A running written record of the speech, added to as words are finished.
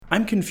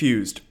I'm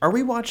confused. Are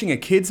we watching a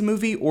kids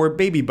movie or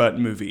baby butt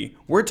movie?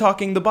 We're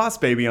talking The Boss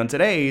Baby on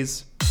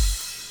today's...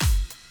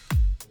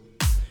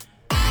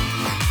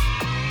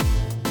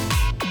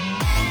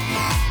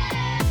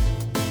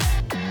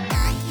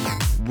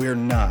 We're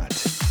not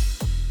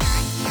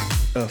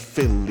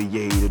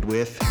affiliated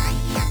with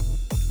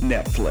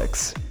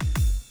Netflix.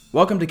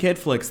 Welcome to Kid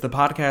Flicks, the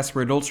podcast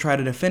where adults try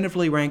to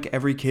definitively rank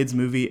every kids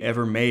movie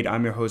ever made.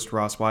 I'm your host,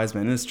 Ross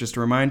Wiseman, and it's just a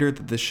reminder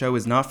that this show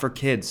is not for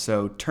kids,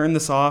 so turn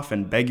this off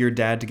and beg your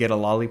dad to get a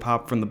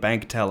lollipop from the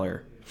bank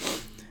teller.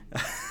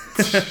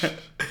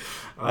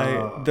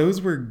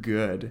 Those were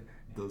good.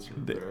 Those were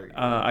very good.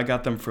 I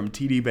got them from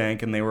TD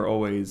Bank, and they were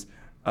always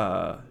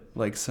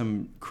like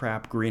some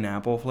crap green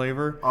apple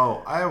flavor.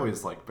 Oh, I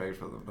always begged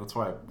for them. That's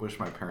why I wish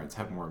my parents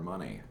had more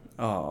money.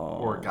 Oh.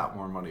 Or got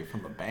more money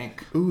from the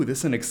bank. Ooh, this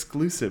is an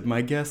exclusive.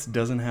 My guest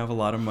doesn't have a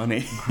lot of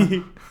money.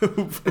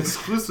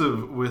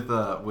 Exclusive with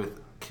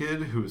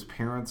kid whose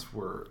parents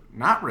were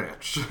not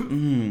rich.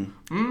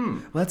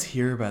 Let's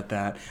hear about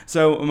that.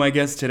 So my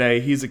guest today,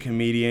 he's a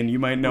comedian. You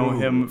might know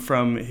him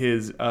from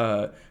his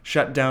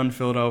Shut Down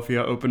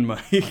Philadelphia open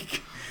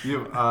mic.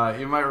 You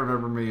might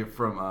remember me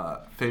from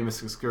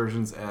famous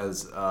excursions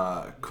as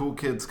Cool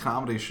Kids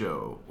Comedy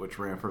Show, which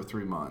ran for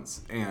 3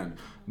 months, and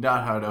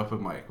Not Hot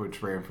Open Mic,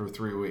 which ran for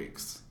 3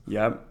 weeks.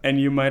 Yep, and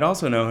you might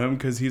also know him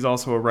because he's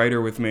also a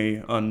writer with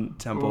me on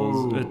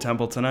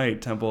Temple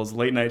Tonight, Temple's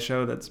late night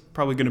show that's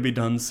probably going to be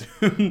done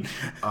soon.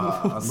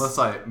 Unless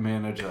I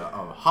manage a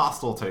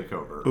hostile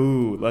takeover.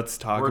 Ooh, let's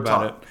talk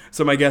about it.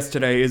 So my guest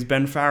today is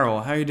Ben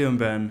Farrell. How you doing,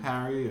 Ben?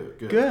 How are you?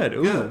 Good.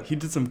 Ooh, Good. He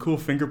did some cool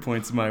finger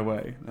points my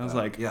way. I was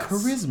like, yes.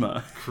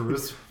 Charisma.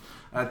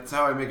 That's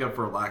how I make up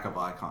for lack of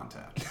eye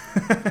contact.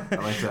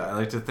 I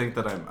like to think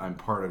that I'm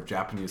part of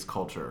Japanese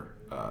culture.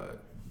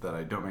 That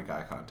I don't make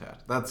eye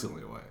contact. That's the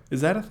only way.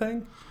 Is that a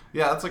thing?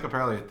 Yeah, that's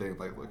apparently a thing.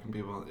 Looking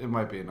people. It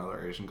might be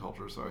another Asian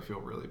culture, so I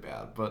feel really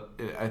bad. But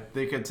I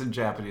think it's in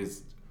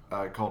Japanese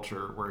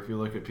culture where if you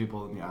look at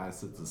people in the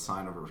eyes, it's a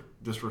sign of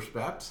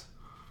disrespect.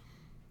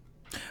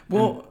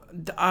 Well,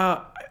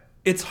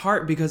 it's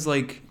hard because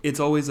it's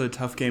always a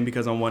tough game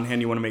because on one hand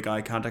you want to make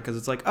eye contact because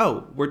it's like,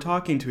 oh, we're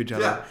talking to each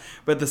other. Yeah.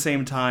 But at the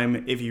same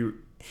time,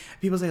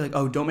 people say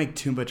oh, don't make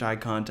too much eye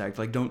contact.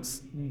 Don't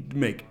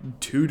make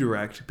too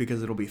direct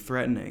because it'll be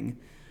threatening.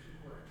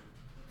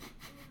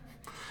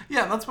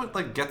 Yeah, that's what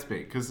gets me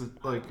because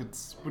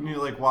it's when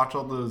you watch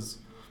all those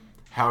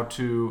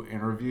how-to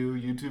interview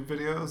YouTube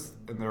videos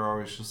and they're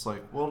always just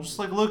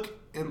look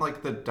in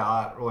the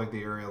dot or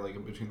the area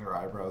in between their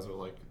eyebrows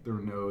or their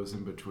nose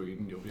in between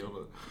and you'll be able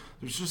to.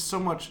 There's just so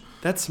much.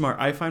 That's smart.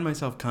 I find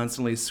myself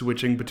constantly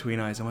switching between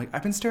eyes. I'm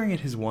I've been staring at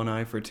his one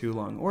eye for too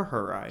long or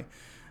her eye.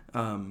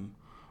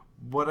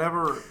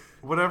 Whatever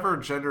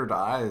gendered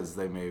eyes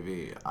they may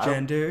be.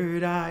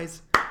 Gendered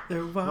eyes,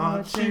 they're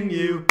watching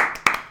you.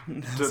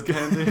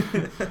 Depending,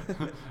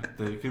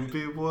 they can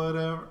be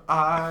whatever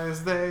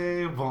eyes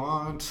they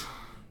want.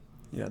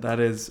 Yeah,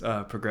 that is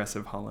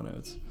progressive Hall &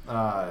 Oates.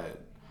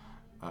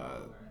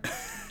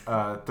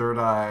 Third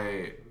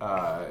eye,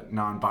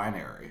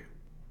 non-binary.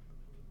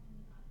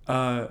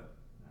 Yeah,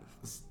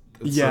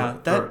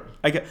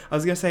 I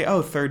was gonna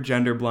say, third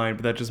gender blind,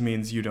 but that just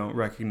means you don't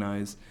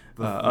recognize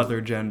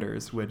other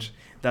genders, which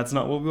that's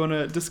not what we want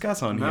to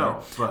discuss on here.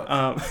 No, but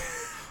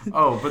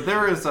but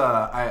there is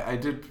I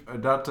did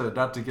not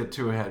to get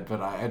too ahead, but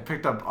I had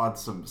picked up on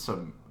some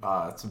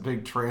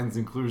big trans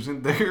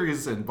inclusion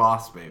theories in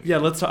Boss Baby. Yeah,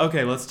 let's talk.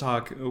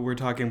 We're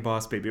talking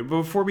Boss Baby. But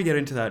before we get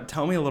into that,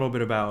 tell me a little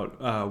bit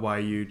about why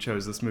you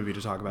chose this movie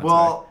to talk about today.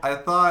 Well, I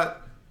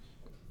thought,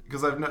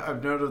 because I've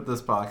noted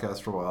this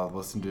podcast for a while, I've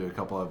listened to a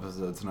couple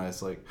episodes, and I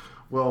was like,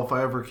 well, if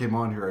I ever came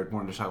on here, I'd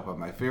want to talk about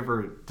my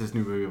favorite Disney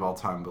movie of all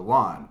time,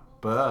 Mulan.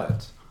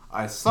 But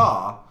I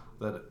saw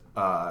that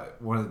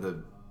one of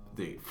the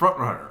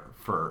frontrunner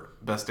for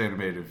Best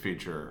Animated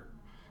Feature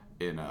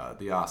in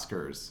the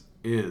Oscars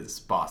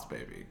is Boss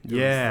Baby. It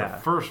was the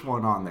first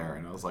one on there,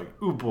 and I was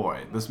like, ooh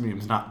boy, this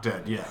meme's not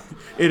dead yet.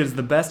 It is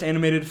the best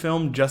animated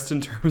film just in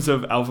terms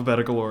of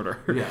alphabetical order.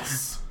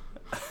 Yes.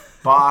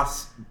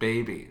 Boss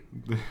Baby.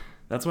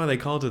 That's why they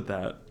called it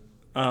that.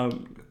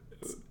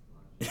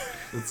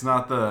 It's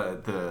not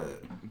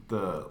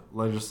the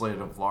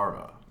legislative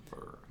larva.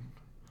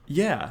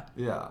 Yeah.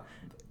 Yeah.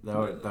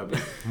 That'd be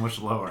much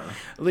lower.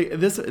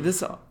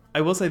 This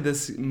I will say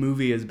this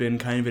movie has been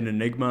kind of an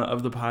enigma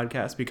of the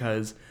podcast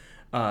because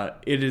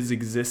it has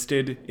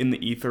existed in the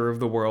ether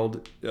of the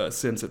world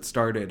since it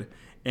started,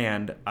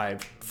 and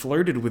I've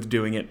flirted with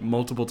doing it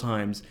multiple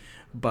times,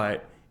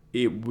 but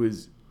it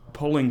was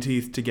pulling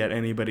teeth to get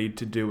anybody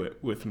to do it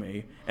with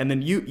me. And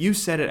then you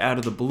said it out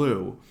of the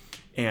blue,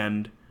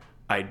 and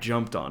I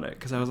jumped on it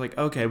because I was like,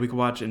 okay, we could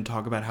watch and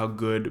talk about how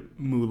good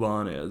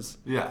Mulan is.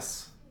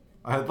 Yes.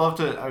 I'd love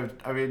to.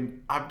 I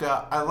mean,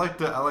 I like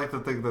to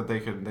think that they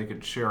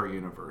could share a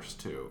universe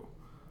too.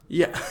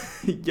 Yeah,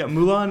 yeah.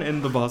 Mulan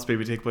and The Boss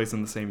Baby take place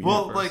in the same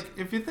universe. Well,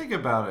 if you think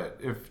about it,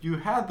 if you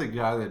had the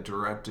guy that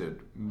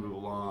directed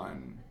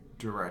Mulan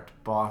direct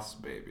Boss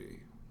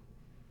Baby,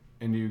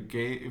 and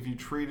if you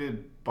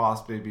treated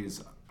Boss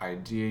Baby's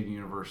idea and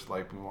universe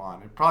like Mulan,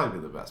 it'd probably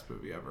be the best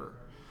movie ever.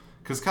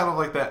 Because kind of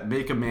like that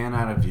 "Make a Man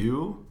Out of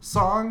You"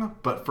 song,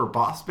 but for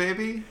Boss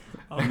Baby.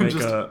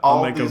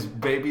 All these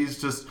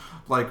babies just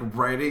like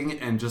writing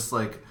and just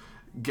like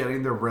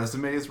getting their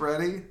resumes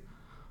ready.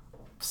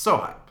 So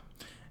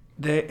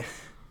hype.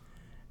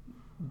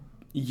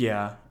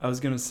 Yeah, I was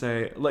gonna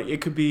say like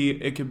it could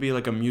be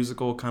like a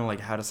musical, kind of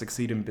like How to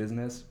Succeed in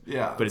Business.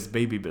 Yeah, but it's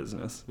baby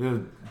business.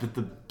 But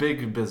the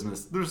big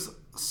business. There's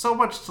so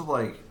much to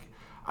like.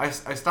 I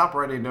stopped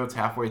writing notes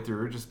halfway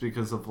through just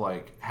because of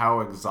like how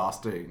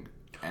exhausting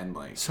and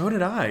like. So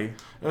did I.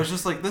 It was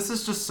just like, this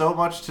is just so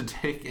much to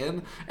take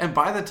in, and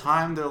by the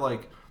time they're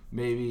like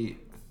maybe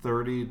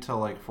 30 to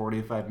like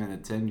 45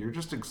 minutes in, you're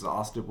just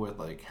exhausted with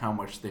like how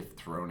much they've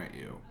thrown at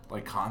you,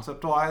 like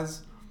concept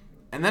wise,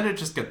 and then it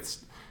just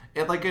gets.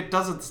 It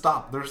doesn't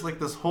stop. There's like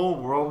this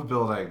whole world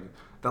building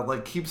that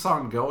like keeps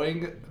on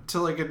going to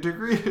like a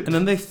degree. And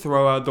then they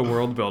throw out the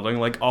world building,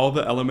 like all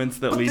the elements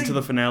that lead to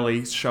the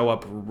finale show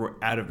up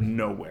out of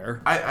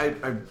nowhere.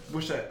 I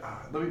wish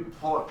let me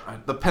pull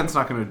up. The pen's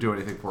not going to do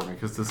anything for me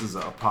because this is a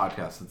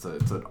podcast.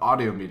 It's an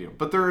audio medium.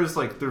 But there's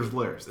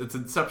layers. It's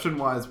Inception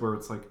wise where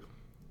it's like,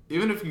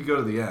 even if you go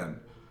to the end,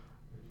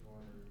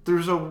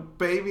 there's a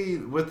baby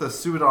with a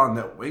suit on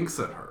that winks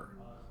at her.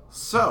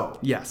 So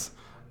yes.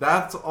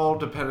 That's all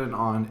dependent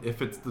on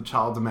if it's the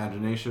child's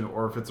imagination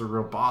or if it's a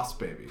real boss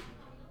baby.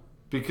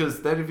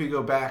 Because then if you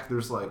go back,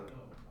 there's like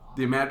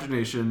the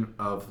imagination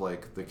of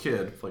like the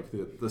kid, like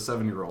the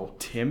 7-year-old.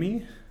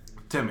 Timmy,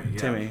 the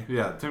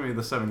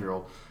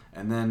 7-year-old.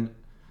 And then,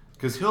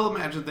 because he'll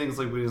imagine things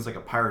like when he's like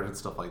a pirate and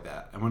stuff like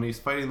that. And when he's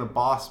fighting the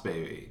boss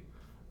baby,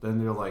 then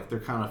they're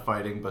kind of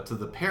fighting. But to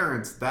the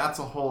parents, that's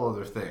a whole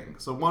other thing.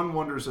 So one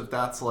wonders if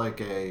that's like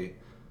a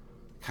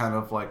kind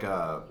of like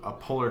a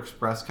Polar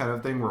Express kind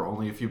of thing where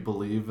only if you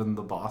believe in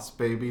the boss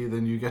baby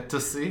then you get to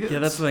see it. Yeah,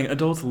 that's the thing.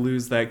 Adults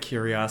lose that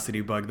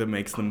curiosity bug that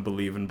makes them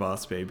believe in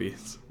boss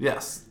babies.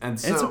 Yes, and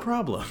so it's a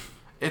problem.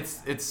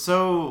 It's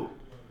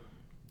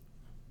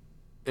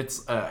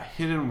a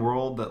hidden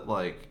world that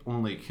like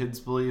only kids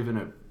believe, and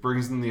it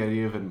brings in the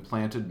idea of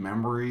implanted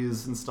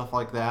memories and stuff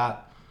like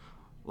that.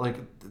 Like,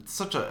 it's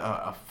such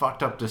a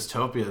fucked up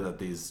dystopia that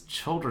these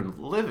children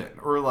live in,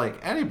 or like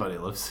anybody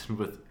lives in,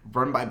 with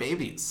run by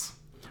babies.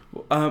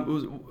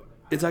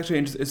 It's actually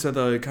interesting. It's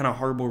the kind of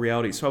horrible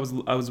reality. So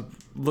I was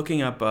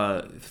looking up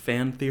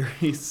fan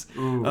theories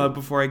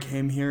before I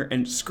came here,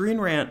 and Screen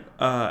Rant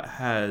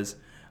has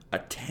a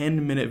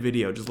 10-minute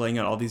video just laying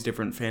out all these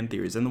different fan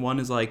theories. And the one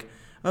is like,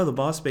 oh, the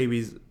boss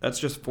babies, that's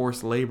just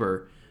forced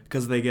labor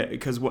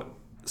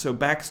So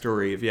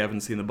backstory, if you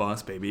haven't seen The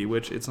Boss Baby,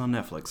 which it's on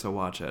Netflix, so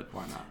watch it.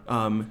 Why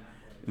not?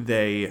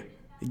 They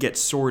get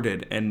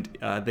sorted and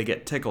they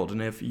get tickled, and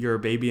if you're a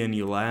baby and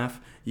you laugh,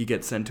 you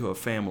get sent to a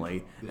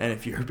family, and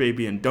if you're a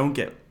baby and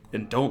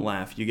don't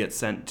laugh, you get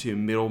sent to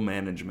middle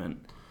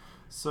management.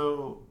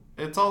 So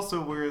it's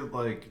also weird,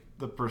 like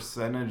the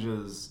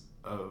percentages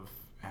of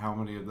how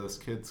many of those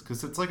kids,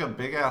 because it's like a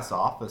big ass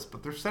office,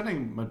 but they're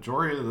sending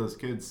majority of those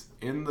kids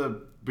in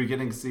the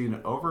beginning scene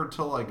over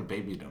to like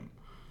babydom.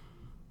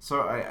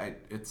 So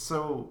it's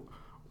so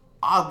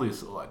oddly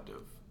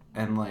selective,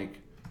 and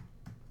like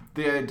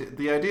the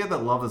idea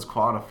that love is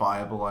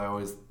quantifiable, I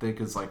always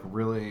think is like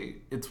really,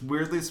 it's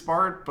weirdly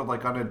smart, but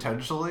like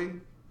unintentionally.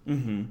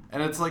 Mm-hmm.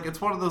 And it's like, it's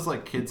one of those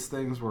like kids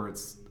things where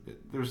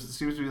there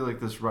seems to be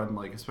like this run,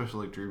 like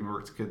especially like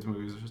DreamWorks kids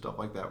movies or stuff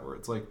like that, where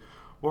it's like,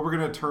 well, we're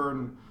gonna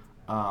turn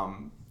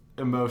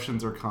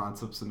emotions or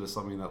concepts into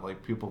something that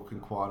like people can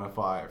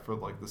quantify for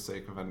like the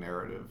sake of a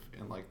narrative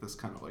and like this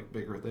kind of like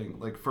bigger thing.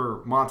 Like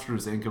for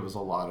Monsters Inc. it was a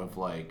lot of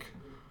like,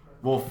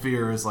 well,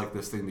 fear is like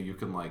this thing that you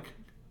can like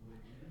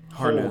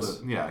harness.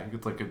 Hold it. Yeah,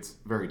 it's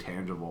very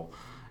tangible,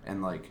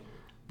 and like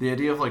the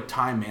idea of like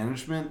time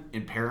management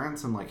in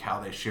parents and like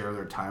how they share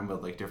their time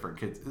with like different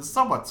kids is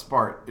somewhat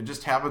smart. It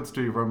just happens to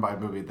be run by a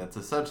movie that's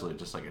essentially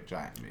just like a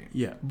giant meme.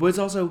 Yeah, but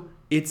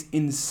it's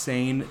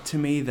insane to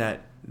me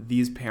that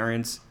these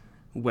parents,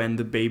 when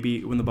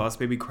the boss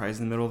baby cries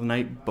in the middle of the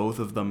night, both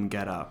of them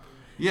get up.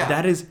 Yeah.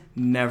 That has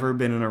never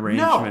been an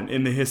arrangement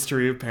in the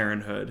history of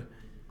parenthood.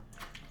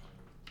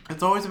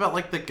 It's always about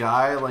like the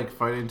guy like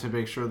fighting to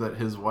make sure that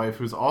his wife,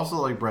 who's also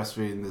like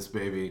breastfeeding this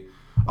baby.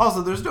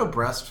 Also, there's no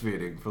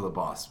breastfeeding for the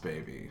boss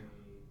baby.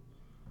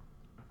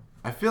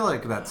 I feel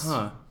like that's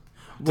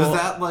Does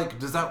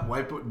that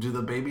wipe? Do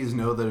the babies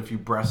know that if you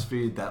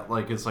breastfeed, that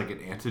like is like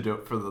an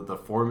antidote for the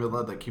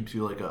formula that keeps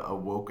you like a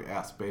woke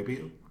ass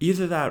baby?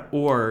 Either that,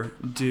 or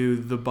do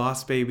the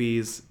boss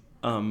babies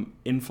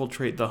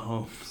infiltrate the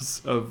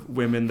homes of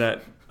women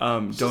that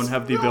don't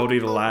have the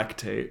ability to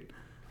lactate?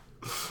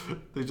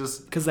 They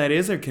just, because that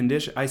is their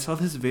condition. I saw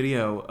this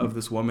video of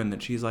this woman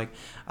that she's like,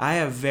 I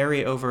have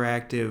very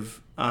overactive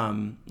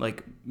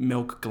like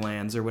milk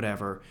glands or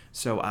whatever,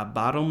 so I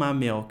bottle my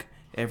milk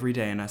every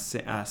day, and I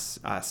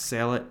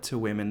sell it to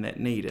women that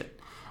need it.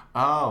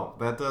 Oh,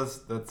 that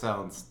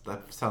sounds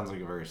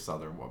like a very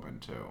Southern woman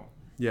too.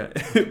 Yeah,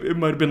 it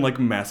might have been like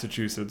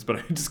Massachusetts, but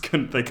I just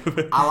couldn't think of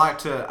it. I like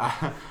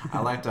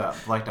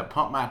to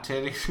pump my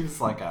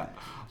titties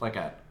like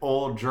an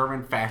old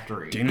German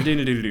factory. Ding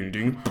ding ding ding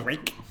ding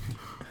break.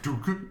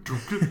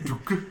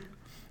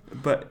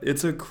 But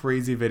it's a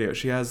crazy video.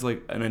 She has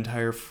like an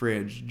entire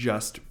fridge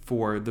just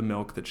for the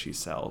milk that she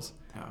sells.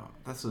 No,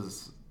 this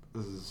is.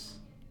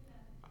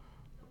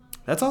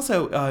 That's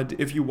also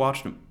if you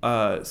watched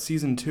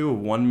season 2 of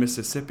One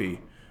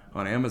Mississippi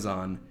on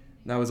Amazon,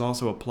 that was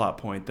also a plot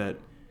point that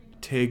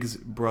Tig's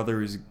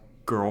brother's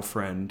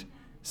girlfriend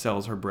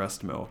sells her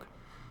breast milk.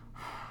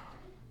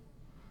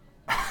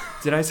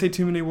 Did I say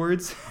too many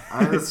words?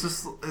 It's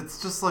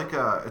just like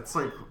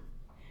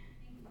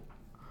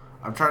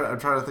I'm trying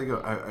to think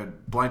of. I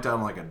blanked out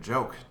on like a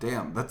joke.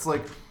 Damn, that's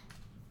like.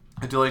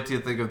 I do like to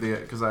think of the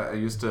because I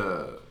used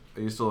to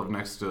live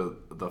next to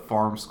the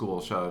farm school.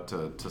 Shout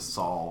out to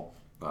Saul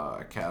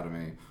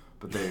Academy,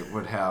 but they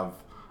would have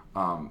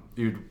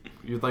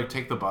you'd like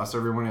take the bus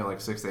every morning at like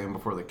 6 a.m.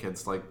 before the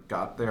kids like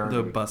got there.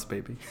 The bus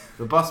baby.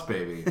 The bus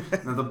baby.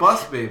 Now the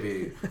bus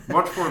baby,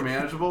 much more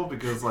manageable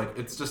because like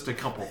it's just a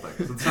couple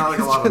things. It's not like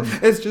a lot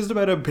of. It's just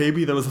about a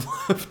baby that was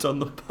left on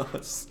the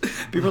bus.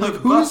 People are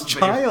like, whose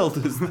child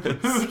is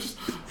this?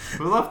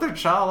 Who left their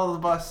child on the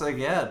bus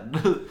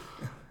again?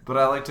 But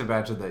I like to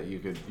imagine that you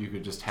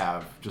could just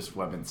have just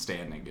women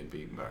standing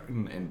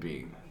and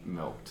being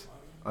milked.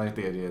 I like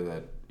the idea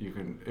that you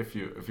can if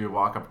you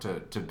walk up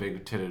to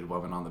big titted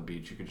women on the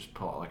beach, you could just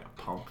pull out like a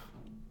pump.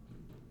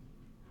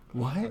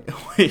 What?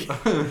 Wait.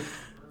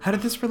 How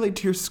did this relate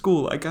to your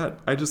school?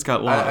 I just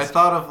got lost. I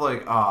thought of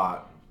like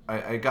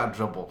I got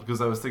jumbled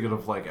because I was thinking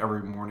of like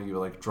every morning you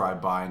would like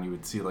drive by and you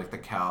would see like the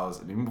cows,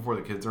 and even before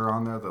the kids are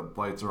on there, the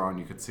lights are on,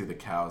 you could see the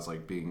cows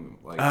like being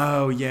like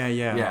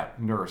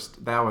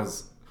nursed. That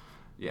was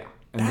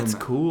And that's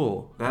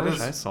cool. I wish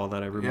I saw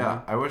that every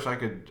morning. I wish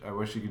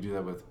you could do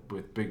that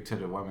with big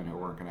titted women who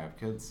weren't gonna have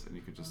kids, and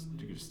you could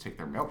just take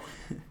their milk.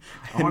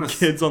 And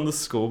kids on the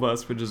school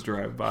bus would just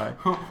drive by.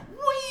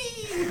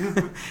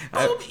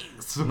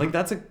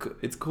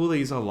 It's cool that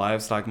you saw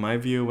livestock. My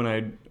view when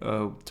I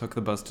took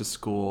the bus to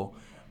school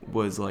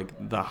was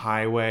like the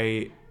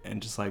highway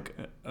and just like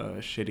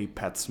a shitty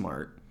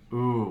PetSmart.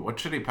 Ooh, what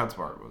shitty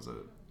PetSmart was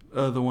it?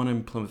 The one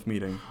in Plymouth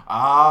Meeting.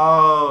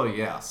 Oh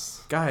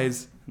yes,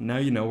 guys. Now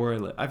you know where I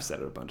live. I've said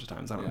it a bunch of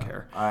times. I don't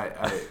care. I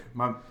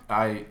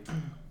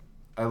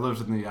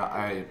lived in the.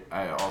 I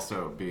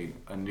also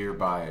being a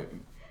nearby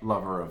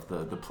lover of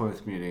the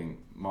Plymouth Meeting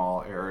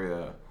Mall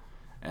area,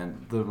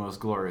 and the most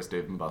glorious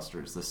Dave and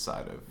Buster's this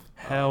side of.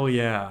 Hell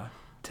yeah!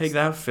 Take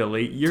that,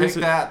 Philly. Take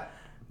that,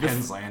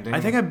 Penn's Landing.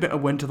 I think I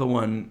went to the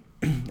one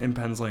in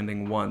Penn's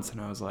Landing once, and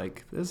I was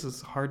like, "This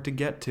is hard to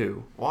get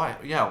to." Why?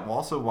 Yeah.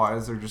 Also, why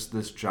is there just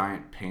this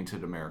giant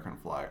painted American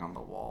flag on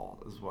the wall?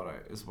 Is what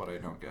I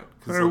don't get.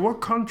 Hey, like,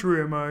 what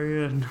country am I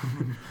in?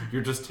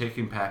 You're just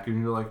taking back, and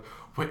you're like,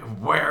 wait,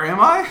 where am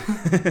I?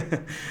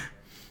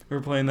 We're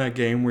playing that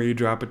game where you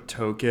drop a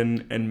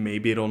token, and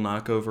maybe it'll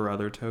knock over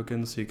other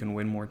tokens, so you can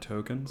win more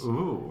tokens.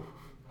 Ooh.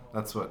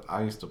 That's what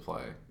I used to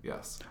play,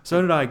 yes.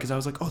 So did I, because I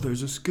was like, oh,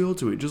 there's a skill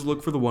to it. Just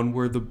look for the one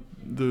where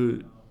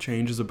the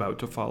change is about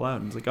to fall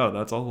out. And it's like, oh,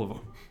 that's all of them.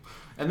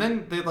 And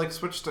then they like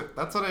switched to,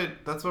 that's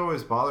what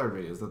always bothered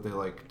me, is that they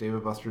like,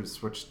 Dave & Buster's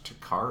switched to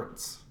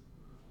cards.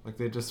 Like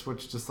they just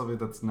switched to something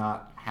that's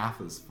not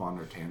half as fun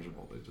or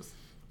tangible. They just...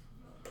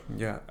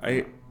 Yeah,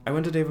 I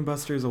went to Dave &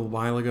 Buster's a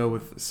while ago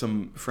with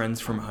some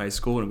friends from high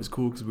school, and it was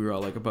cool because we were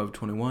all like above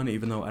 21,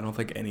 even though I don't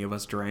think any of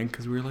us drank,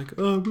 because we were like,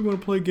 oh, we want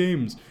to play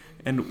games.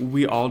 And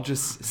we all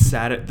just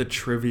sat at the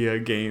trivia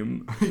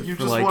game. You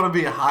just want to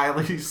be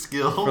highly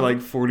skilled for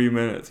like 40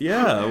 minutes.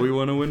 Yeah, we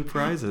want to win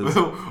prizes.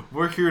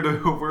 We're here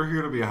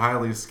to be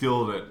highly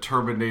skilled at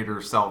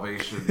Terminator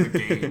Salvation, the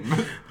game,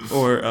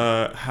 or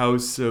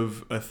House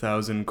of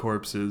 1,000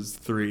 Corpses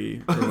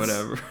 3 or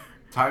whatever.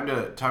 Time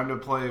to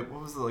play.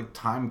 What was it, like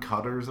Time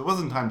Cutters? It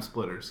wasn't Time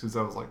Splitters because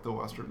that was like the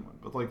Western one,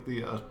 but like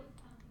the.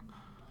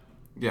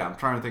 Yeah, I'm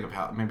trying to think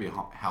of maybe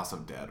House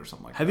of Dead or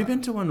something like that. Have you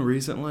been to one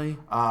recently?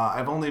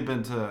 I've only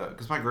been to,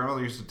 because my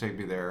grandmother used to take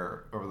me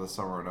there over the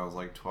summer when I was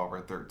like 12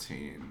 or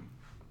 13.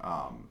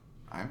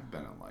 I've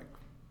been in like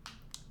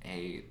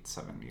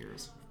 7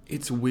 years.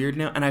 It's weird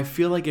now, and I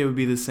feel like it would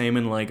be the same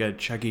in like a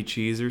Chuck E.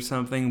 Cheese or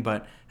something,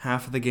 but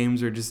half of the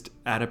games are just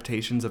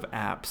adaptations of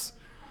apps.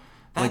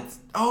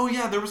 Oh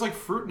yeah, there was like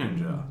Fruit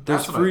Ninja.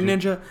 There's Fruit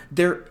Ninja.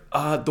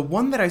 The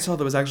one that I saw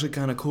that was actually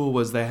kind of cool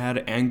was they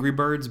had Angry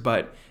Birds,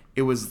 but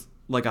it was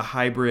like a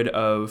hybrid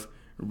of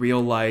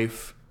real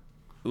life,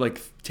 like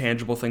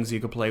tangible things you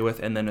could play with,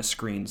 and then a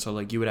screen. So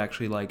like you would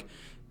actually like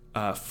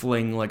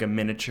fling like a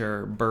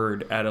miniature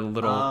bird at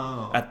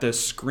at the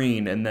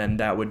screen, and then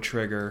that would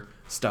trigger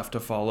stuff to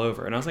fall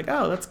over. And I was like,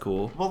 oh, that's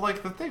cool. Well,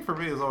 like the thing for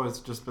me has always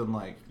just been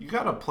like, you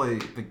gotta play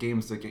the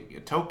games that get you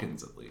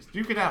tokens at least.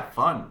 You can have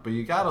fun, but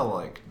you gotta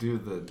like do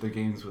the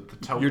games with the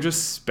tokens. You're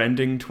just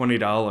spending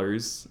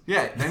 $20.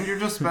 Yeah, then you're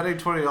just spending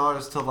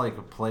 $20 to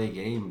like play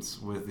games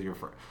with your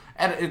friend.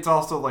 And it's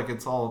also like,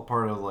 it's all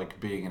part of like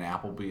being an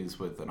Applebee's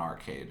with an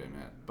arcade in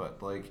it.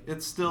 But like,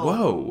 it's still...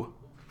 Whoa.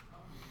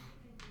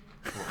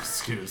 Well,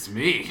 excuse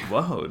me.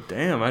 Whoa,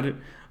 damn. I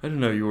didn't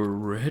know you were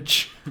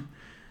rich.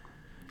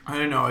 I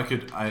didn't know I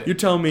could. You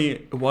tell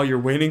me while you're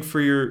waiting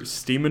for your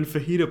steaming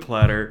fajita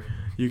platter,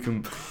 you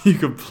can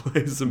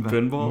play some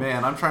pinball.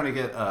 Man, I'm trying to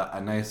get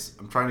I'm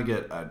trying to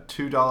get a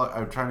 $2.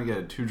 I'm trying to get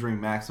a 2-drink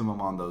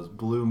maximum on those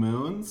Blue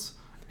Moons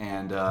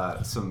and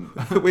some.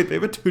 Wait, they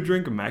have a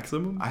 2-drink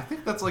maximum? I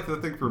think that's like the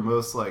thing for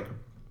most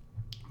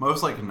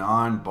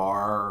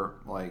non-bar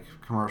like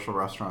commercial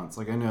restaurants.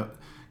 Like I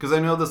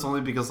know this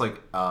only because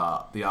like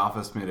The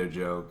Office made a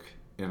joke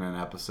in an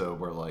episode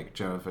where like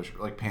Jenna Fisher,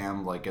 like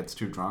Pam, like gets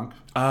too drunk.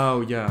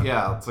 Oh yeah.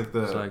 Yeah, it's like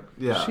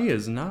she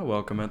is not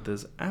welcome at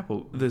this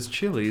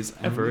Chili's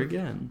ever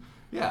again.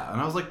 Yeah,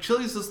 and I was like,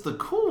 Chili's is the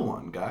cool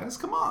one, guys.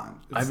 Come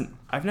on.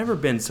 I've never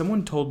been.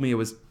 Someone told me it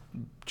was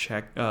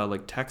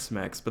like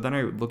Tex-Mex, but then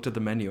I looked at the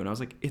menu and I was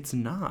like, it's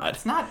not.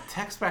 It's not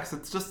Tex-Mex.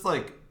 It's just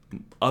like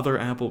other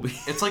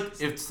Applebee's.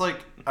 It's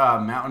like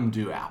Mountain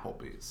Dew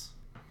Applebee's.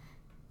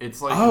 It's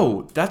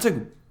like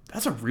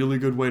that's a really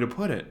good way to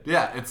put it.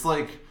 Yeah, it's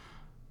like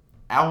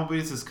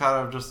Applebee's is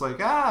kind of just like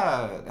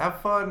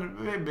have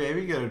fun,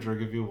 maybe get a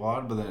drink if you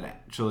want, but then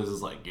Chili's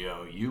is like,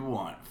 yo, you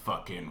want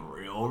fucking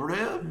real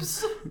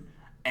ribs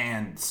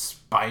and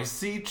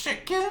spicy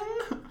chicken?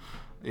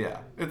 Yeah,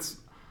 it's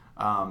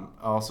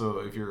also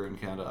if you're in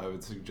Canada, I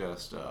would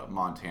suggest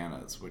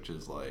Montana's, which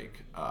is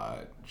like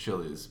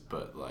Chili's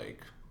but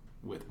like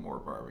with more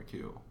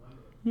barbecue.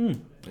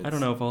 I don't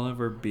know if I'll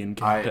ever be in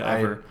Canada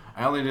ever.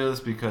 I only know this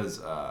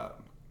because one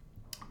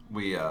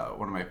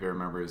of my favorite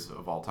memories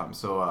of all time.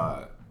 So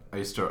I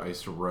used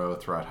to row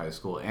throughout high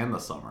school and the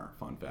summer.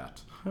 Fun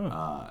fact.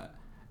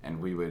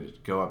 And we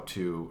would go up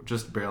to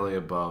just barely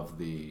above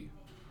the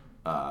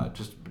border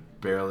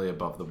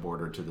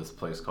to this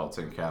place called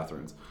St.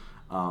 Catharines.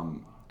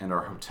 And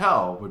our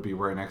hotel would be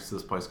right next to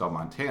this place called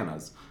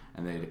Montana's.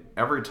 And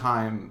every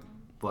time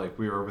like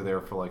we were over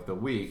there for like the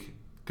week,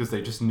 because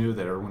they just knew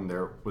that everyone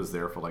there was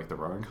there for like the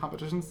rowing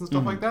competitions and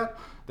stuff like that,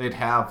 they'd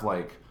have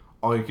like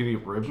all you could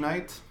eat rib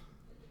night.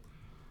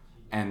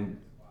 And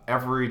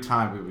every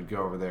time we would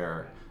go over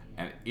there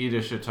and eat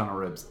a shit ton of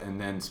ribs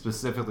and then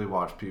specifically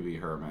watch Pee Wee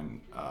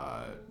Herman,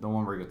 the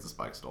one where he gets his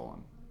bike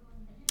stolen.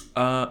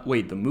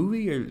 Wait, the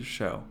movie or the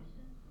show?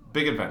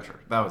 Big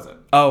Adventure. That was it.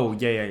 Oh,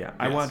 yeah. Yes.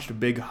 I watched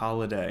Big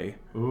Holiday.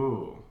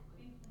 Ooh.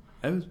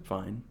 It was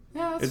fine.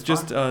 Yeah, it's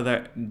just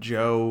that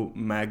Joe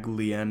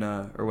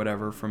Magliana or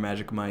whatever from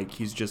Magic Mike.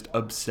 He's just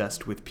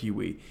obsessed with Pee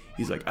Wee.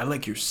 He's like, I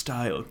like your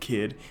style,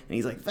 kid. And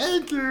he's like,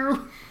 thank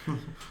you.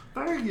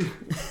 Thank you.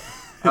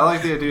 I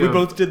like the idea. We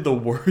both did the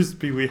worst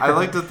Pee Wee Herman. I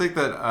like to think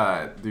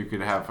that you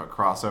could have a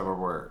crossover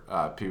where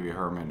Pee Wee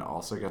Herman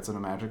also gets in a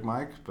Magic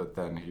Mike, but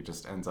then he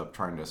just ends up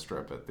trying to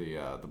strip at the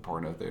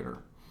porno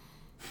theater.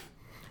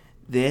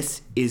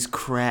 This is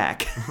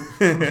crack.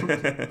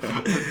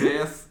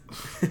 This.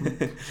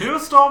 Who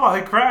stole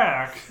my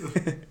crack?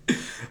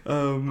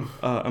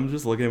 I'm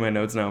just looking at my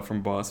notes now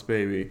from Boss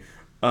Baby.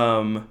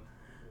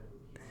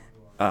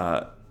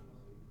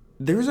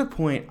 There's a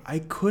point I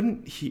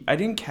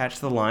didn't catch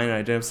the line and I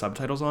didn't have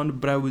subtitles on,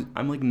 but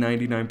I'm like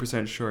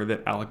 99% sure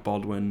that Alec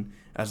Baldwin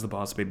as the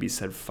Boss Baby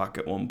said fuck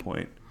at one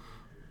point.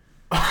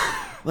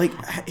 Like,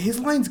 his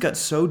lines got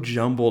so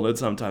jumbled that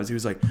sometimes he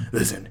was like,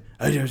 listen,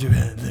 I don't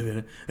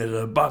do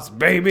it, Boss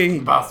Baby.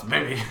 Boss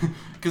Baby.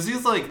 Because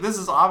he's like, this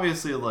is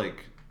obviously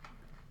like,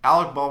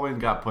 Alec Baldwin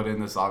got put in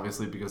this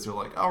obviously because they're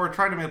like, oh, we're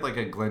trying to make like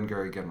a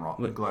Glengarry Glen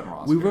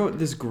Ross. We wrote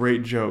this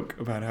great joke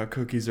about how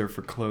cookies are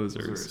for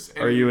closers.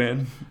 Are you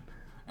in?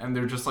 And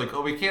they're just like,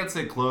 oh, we can't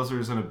say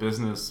closers in a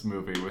business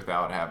movie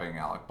without having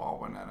Alec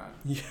Baldwin in it.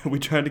 Yeah, we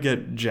tried to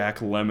get Jack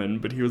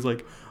Lemmon, but he was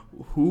like,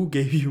 who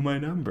gave you my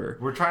number?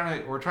 We're trying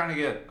to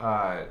get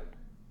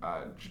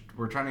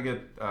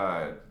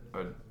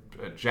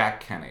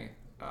Jack Kenny.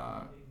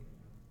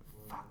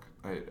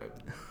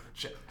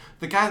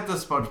 The guy that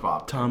does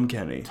SpongeBob. Tom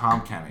Kenny.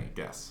 Tom Kenny,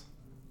 yes.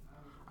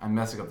 I'm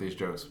messing up these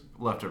jokes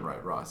left and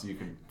right, Ross. You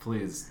can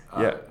please...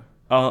 yeah.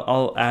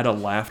 I'll add a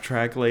laugh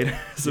track later.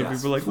 So yes,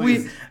 people are like,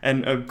 please. we...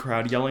 And a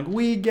crowd yelling,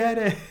 we get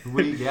it.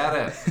 We get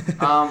it.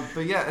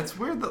 But yeah, it's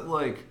weird that,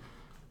 like...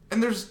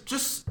 And there's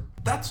just...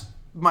 That's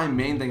my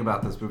main thing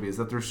about this movie, is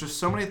that there's just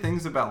so many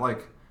things about,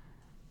 like...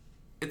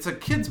 It's a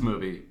kid's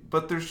movie,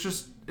 but there's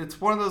just... It's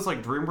one of those,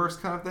 like,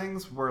 DreamWorks kind of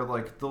things where,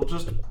 like, they'll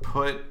just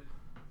put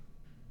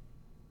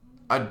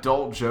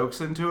adult jokes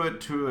into it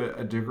to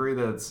a degree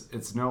that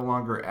it's no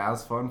longer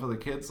as fun for the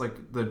kids.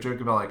 Like, the joke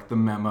about, like, the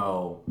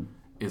memo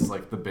is,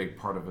 like, the big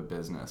part of a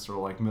business, or,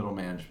 like, middle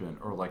management,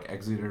 or, like,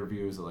 exit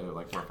interviews that they,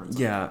 like, reference.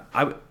 Yeah,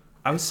 I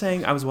was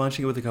saying I was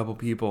watching it with a couple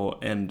people,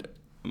 and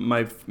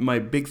my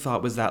big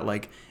thought was that,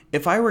 like,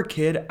 if I were a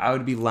kid, I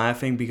would be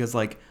laughing because,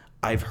 like,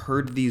 I've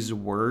heard these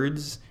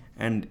words,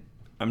 and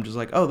I'm just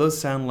like, oh,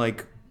 those sound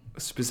like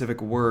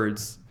specific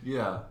words.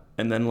 Yeah.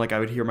 And then, like, I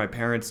would hear my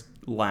parents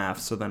laugh,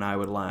 so then I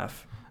would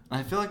laugh. And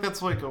I feel like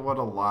that's, like, what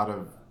a lot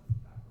of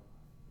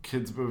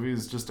kids'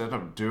 movies just end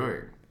up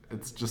doing.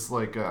 It's just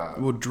like...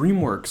 well,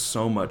 DreamWorks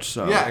so much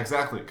so. Yeah,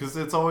 exactly. Because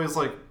it's always,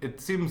 like... It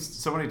seems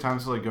so many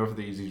times to, like, go for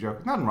the easy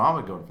joke. Nothing wrong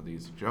with going for the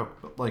easy joke.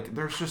 But, like,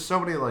 there's just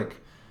so many, like...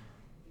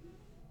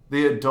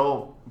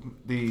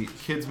 the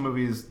kids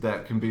movies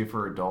that can be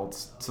for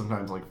adults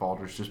sometimes like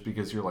falters just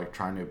because you're like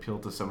trying to appeal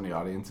to so many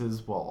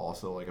audiences while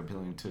also like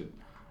appealing to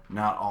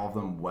not all of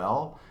them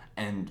well.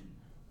 And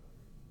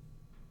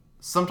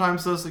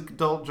sometimes those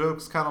adult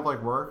jokes kind of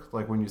like work,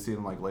 like when you see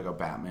them like Lego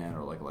Batman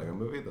or like Lego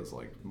Movie. Those are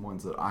like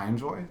ones that I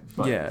enjoy.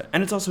 But yeah,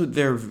 and it's also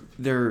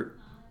they're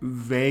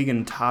vague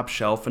and top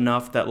shelf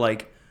enough that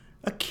like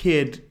a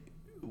kid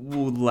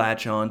will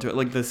latch on to it.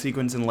 Like the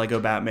sequence in Lego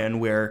Batman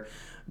where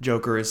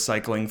Joker is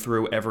cycling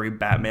through every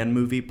Batman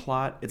movie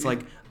plot. It's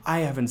like I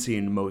haven't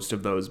seen most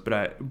of those,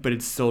 but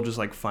it's still just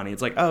like funny.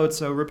 It's like, oh, it's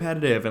so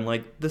repetitive and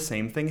like the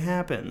same thing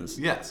happens.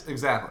 Yes,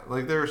 exactly.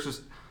 Like there's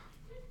just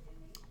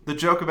the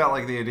joke about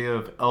like the idea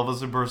of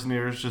Elvis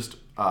impersonators just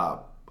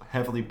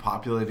heavily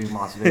populating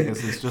Las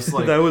Vegas is just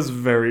like that was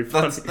very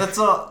funny. That's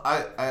all.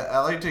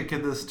 I like to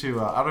kid this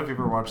to. I don't know if you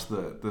ever watched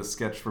the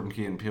sketch from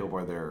Key and Peele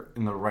where they're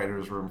in the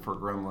writers' room for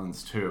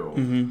Gremlins 2.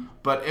 Mm-hmm.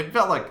 But it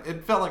felt like a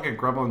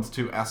Gremlins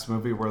 2-esque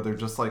movie where they're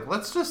just like,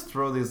 let's just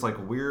throw these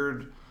like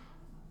weird.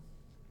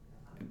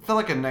 It felt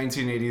like a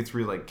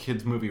 1983 like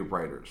kids movie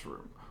writers'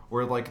 room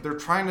where like they're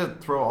trying to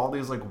throw all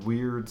these like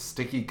weird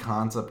sticky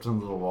concepts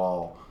into the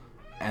wall,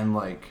 and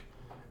like.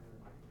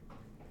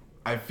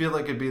 I feel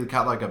like it'd be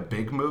kind of like a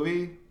big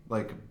movie,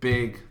 like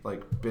big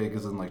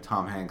as in like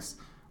Tom Hanks,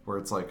 where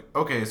it's like,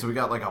 okay, so we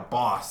got like a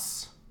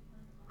boss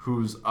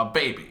who's a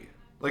baby.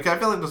 Like I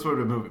feel like this would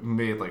have been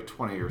made like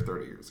 20 or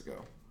 30 years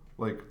ago,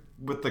 like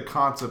with the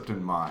concept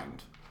in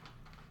mind.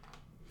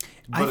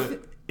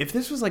 But if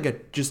this was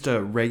like just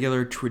a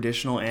regular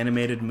traditional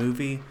animated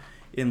movie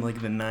in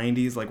like the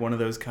 90s, like one of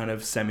those kind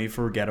of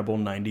semi-forgettable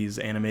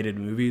 90s animated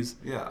movies,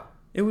 yeah,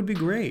 it would be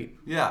great.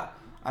 Yeah,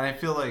 and I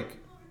feel like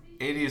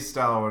 80s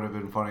style would have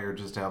been funnier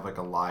just to have like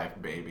a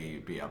live baby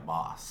be a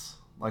boss.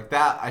 Like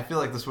that, I feel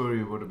like this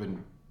movie would have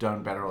been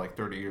done better like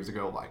 30 years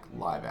ago, like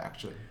live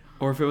action.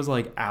 Or if it was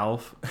like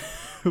Alf.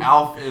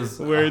 Alf is...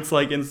 where it's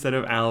like instead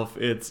of Alf,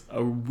 it's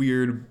a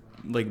weird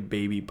like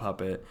baby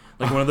puppet.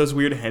 Like one of those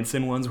weird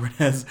Henson ones where it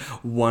has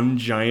one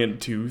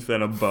giant tooth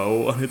and a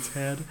bow on its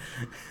head.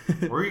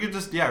 Or you could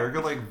just, you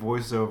could like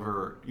voice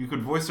over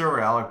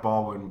Alec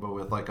Baldwin but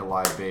with like a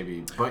live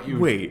baby. But you...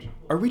 Wait,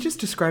 are we just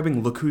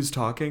describing Look Who's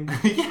Talking?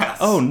 Yes.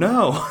 Oh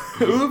no.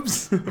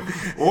 Oops.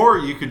 Or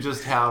you could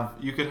just have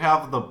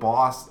the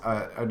boss,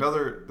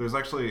 there's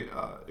actually,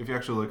 if you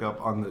actually look up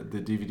on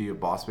the DVD of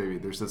Boss Baby,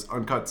 there's this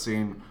uncut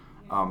scene,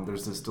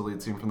 there's this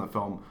deleted scene from the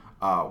film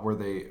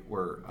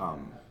where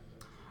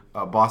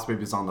Boss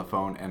Baby's on the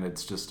phone, and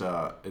it's just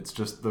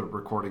the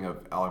recording of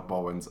Alec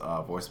Baldwin's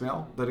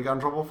voicemail that he got in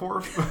trouble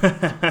for.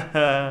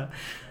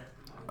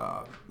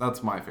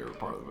 That's my favorite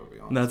part of the movie.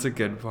 Honestly. That's a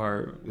good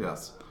part.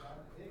 Yes.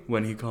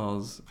 When he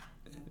calls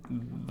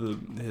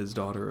his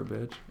daughter a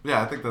bitch.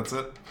 Yeah, I think that's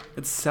it.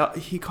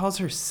 He calls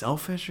her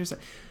selfish or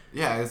something.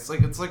 Yeah, it's like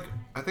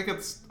I think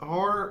it's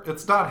horror.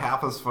 It's not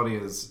half as funny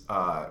as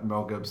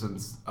Mel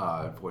Gibson's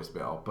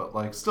voicemail, but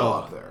like still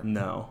up there.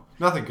 No.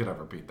 Nothing could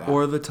ever beat that.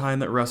 Or the time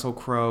that Russell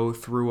Crowe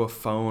threw a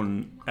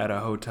phone at a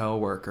hotel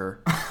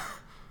worker.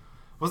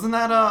 Wasn't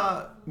that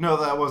no,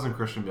 that wasn't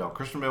Christian Bale.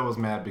 Christian Bale was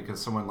mad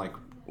because someone like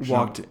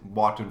walked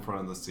in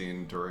front of the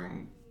scene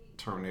during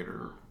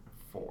Terminator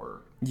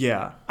 4.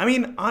 Yeah. I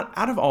mean,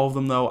 out of all of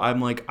them though, I'm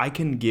like I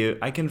can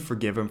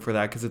forgive him for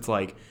that cuz it's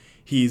like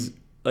he's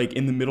like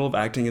in the middle of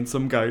acting and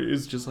some guy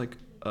is just like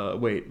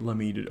wait, let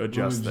me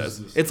adjust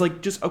this. It's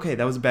like, just, okay,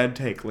 that was a bad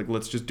take. Like,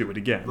 let's just do it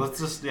again. Let's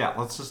just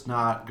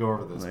not go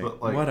over this. Like,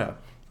 but like, what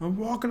up? I'm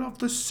walking off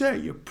the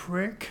set, you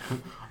prick.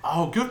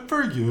 Oh, good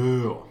for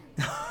you.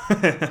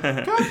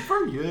 Good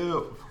for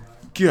you.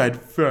 Good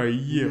for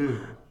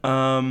you.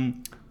 Oh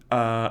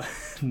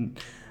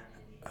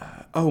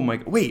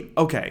my, wait,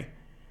 okay.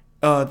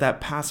 That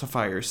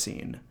pacifier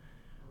scene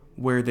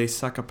where they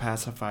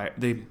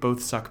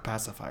both suck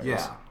pacifiers.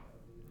 Yeah.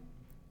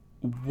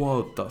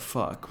 What the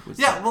fuck was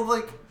that? Well,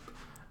 like,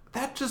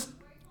 that just...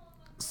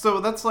 So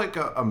that's like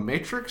a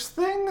Matrix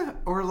thing?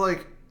 Or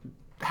like,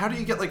 how do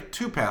you get like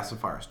 2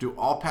 pacifiers? Do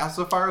all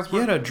pacifiers work? He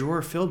had a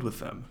drawer filled with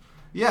them.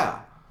 Yeah.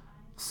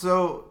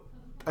 So,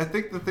 I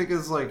think the thing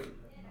is like,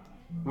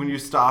 when you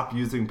stop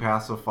using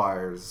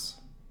pacifiers,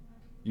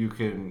 you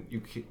can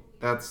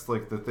that's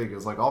like the thing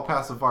is like all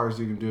pacifiers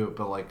you can do it,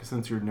 but like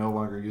since you're no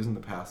longer using the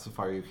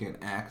pacifier, you can't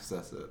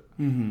access it.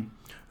 Mm-hmm.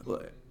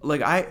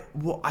 Like I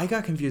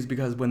got confused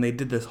because when they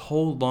did this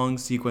whole long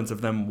sequence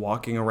of them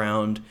walking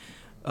around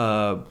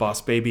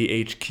Boss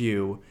Baby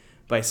HQ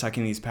by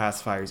sucking these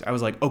pacifiers, I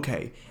was like,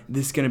 okay,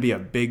 this is gonna be a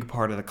big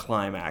part of the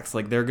climax.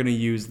 Like they're gonna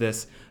use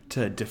this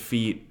to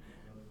defeat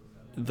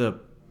the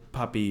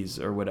puppies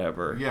or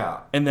whatever. Yeah.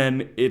 And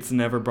then it's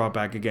never brought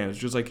back again. It's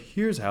just like,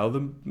 here's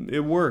how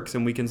it works,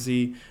 and we can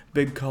see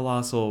big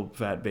colossal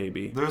fat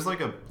baby. There's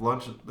like a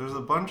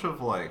bunch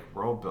of like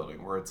world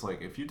building where it's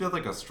like if you did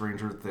like a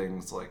Stranger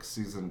Things like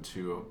season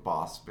 2 of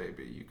Boss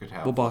Baby, you could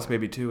have Boss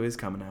Baby 2 is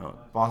coming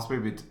out. Boss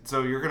Baby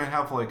so you're gonna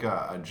have like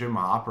a Jim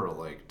Hopper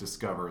like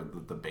discover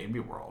the baby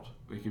world.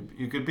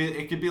 It could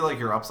be like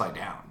you're upside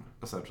down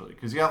essentially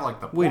because you have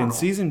like the portal. Wait, in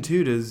season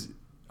 2 does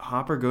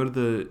Hopper go to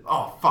the...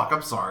 Oh, fuck,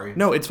 I'm sorry.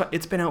 No,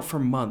 it's been out for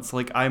months.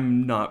 Like,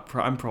 I'm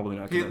probably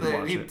not going to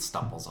watch He it.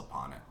 stumbles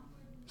upon it.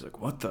 He's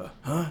like, what the?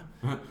 Huh?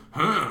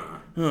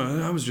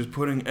 I was just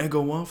putting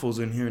Eggo waffles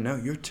in here. Now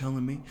you're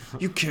telling me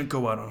you can't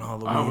go out on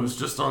Halloween. I was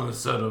just on the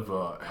set of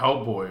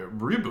Hellboy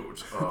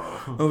reboot.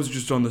 I was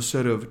just on the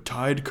set of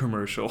Tide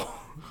commercial.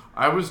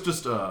 I was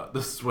just,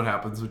 this is what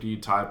happens when you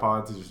eat Tide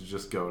Pods, is you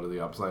just go to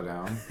the upside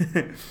down.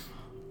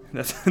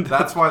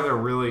 That's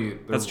why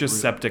that's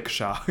just septic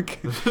shock.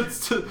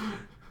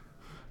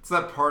 it's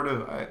that part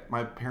of,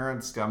 my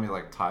parents got me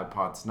like Tide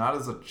Pods, not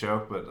as a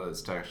joke, but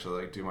as to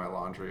actually like do my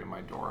laundry in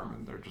my dorm,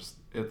 and they're just,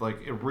 it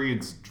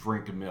reads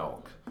drink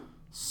milk.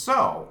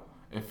 So,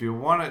 if you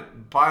want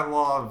it, by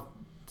law of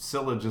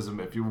syllogism,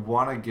 if you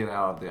want to get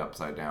out of the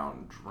upside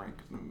down, drink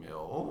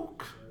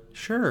milk.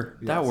 Sure,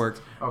 that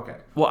works. Okay.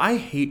 Well, I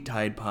hate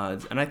Tide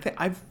Pods, and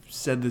I've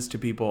said this to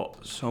people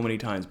so many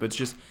times, but it's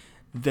just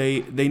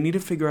they need to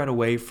figure out a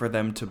way for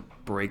them to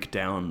break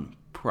down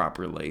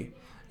properly.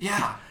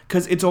 Yeah.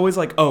 Because it's always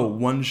like, oh,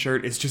 one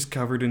shirt is just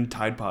covered in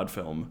Tide Pod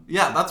film.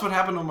 Yeah, that's what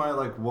happened to my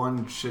like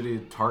one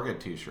shitty Target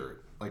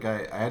T-shirt. Like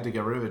I had to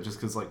get rid of it just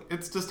because like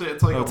it's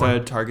a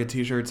Target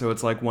T-shirt, so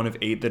it's like one of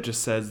 8 that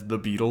just says the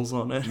Beatles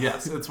on it.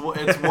 Yes, it's one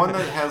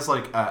that has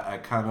like a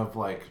kind of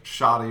like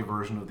shoddy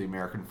version of the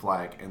American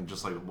flag and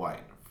just like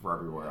white for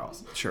everywhere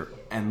else. Sure.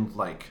 And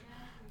like,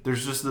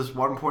 there's just this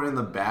one point in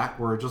the back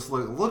where it just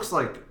looks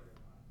like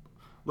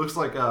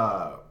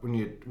when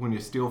you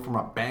steal from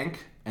a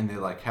bank and they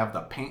like have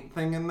the paint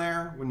thing in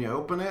there when you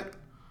open it.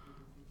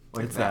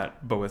 Like it's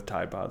that, but with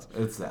Tide Pods.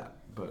 It's that,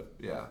 but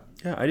yeah.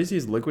 Yeah, I just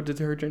use liquid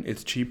detergent.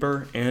 It's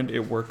cheaper and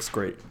it works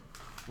great.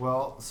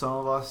 Well, some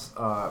of us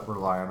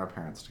rely on our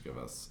parents to give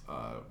us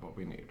what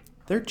we need.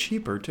 They're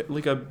cheaper.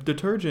 Like a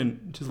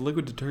detergent, just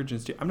liquid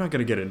detergents. I'm not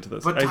gonna get into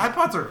this. But Tide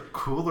Pods are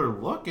cooler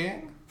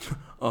looking.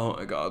 Oh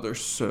my god, they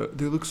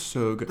look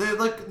so good. They're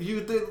like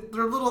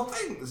they're little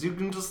things. You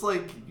can just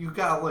like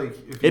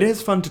it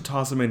is fun to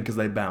toss them in because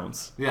they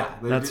bounce. Yeah,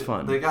 that's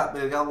fun. They got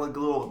like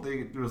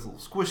there's little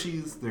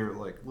squishies. They're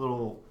like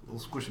little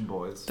squishy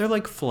boys. They're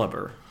like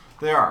Flubber.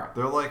 They are.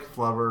 They're like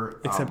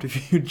Flubber. Except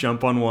if you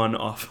jump on one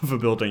off of a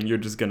building, you're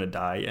just gonna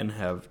die and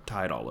have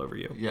Tide all over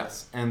you.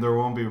 Yes, and there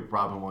won't be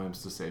Robin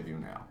Williams to save you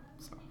now.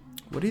 So.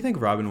 What do you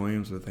think Robin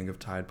Williams would think of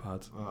Tide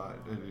Pods?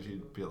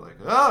 He'd be like,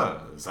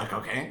 "Oh, is that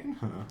cocaine?"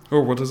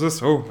 Oh, what is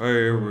this? Oh,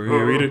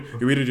 you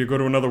eat it, you go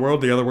to another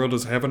world. The other world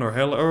is heaven or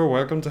hell. Oh,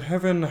 welcome to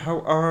heaven. How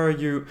are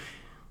you?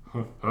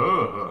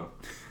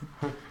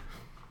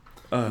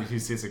 He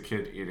sees a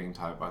kid eating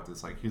Tide Pods.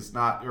 It's like, it's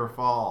not your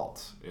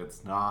fault.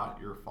 It's not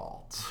your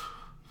fault.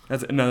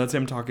 That's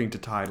him talking to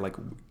Tide. Like,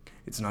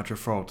 it's not your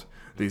fault.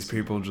 These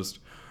people just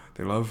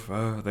they love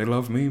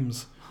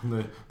memes.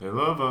 They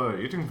love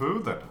eating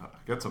food that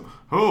gets them.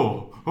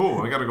 Oh,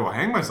 I gotta go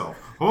hang myself.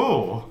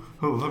 Oh,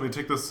 let me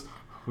take this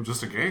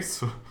just in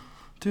case.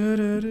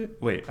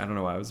 Wait, I don't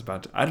know why I was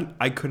about to.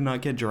 I could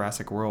not get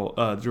Jurassic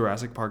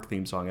Park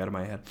theme song out of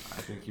my head.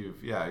 I think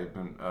you've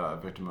been a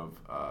victim of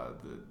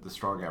the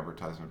strong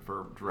advertisement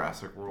for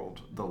Jurassic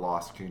World: The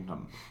Lost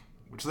Kingdom,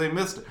 which they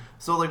missed.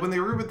 So like when they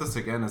reboot this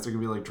again, is it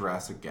gonna be like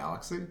Jurassic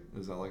Galaxy?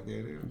 Is that like the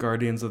idea?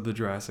 Guardians of the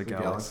Jurassic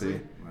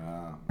Galaxy.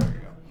 There you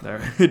go.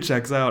 There, it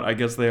checks out. I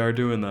guess they are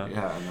doing that.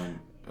 Yeah, and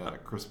then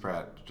Chris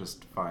Pratt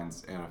just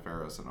finds Anna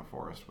Faris in a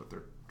forest with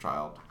their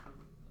child.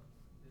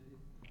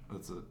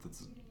 That's a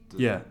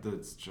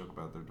joke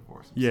about their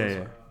divorce.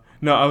 Yeah.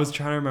 No, I was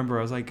trying to remember.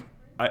 I was like,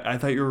 I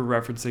thought you were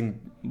referencing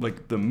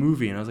like the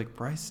movie, and I was like,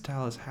 Bryce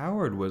Dallas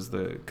Howard was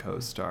the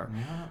co-star,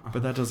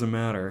 but that doesn't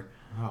matter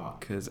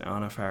because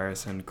Anna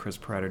Faris and Chris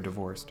Pratt are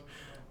divorced.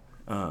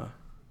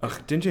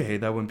 Didn't you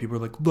hate that when people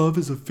were like, "Love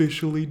is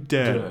officially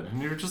dead,"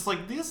 and you're just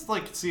like, these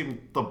like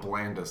seem the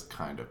blandest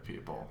kind of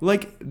people.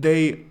 Like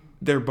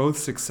they're both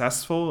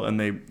successful and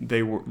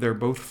they're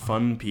both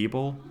fun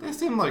people. They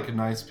seem like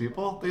nice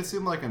people. They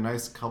seem like a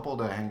nice couple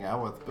to hang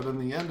out with. But in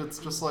the end, it's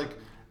just like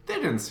they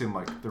didn't seem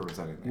like there was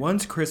anything.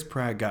 Once Chris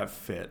Pratt got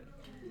fit,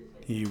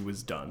 he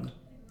was done.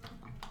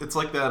 It's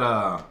like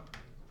that.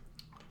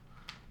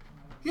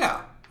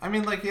 Yeah, I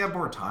mean, like he had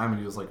more time and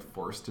he was like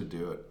forced to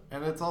do it.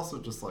 And it's also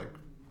just like,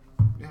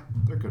 yeah,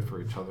 they're good for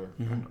each other,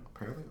 and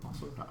apparently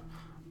also not.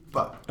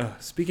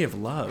 But speaking of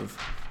love,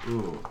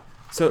 ooh.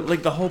 So,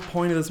 like, the whole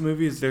point of this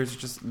movie is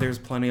there's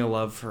plenty of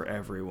love for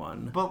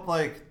everyone. But,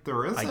 like,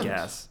 there isn't. I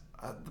guess.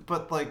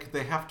 But, like,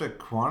 they have to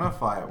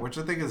quantify it, which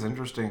I think is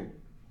interesting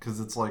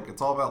because it's, like,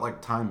 it's all about,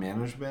 like, time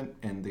management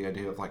and the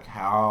idea of, like,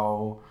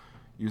 how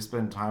you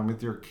spend time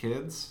with your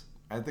kids,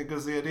 I think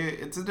is the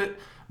idea.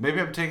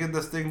 Maybe I'm taking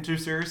this thing too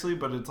seriously,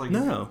 but it's, like,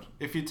 no.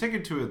 If you take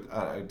it to an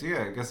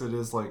idea, I guess it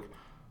is, like,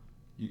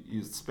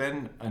 you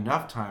spend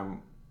enough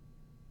time,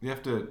 you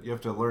have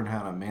to learn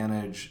how to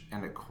manage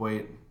and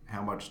equate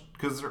how much,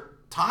 because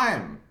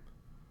time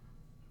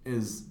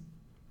is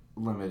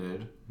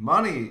limited,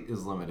 money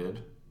is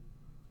limited,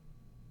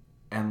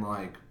 and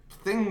like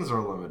things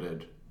are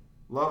limited.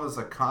 Love is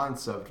a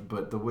concept,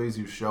 but the ways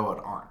you show it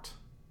aren't.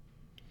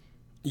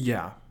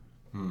 Yeah,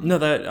 No,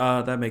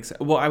 that makes sense.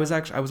 Well, I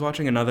was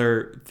watching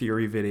another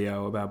theory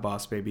video about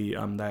Boss Baby,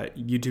 that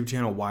YouTube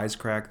channel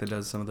Wisecrack that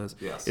does some of those.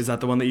 Yes. Is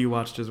that the one that you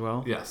watched as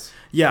well? Yes.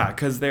 Yeah,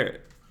 because they're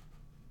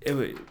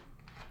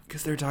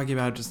talking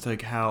about just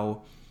like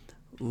how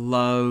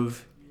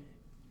love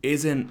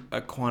isn't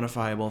a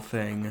quantifiable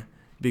thing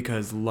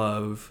because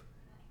love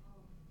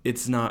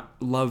isn't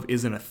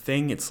a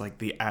thing. It's like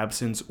the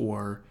absence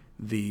or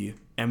the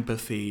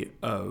empathy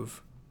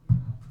of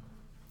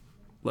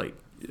like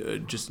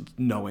just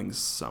knowing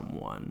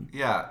someone.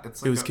 Yeah,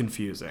 it's like It was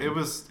confusing. It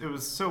was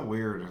so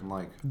weird and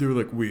like They were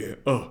like,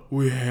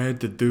 we had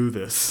to do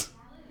this.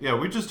 yeah,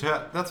 we just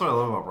had. That's what I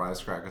love about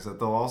Wisecrack is that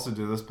they'll also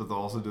do this, but they'll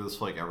also do this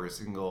for like every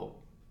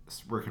single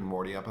Rick and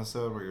Morty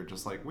episode where you're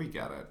just like, we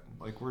get it.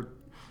 Like we're.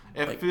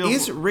 It Like, feels.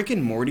 is Rick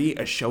and Morty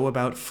a show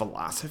about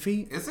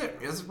philosophy? Is it?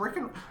 Is Rick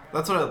and...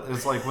 That's what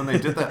it's like when they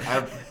did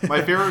that. My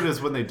favorite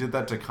is when they did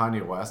that to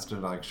Kanye West,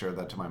 and I like shared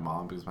that to my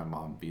mom because my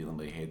mom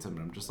vehemently hates him,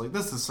 and I'm just like,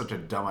 this is such a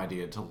dumb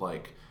idea to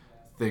like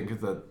think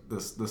that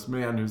this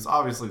man who's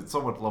obviously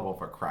somewhat level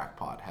of a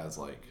crackpot has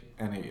like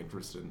any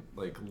interest in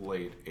like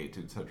late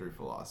 18th century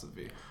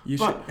philosophy.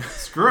 But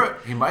screw it,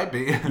 he might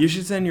be. You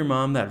should send your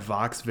mom that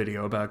Vox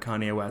video about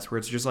Kanye West where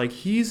it's just like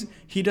he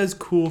does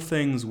cool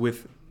things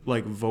with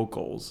like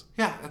vocals.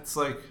 Yeah, it's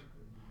like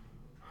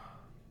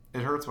it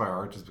hurts my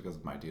heart just because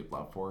of my deep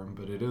love for him,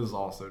 but it is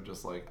also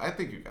just like I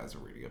think you guys are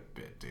reading a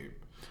bit deep.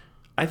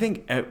 I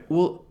think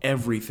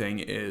everything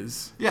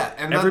is. Yeah,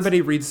 and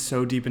everybody reads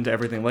so deep into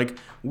everything. Like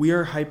we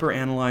are hyper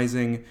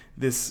analyzing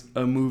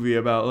a movie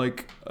about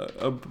like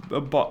a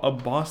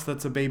boss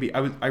that's a baby.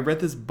 I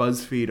read this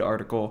BuzzFeed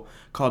article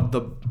called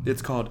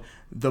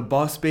The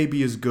Boss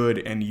Baby is Good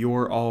and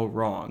You're All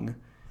Wrong,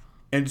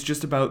 and it's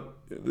just about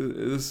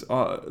this.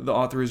 The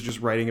author is just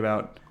writing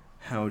about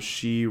how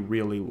she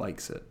really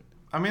likes it.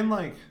 I mean,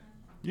 like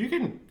you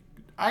can.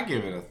 I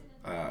give it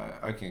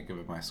I can't give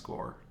it my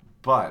score,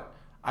 but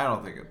I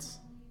don't think it's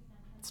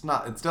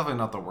definitely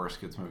not the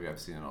worst kids movie I've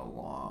seen in a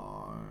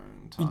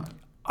long time.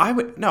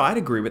 I'd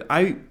agree with.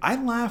 I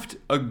laughed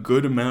a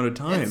good amount of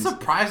times. It's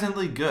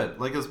surprisingly good.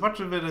 Like as much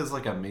of it is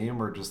like a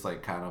meme or just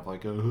like kind of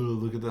like oh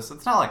look at this.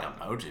 It's not like a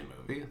Emoji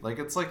Movie. Like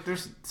it's like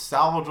there's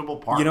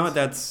salvageable parts. You know what?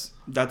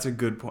 That's a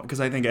good point because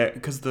I think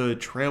because the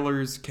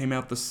trailers came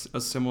out a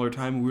similar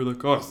time, we were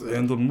like, oh, it's the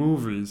end of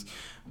movies.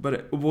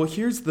 But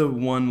here's the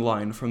one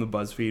line from the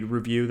BuzzFeed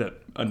review that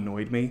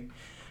annoyed me.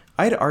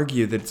 I'd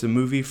argue that it's a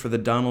movie for the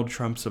Donald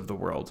Trumps of the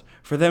world,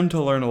 for them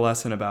to learn a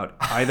lesson about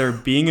either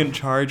being in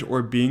charge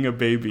or being a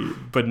baby,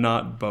 but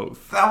not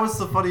both. That was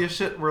the funniest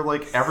shit where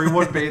like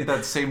everyone made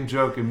that same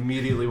joke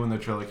immediately when the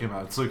trailer came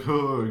out. It's like,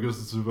 oh, I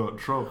guess it's about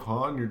Trump,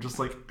 huh? And you're just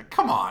like,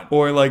 come on.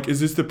 Or like, is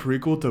this the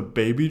prequel to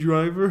Baby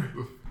Driver?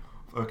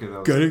 Okay, that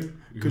was... Got it?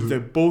 Because they're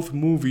both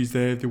movies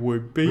that have the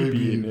word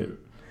baby in it.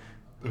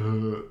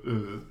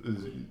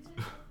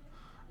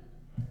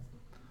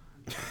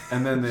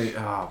 And then they,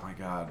 oh my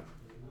god.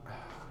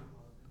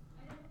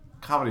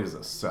 Comedy is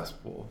a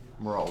cesspool.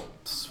 We're all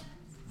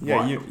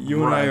yeah.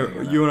 You and I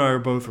are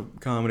both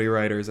comedy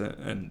writers,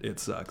 and it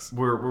sucks.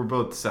 We're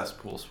both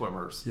cesspool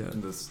swimmers. Yeah.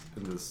 In this.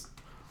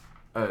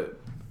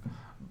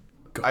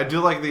 I do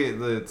like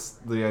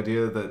the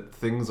idea that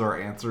things are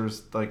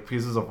answers, like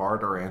pieces of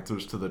art are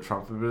answers to the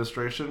Trump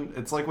administration.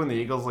 It's like when the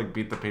Eagles like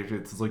beat the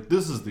Patriots. It's like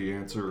this is the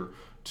answer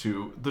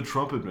to the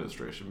Trump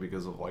administration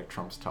because of like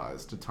Trump's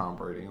ties to Tom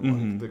Brady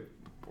and like the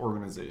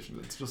organization.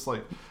 It's just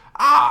like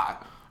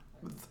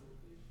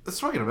it's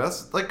talking about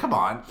us. Like, come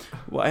on.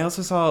 Well, I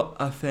also saw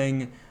a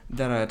thing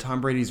that Tom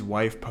Brady's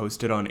wife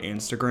posted on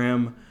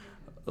Instagram,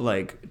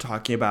 like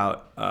talking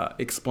about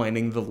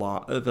explaining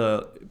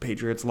the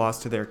Patriots'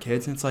 loss to their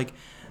kids, and it's like,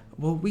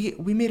 well, we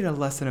made it a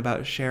lesson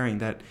about sharing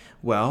that.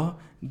 Well,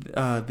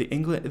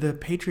 the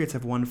Patriots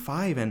have won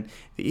 5, and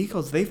the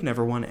Eagles, they've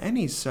never won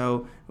any,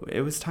 so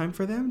it was time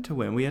for them to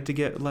win. We had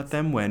to let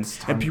them win.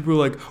 And people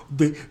were like,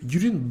 you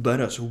didn't let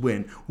us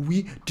win.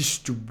 We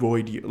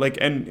destroyed you. Like,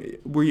 and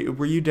were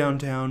you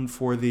downtown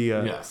for the...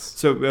 Yes.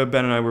 So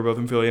Ben and I were both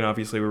in Philly, and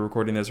obviously we're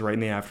recording this right in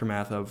the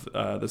aftermath of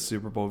the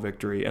Super Bowl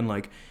victory. And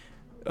like,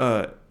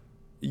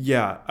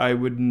 yeah, I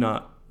would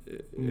not...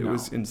 It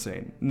was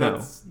insane.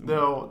 No,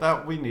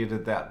 that we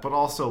needed that, but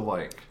also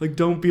like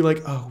don't be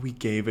like, oh, we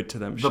gave it to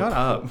them. Shut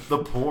up. The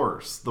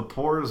poors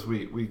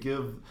we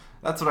give.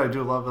 That's what I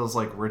do love those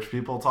like rich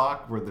people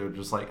talk where they're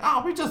just like,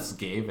 oh, we just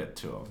gave it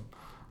to them,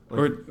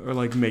 like, or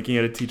like making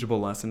it a teachable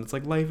lesson. It's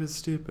like life is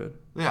stupid.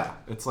 Yeah,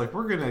 it's like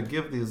we're gonna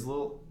give these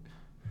little.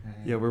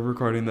 Yeah, we're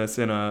recording this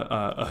in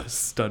a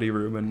study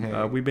room,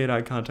 and we made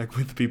eye contact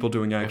with the people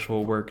doing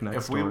actual work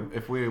next door.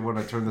 If we want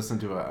to turn this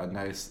into a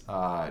nice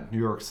New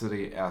York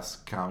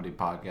City-esque comedy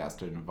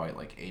podcast and invite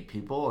like 8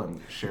 people and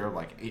share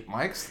like 8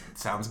 mics, it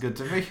sounds good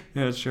to me.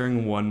 Yeah, it's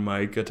sharing one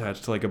mic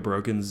attached to like a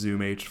broken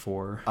Zoom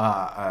H4.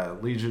 A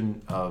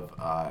legion of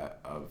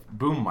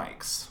boom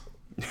mics.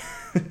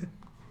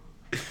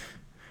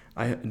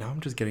 Now I'm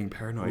just getting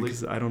paranoid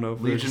because I don't know if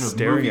they're Legion just of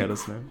staring movie, at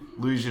us now.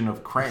 Legion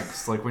of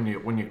cranks, like when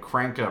you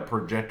crank a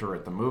projector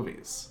at the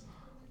movies.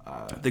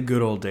 The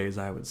good old days,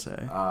 I would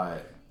say.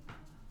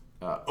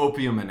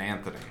 Opium and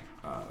Anthony.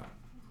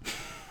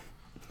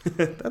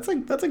 That's a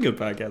good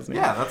podcast name.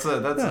 Yeah,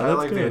 I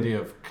like good. the idea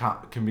of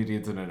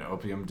comedians in an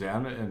opium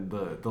den in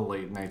the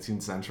late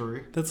 19th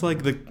century. That's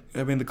like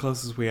the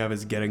closest we have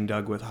is Getting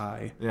Dug with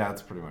High. Yeah,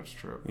 that's pretty much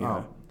true.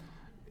 Yeah.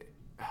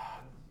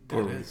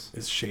 That is.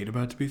 Is shade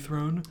about to be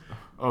thrown?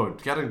 Oh,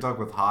 Getting Dug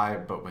with High,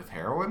 but with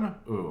heroin?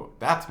 Ooh,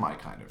 that's my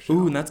kind of show.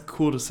 Ooh, and that's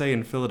cool to say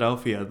in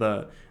Philadelphia,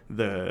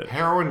 the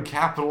Heroin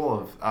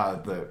capital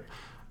of the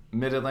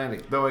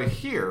Mid-Atlantic. Though I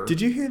hear...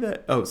 Did you hear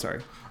that? Oh,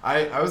 sorry.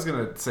 I was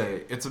going to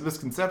say, it's a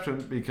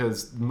misconception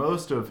because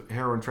most of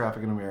heroin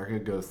traffic in America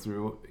goes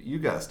through, you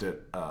guessed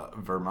it,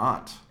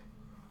 Vermont.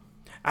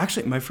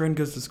 Actually, my friend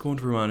goes to school in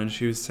Vermont, and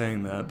she was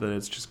saying that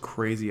it's just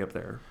crazy up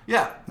there.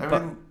 Yeah, I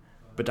mean...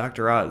 But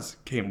Dr. Oz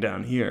came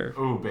down here.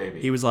 Ooh,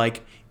 baby. He was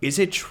like, is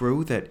it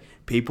true that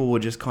people will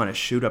just kind of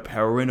shoot up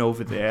heroin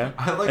over there?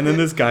 I and then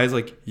this guy's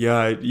like,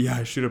 yeah,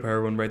 I shoot up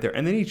heroin right there.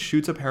 And then he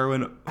shoots up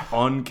heroin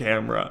on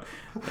camera.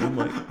 And I'm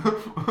like...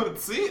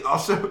 See? I'll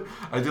show...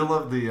 I do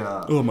love the...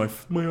 Oh, my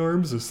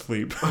arm's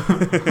asleep.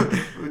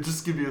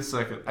 Just give me a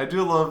second. I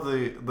do love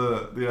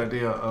the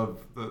idea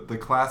of the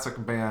classic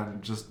man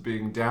just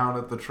being down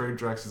at the train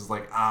tracks. Is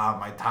like,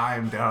 my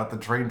time down at the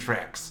train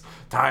tracks.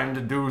 Time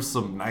to do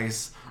some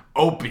nice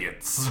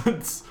opiates.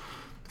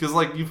 Because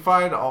like you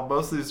find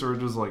most of these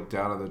syringes like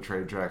down at the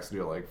train tracks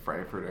near like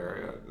Frankfurt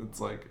area. It's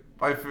like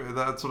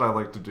that's what I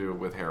like to do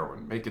with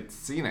heroin. Make it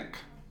scenic.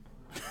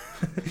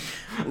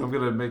 I'm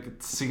gonna make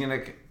it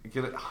scenic,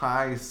 get it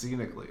high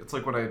scenically. It's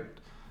like when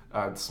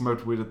I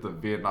smoked weed at the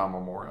Vietnam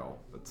Memorial.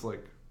 It's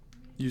like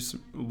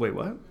Wait,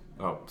 what?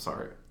 Oh,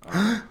 sorry.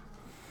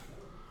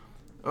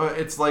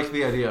 It's like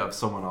the idea of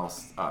someone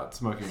else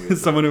smoking weed.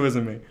 Someone who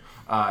isn't me.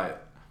 I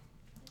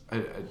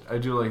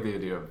do like the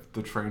idea of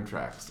the train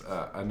tracks,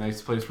 a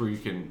nice place where you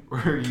can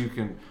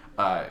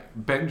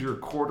bend your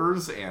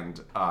quarters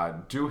and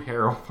do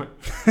heroin.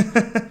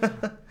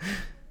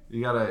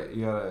 We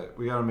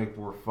gotta make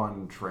more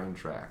fun train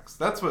tracks.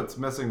 That's what's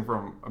missing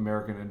from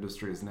American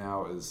industries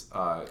now is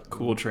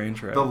Cool train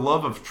track. the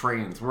love of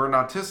trains. We're an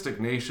autistic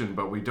nation,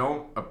 but we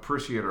don't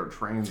appreciate our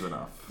trains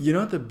enough. You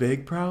know what the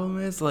big problem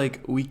is?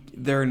 Like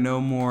there are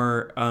no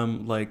more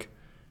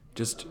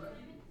just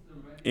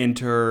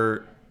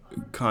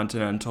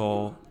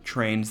intercontinental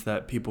trains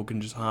that people can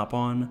just hop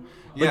on.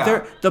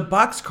 Yeah. The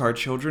boxcar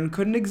children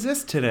couldn't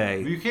exist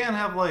today. You can't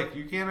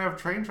have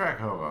train track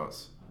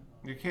hobos.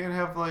 You can't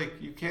have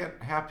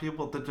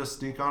people that just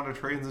sneak onto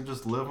trains and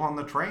just live on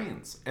the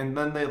trains. And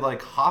then they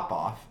like hop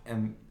off,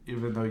 and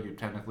even though you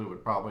technically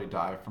would probably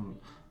die from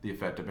the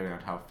effect depending on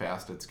how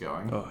fast it's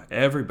going. Oh,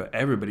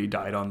 everybody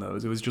died on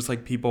those. It was just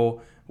like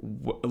people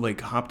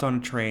hopped on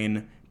a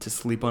train to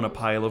sleep on a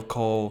pile of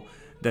coal,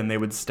 then they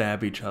would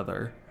stab each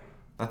other.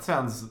 That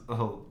sounds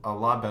a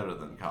lot better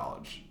than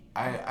college.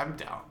 I'm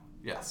down.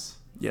 Yes.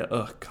 Yeah,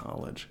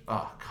 college.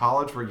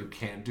 College where you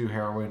can't do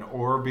heroin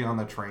or be on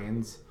the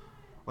trains.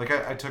 Like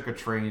I took a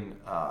train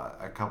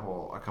a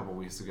couple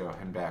weeks ago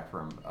and back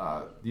from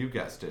you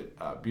guessed it,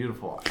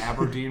 beautiful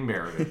Aberdeen,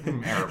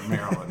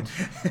 Maryland.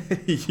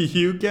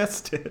 You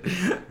guessed it.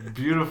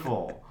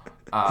 Beautiful.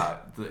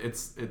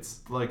 It's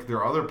like there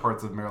are other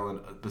parts of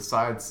Maryland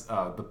besides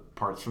the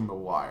parts from The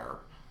Wire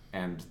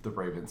and the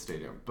Ravens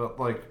Stadium, but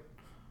like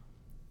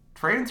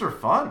trains are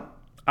fun.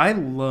 I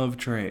love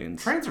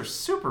trains. Trains are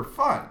super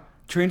fun.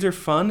 Trains are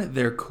fun.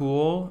 They're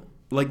cool.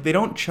 Like, they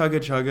don't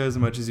chugga as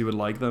much as you would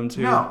like them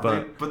to. No,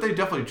 but they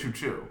definitely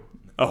choo-choo.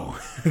 Oh,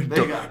 don't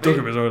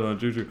get me started on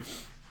choo-choo.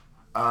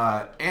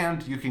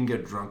 And you can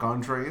get drunk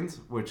on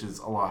trains, which is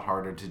a lot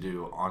harder to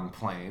do on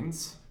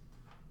planes.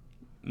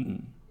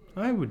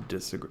 I would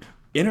disagree.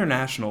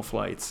 International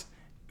flights.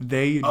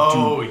 Yes.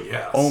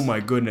 Oh my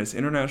goodness.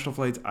 International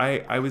flights.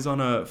 I was on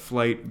a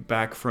flight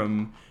back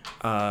from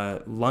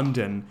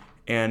London,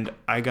 and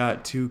I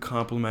got 2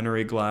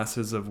 complimentary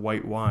glasses of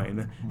white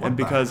wine. And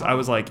because I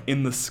was like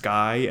in the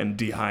sky and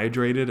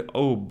dehydrated,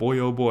 oh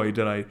boy,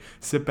 did I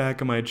sit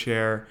back in my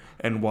chair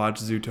and watch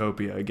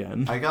Zootopia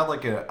again. I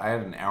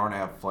had an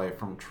hour-and-a-half flight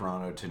from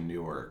Toronto to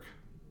Newark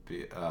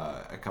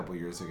a couple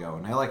years ago,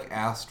 and I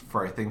asked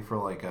for a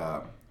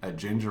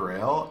ginger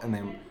ale, and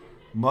they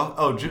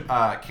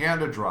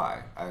Canada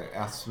Dry. I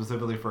asked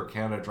specifically for a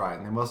Canada Dry,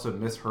 and they must have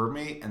misheard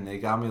me, and they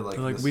got me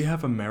this, we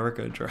have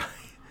America Dry.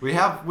 We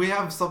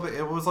have something.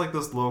 It was like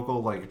this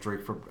local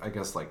drink from I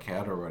guess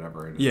Canada or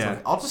whatever. And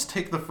it's I'll just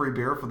take the free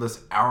beer for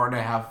this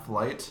hour-and-a-half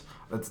flight.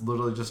 That's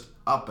literally just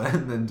up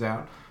and then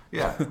down.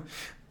 Yeah.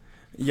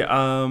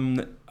 Yeah.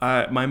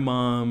 My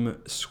mom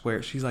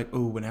swears, she's like,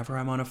 oh, whenever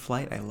I'm on a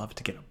flight, I love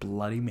to get a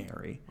Bloody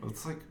Mary.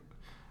 It's like.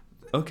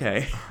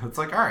 Okay. It's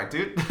all right,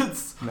 dude.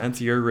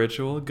 That's your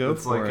ritual. Go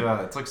for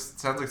it.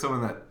 Sounds like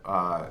someone that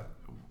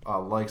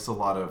likes a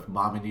lot of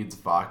Mommy Needs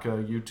Vodka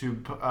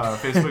YouTube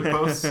Facebook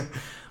posts.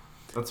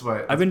 That's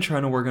why I've been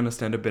trying to work on a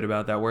stand-up bit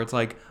about that, where it's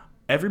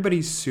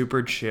everybody's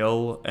super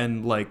chill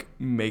and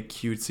make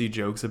cutesy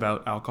jokes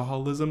about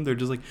alcoholism. They're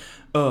just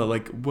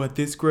what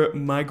this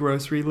my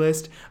grocery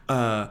list: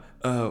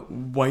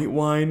 white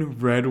wine,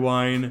 red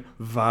wine,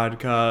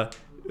 vodka,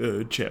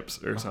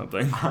 chips or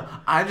something.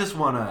 I just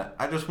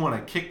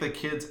wanna kick the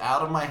kids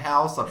out of my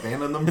house,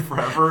 abandon them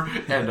forever,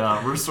 and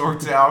resort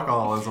to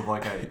alcoholism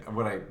like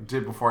what I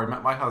did before I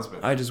met my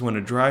husband. I just want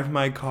to drive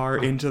my car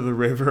into the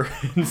river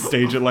and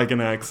stage it like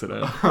an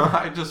accident.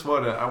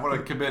 I want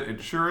to commit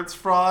insurance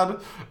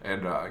fraud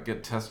and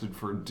get tested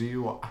for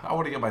DUI. I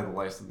want to get my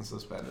license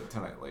suspended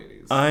tonight,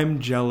 ladies. I'm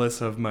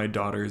jealous of my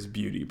daughter's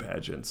beauty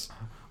pageants.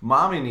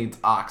 Mommy needs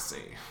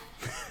Oxy.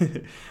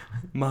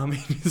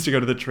 Mommy needs to go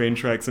to the train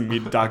tracks and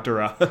meet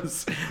Dr.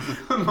 Oz.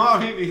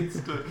 Mommy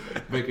needs to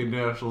make a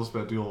national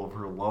spectacle of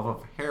her love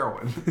of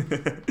heroin.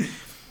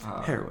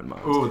 Heroin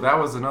moms. Ooh, that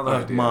was another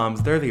idea.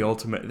 Moms, they're the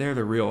ultimate. They're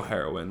the real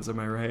heroines. Am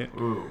I right?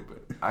 Ooh,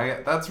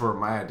 that's where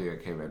my idea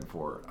came in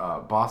for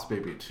Boss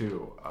Baby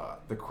 2,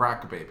 the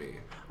crack baby.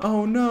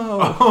 Oh no!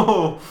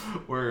 Oh,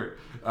 where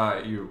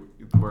you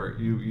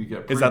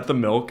get. Is that the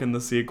milk in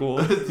the sequel?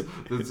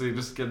 They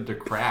just get into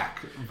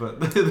crack,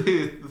 but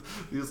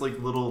these like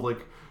little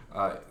like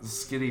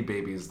skinny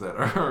babies that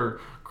are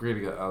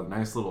creating a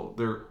nice little.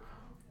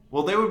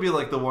 They would be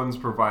like the ones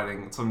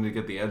providing something to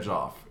get the edge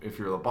off if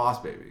you're the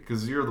boss baby,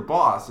 because you're the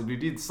boss and you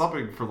need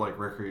something for like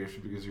recreation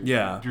because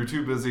you're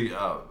too busy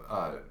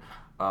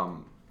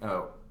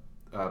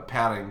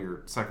patting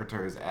your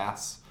secretary's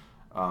ass,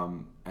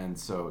 and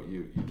so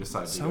you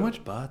decide to so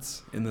much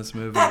butts in this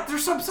movie. They're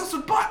so obsessed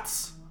with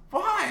butts.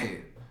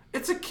 Why?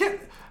 It's a kid.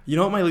 You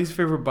know what my least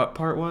favorite butt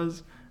part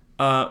was?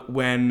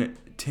 When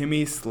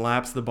Timmy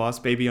slaps the boss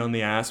baby on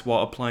the ass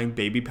while applying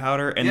baby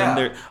powder, and then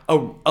there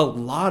a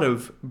lot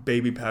of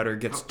baby powder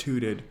gets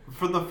tooted.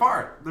 From the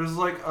fart. There's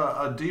like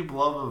a deep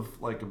love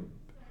of like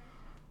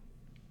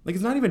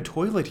it's not even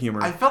toilet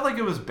humor. I felt like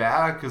it was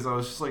bad because I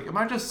was just like, am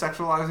I just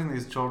sexualizing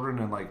these children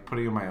and like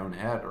putting in my own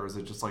head, or is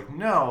it just like,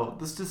 no,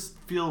 this just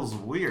feels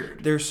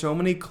weird. There's so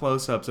many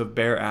close-ups of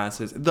bare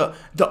asses. The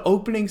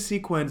opening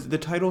sequence, the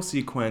title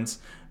sequence,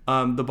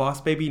 the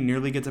boss baby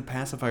nearly gets a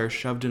pacifier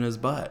shoved in his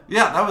butt.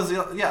 Yeah, that was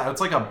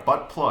it's like a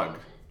butt plug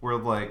where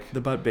like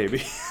the butt baby.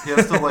 He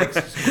has to like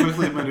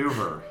quickly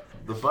maneuver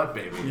the butt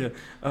baby.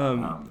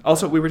 Yeah.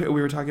 Also, we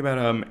were talking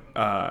about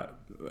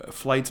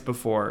flights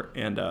before,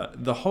 and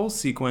the whole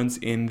sequence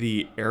in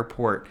the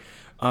airport.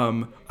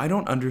 I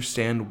don't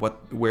understand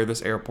where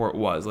this airport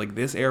was. Like,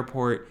 this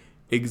airport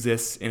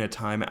exists in a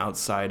time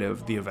outside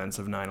of the events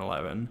of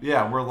 9/11.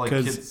 Yeah, where like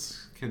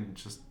kids can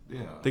just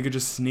they could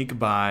just sneak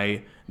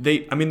by. They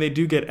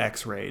do get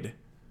X-rayed.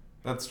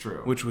 That's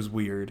true. Which was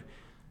weird.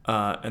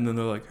 And then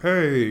they're like,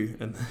 "Hey,"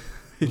 and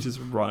they just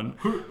run.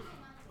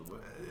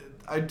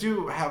 I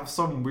do have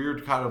some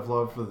weird kind of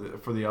love for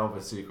the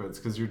Elvis sequence,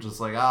 because you're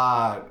just like,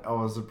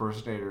 Elvis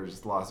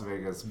impersonators, Las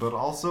Vegas, but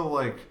also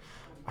like.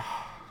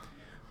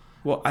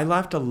 Well, I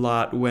laughed a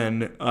lot when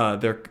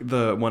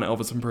the one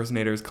Elvis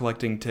impersonator is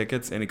collecting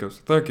tickets, and he goes,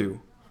 "Thank you,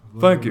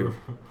 thank you,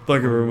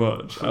 thank you very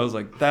much." I was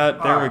like,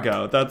 "That there we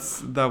go.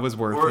 That was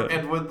worth it."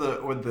 And with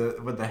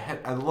the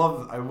head, I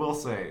will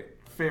say,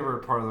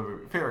 favorite part of the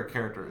movie, favorite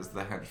character is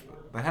the henchman.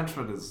 The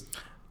henchman is.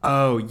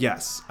 Oh,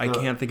 yes. I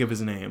can't think of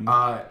his name.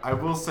 I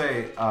will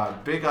say,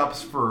 big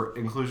ups for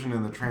inclusion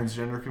in the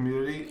transgender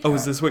community. Oh,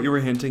 is this what you were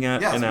hinting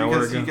at an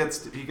hour ago? Yes,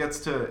 because he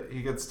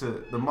gets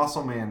to the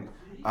muscle man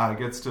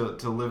gets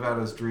to live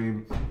out his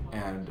dream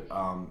and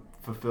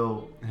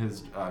fulfill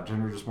his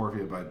gender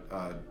dysmorphia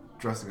by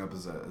dressing up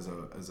as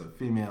a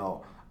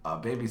female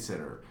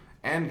babysitter.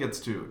 And gets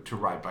to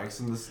ride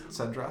bikes in this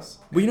said dress.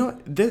 Well, you know,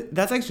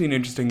 that's actually an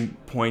interesting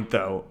point,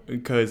 though,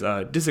 because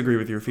disagree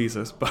with your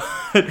thesis, but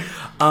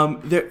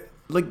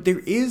there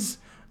is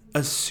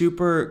a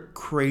super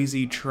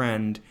crazy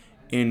trend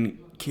in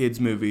kids'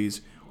 movies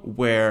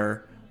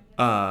where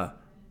a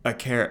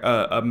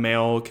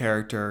male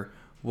character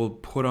will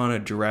put on a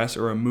dress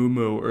or a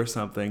muumuu or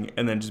something,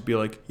 and then just be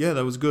like, "Yeah,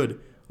 that was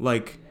good."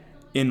 Like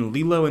in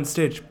Lilo and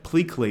Stitch,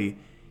 Pleakley.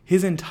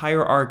 His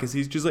entire arc is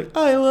he's just like,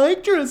 "I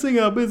like dressing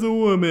up as a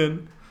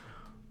woman."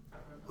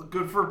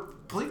 Good for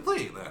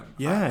Pleakley, then.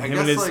 Yeah, him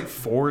and his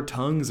 4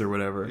 tongues or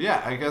whatever.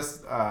 Yeah, I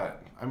guess,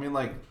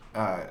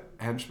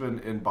 henchmen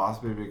in Boss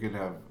Baby can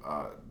have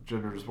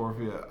gender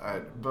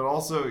dysmorphia, but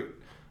also,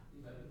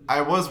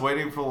 I was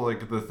waiting for,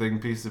 like, the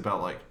think piece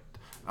about, like,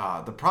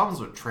 the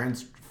problems with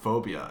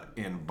transphobia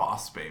in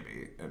Boss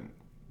Baby, and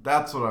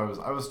that's what I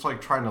was,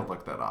 like, trying to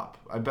look that up.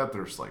 I bet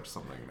there's, like,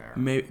 something there.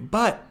 Maybe,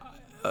 but...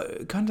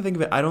 kind of think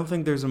of it, I don't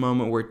think there's a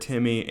moment where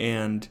Timmy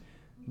and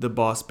the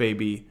boss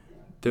baby,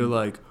 they're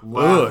like,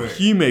 "Ugh,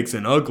 he makes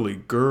an ugly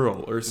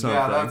girl," or something.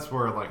 Yeah, that's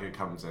where like it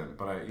comes in.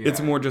 But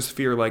it's more just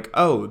fear, like,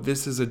 "Oh,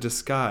 this is a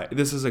disguise.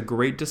 This is a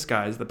great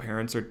disguise." The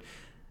parents are,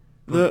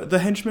 the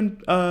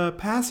henchman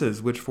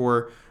passes, which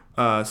for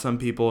some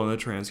people in the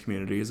trans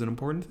community is an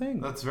important thing.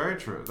 That's very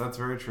true.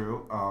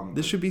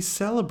 This should be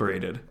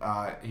celebrated.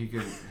 He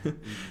can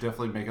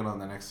definitely make it on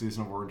the next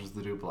season of Orange Is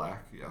the New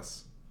Black.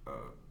 Yes.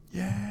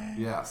 Yeah.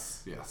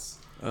 Yes.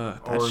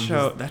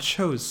 That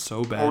show is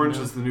so bad. Orange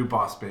now. is the new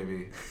Boss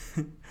Baby.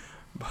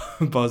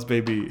 Boss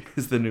Baby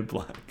is the new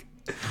black.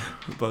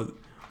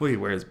 Wait,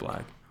 where is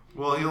black?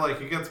 Well,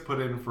 he gets put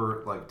in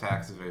for like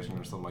tax evasion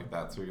or something like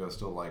that, so he goes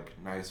to like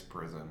nice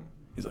prison.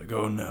 He's like,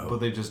 oh no. But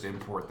they just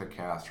import the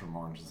cast from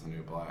Orange is the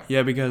New Black.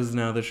 Yeah, because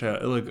now the show,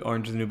 like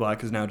Orange is the New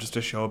Black, is now just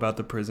a show about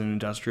the prison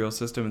industrial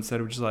system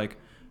instead of just like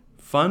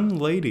fun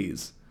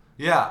ladies.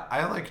 Yeah,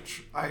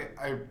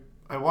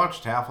 I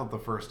watched half of the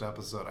first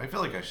episode. I feel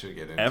like I should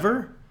get into it.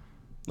 Ever?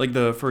 Like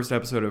the first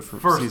episode of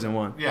season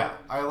 1. Yeah,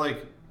 and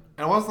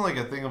it wasn't like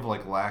a thing of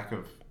like lack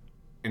of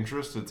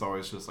interest. It's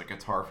always just like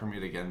it's hard for me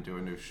to get into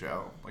a new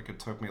show. Like it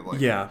took me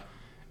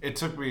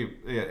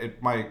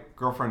my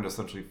girlfriend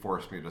essentially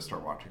forced me to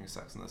start watching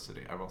Sex and the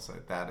City. I will say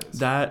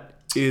that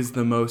is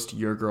the most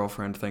your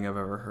girlfriend thing I've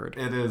ever heard.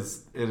 It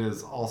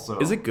is also.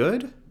 Is it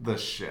good? The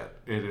shit.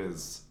 It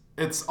is.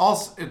 It's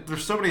also.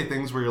 There's so many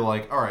things where you're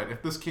like, all right,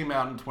 if this came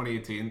out in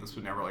 2018, this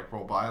would never like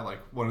roll by. Like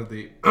one of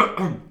the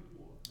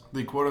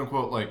the quote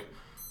unquote like.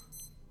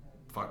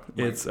 Fuck.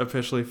 It's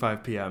officially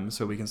 5 p.m.,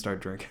 so we can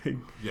start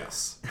drinking.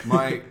 Yes.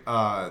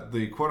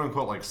 The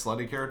quote-unquote, like,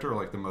 slutty character,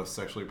 like, the most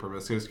sexually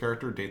promiscuous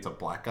character, dates a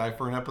black guy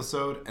for an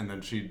episode, and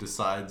then she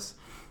decides,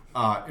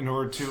 in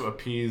order to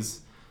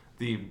appease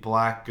the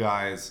black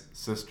guy's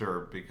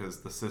sister,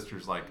 because the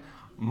sister's like,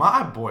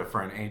 my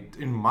boyfriend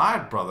and my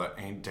brother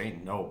ain't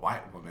dating no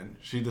white woman,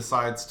 she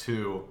decides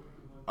to,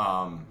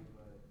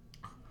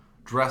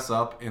 dress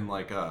up in,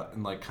 kind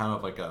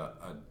of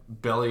a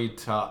belly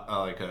top,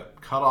 like a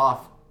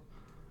cut-off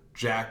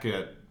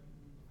jacket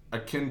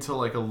akin to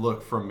like a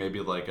look from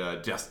maybe like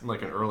an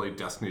early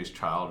Destiny's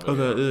Child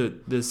video. Oh,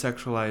 the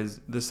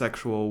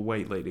sexual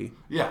white lady.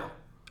 Yeah.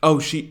 Oh,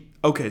 so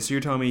you're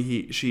telling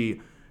me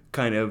she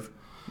kind of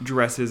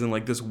dresses in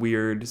like this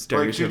weird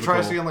stereotypical. Like she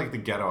tries to get like the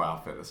ghetto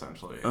outfit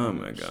essentially. Oh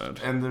my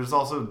god. And there's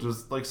also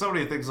just like so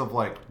many things of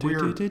like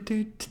weird.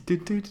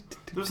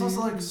 There's also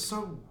like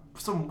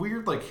some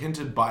weird like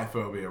hinted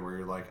biphobia where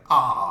you're like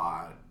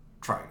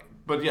try it.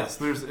 But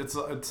yes, it's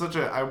such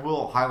a. I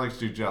will highly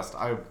suggest.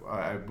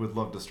 I would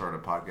love to start a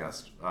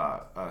podcast.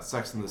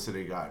 Sex and the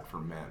City Guide for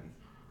Men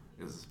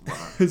is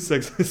what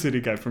Sex and the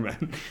City Guide for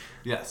Men.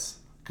 Yes,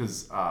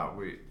 because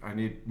I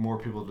need more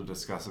people to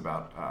discuss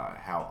about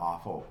how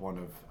awful one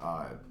of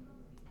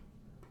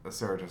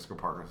Sarah Jessica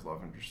Parker's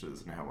love interest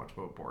is and how much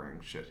of a boring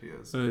shit he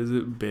is. Is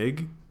it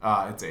Big?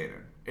 It's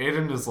Aiden.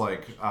 Aiden is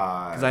like.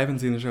 Because I haven't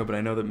seen the show, but I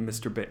know that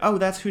Mr. Big. Oh,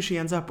 that's who she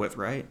ends up with,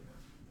 right?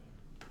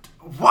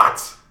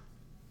 What?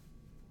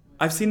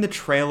 I've seen the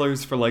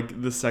trailers for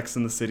like the Sex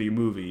and the City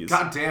movies.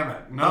 God damn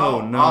it!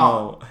 No, oh,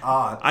 no.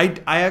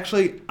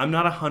 I'm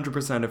not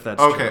 100% if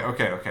that's okay, true.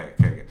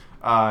 Okay.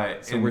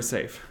 So we're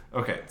safe.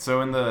 Okay,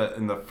 so in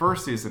the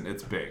first season,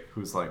 it's Big,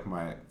 who's like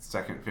my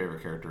second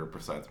favorite character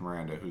besides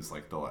Miranda, who's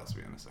like the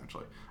lesbian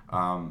essentially.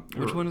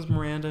 Which one is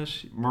Miranda?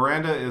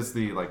 Miranda is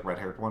the like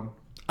red-haired one.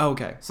 Oh,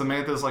 okay.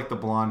 Samantha's like the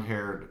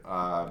blonde-haired.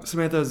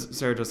 Samantha's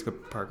Sarah Jessica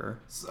Parker.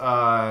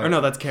 Or no,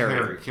 that's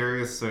Carrie.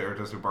 Carrie is Sarah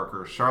Jessica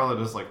Parker. Charlotte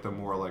is like the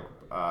more like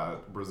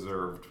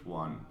reserved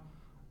one.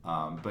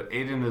 But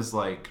Aiden is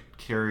like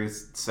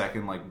Carrie's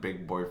second like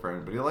big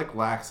boyfriend, but he like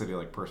lacks any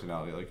like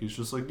personality. Like he's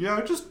just like,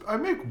 yeah, I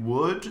make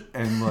wood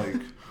and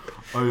like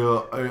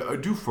I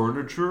do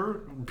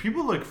furniture.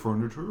 People like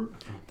furniture.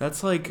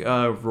 That's like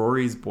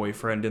Rory's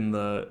boyfriend in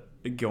the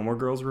Gilmore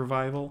Girls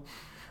revival.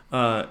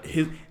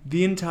 It's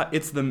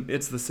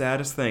the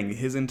saddest thing.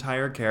 His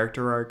entire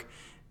character arc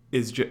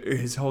is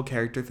his whole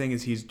character thing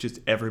is he's just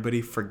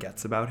everybody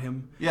forgets about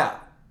him. Yeah.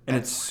 And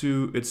it's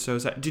so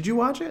sad. Did you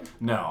watch it?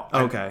 No.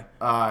 Okay.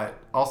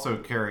 Also,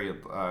 Carrie,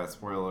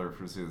 spoiler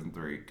for season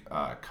 3,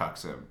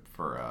 cucks him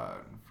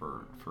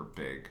for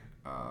Big,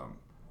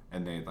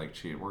 and they like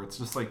cheat. Where it's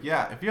just like,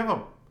 yeah, if you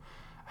have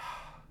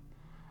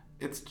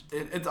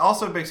it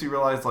also makes you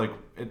realize like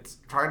it's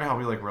trying to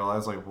help you like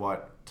realize like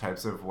what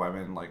types of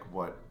women like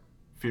what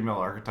female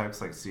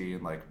archetypes like see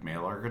in like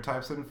male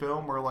archetypes in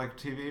film or like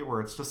TV,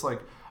 where it's just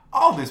like.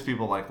 All these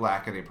people like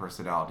lack any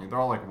personality. They're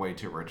all like way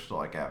too rich to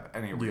like have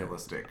any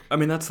realistic. I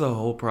mean, that's the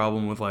whole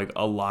problem with like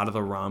a lot of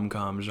the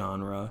rom-com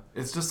genre.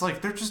 It's just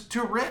like they're just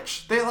too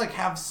rich. They like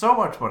have so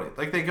much money.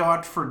 Like they go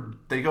out for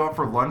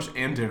lunch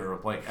and dinner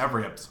like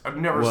every episode. I've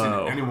never seen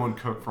anyone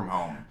cook from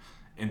home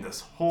in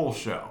this whole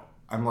show.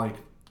 I'm like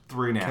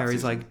 3.5.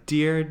 Carrie's like,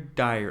 dear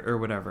diary or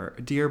whatever,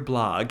 dear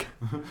blog.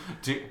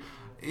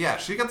 Yeah,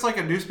 she gets like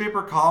a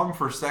newspaper column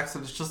for sex,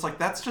 and it's just like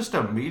that's just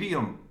a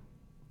medium.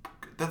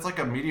 That's like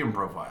a medium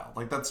profile.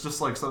 Like that's just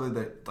like something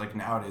that like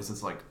nowadays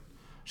is like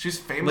she's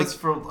famous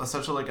for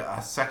essentially like a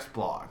sex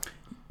blog.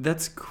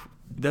 That's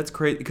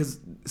crazy because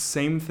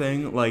same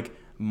thing like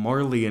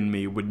Marley and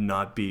Me would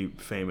not be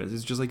famous.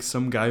 It's just like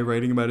some guy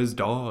writing about his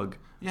dog.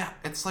 Yeah,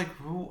 it's like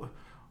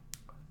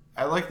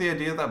I like the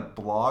idea that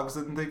blogs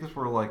and things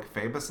were like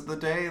famous in the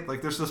day.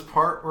 Like there's this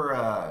part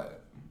where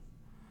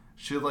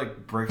she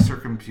like breaks her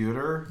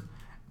computer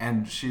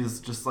and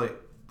she's just like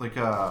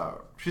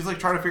she's like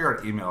trying to figure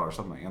out email or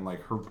something, and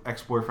like her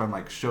ex-boyfriend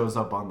like shows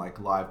up on like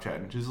live chat,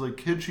 and she's like,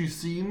 "Can she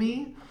see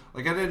me?"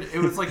 Like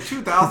it was like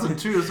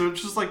 2002, so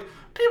it's just like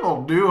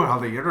people knew how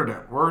the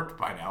internet worked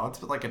by now. It's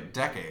been like a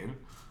decade.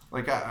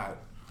 Like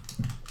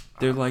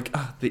they're like,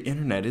 the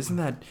internet, isn't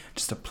that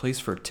just a place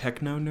for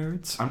techno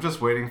nerds? I'm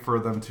just waiting for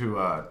them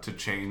to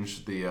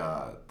change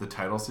the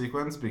title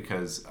sequence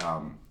because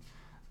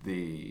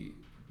the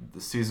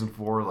season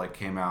 4 like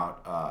came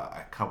out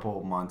a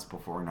couple months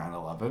before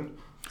 9/11.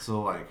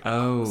 So like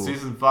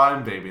season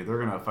 5, baby, they're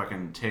gonna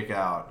fucking take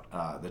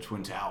out the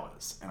Twin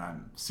Towers, and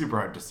I'm super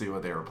hyped to see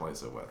what they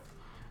replace it with.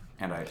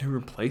 And They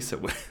replace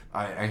it with.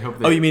 I hope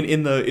they. Oh, you mean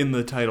in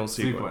the title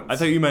sequence? I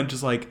thought you meant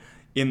just like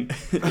in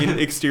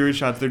exterior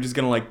shots. They're just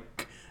gonna like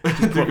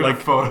they're gonna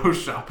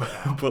Photoshop it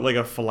out. Put like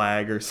a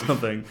flag or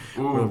something.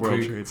 Ooh, where the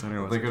World Trade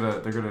Center was.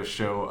 They're gonna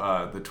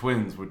show the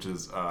twins, which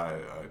is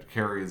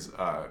Carrie's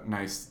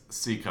nice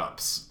C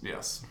cups.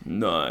 Yes.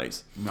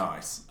 Nice.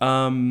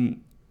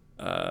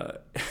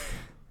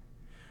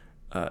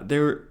 They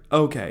were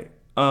okay.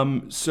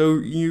 So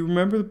you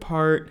remember the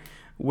part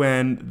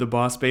when the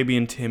Boss Baby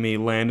and Timmy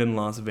land in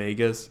Las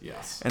Vegas?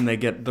 Yes. And they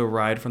get the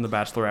ride from the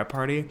bachelorette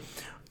party.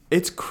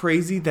 It's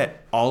crazy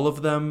that all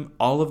of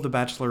the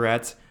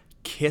bachelorettes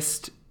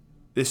kissed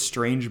this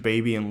strange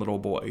baby and little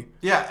boy.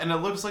 Yeah, and it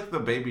looks like the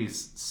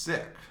baby's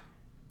sick.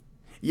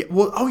 Yeah.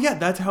 Well. Oh yeah.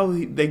 That's how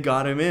they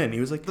got him in. He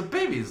was like the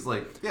baby's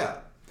like yeah.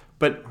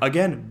 But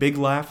again, big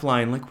laugh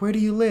line. Like, where do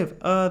you live?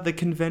 The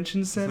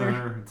convention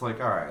center. It's like,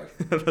 all right.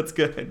 That's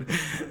good.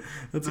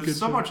 That's There's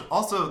so much.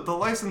 Also, the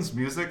licensed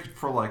music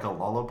for like a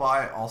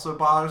lullaby also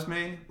bothers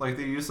me. Like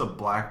the use of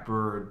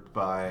Blackbird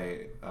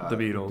by the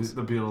Beatles.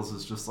 The Beatles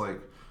is just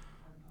like,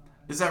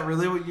 is that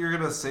really what you're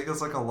gonna sing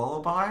as like a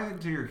lullaby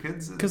to your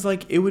kids? Because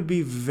like it would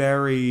be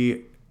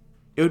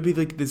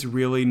like this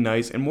really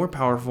nice and more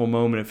powerful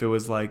moment if it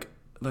was like.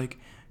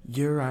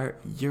 You're our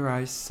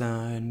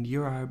son,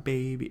 you're our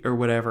baby, or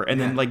whatever, and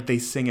then like they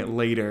sing it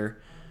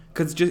later,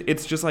 because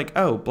it's just like,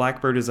 oh,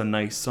 Blackbird is a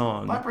nice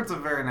song. Blackbird's a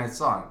very nice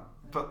song,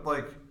 but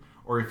like,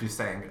 or if you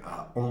sang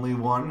 "Only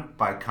One"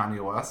 by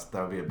Kanye West,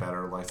 that would be a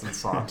better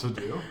licensed song to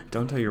do.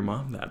 Don't tell your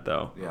mom that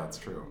though. Yeah, it's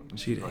true.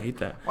 She'd hate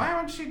that. Why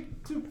wouldn't she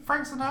do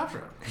Frank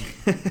Sinatra?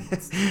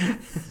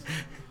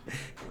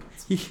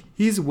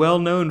 He's well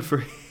known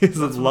for his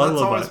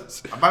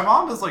lullabies. My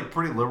mom is like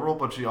pretty liberal,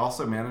 but she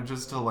also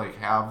manages to like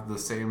have the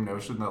same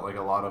notion that like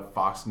a lot of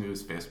Fox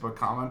News Facebook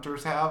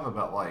commenters have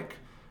about like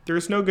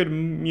there's no good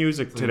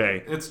music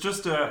today. It's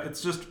just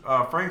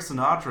Frank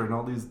Sinatra and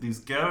all these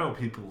ghetto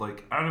people.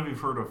 Like I don't know if you've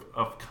heard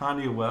of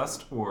Kanye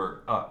West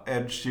or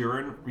Ed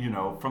Sheeran. You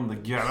know, from the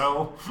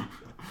ghetto.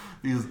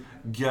 These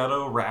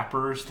ghetto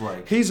rappers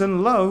like he's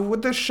in love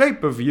with the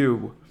shape of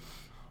you.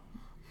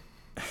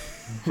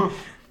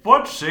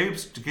 What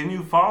shapes can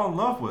you fall in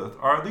love with?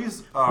 Are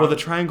these... well, the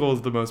triangle is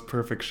the most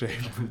perfect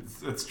shape.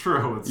 It's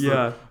true.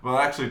 Yeah. Well,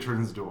 it actually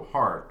turns into a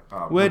heart.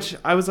 Which,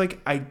 I was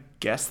like, I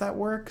guess that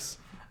works.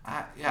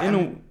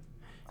 Yeah.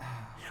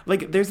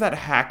 Like, there's that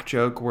hack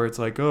joke where it's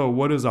like, oh,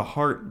 what is a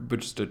heart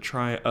but just a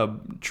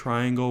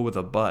triangle with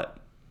a butt?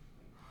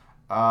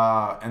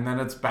 And then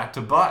it's back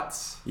to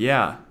butts.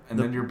 Yeah. And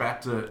then you're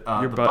back to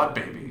the butt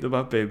baby. The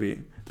butt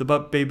baby. The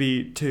butt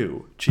baby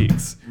 2.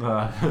 Cheeks.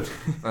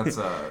 That's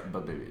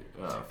butt baby.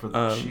 For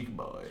the cheek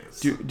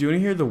boys. Do you want to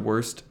hear the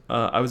worst?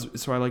 I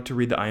like to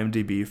read the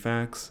IMDb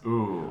facts.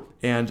 Ooh.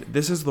 And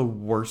this is the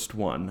worst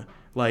one.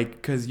 Like,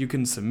 because you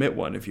can submit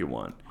one if you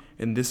want.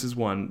 And this is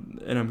one,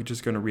 and I'm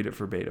just going to read it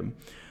verbatim.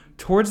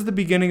 Towards the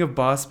beginning of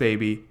Boss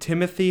Baby,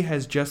 Timothy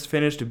has just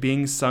finished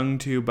being sung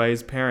to by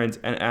his parents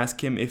and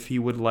ask him if he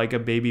would like a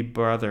baby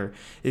brother.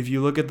 If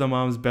you look at the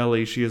mom's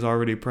belly, she is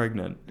already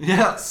pregnant.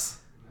 Yes,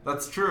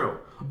 that's true.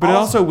 But it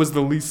also was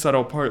the least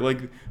subtle part.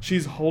 Like,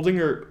 she's holding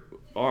her...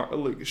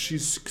 like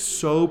she's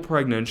so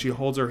pregnant, she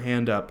holds her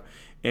hand up,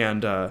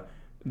 and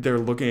they're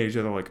looking at each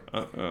other like,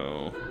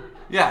 uh-oh.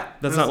 Yeah.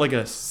 That's not like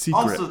a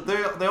secret. Also,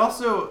 they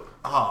also...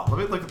 let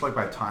me look at like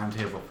my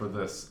timetable for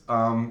this.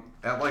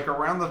 At like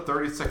around the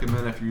 32nd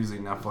minute, if you're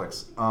using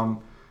Netflix,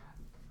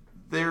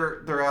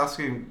 they're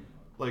asking,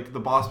 like the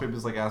Boss Baby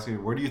is like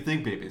asking, where do you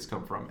think babies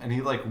come from? And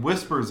he like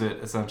whispers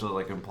it, essentially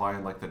like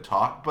implying like the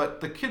talk.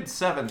 But the kid's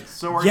 7,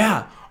 so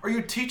are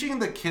you teaching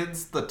the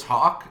kids the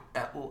talk?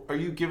 Are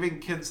you giving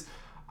kids?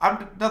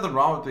 I'm nothing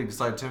wrong with being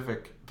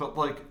scientific, but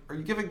like, are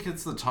you giving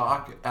kids the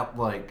talk at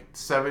like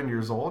 7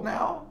 years old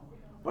now?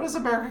 What does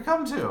America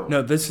come to?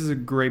 No, this is a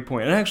great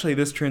point. And actually,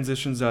 this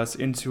transitions us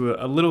into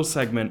a little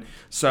segment.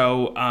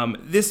 So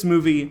this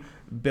movie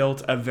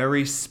built a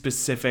very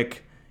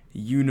specific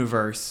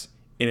universe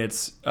in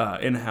its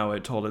in how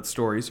it told its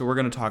story. So we're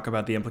going to talk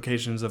about the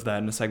implications of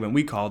that in a segment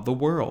we call The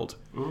World.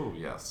 Ooh,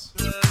 yes.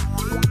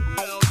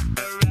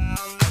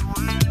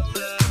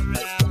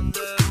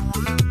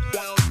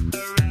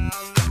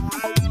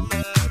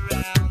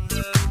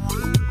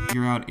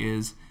 Figure out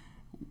is...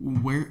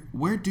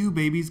 Where do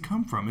babies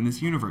come from in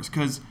this universe?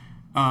 Because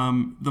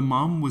the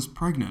mom was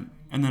pregnant,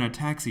 and then a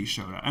taxi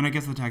showed up. And I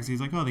guess the taxi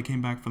is like, oh, they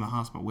came back from the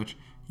hospital, which,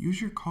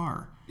 use your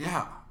car.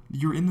 Yeah.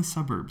 You're in the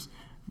suburbs.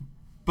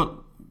 But,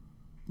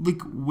 like,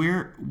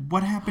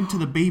 what happened to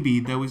the baby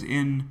that was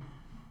in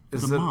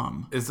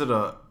mom? Is it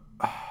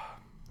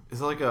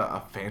like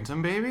a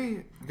phantom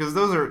baby? Because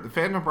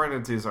phantom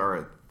pregnancies are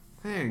a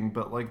thing,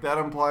 but, like, that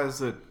implies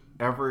that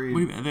every...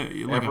 What do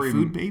you mean, like a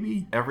food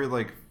baby? Every,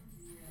 like...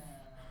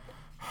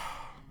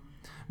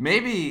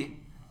 Maybe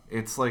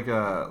it's like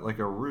a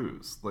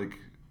ruse, like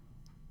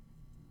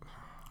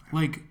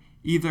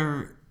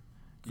either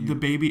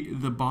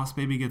the boss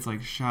baby gets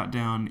like shot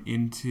down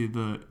into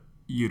the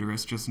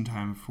uterus just in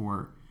time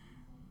for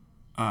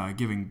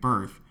giving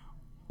birth,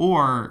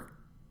 or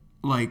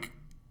like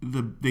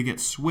they get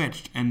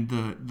switched and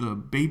the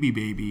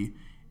baby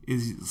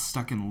is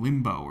stuck in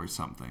limbo or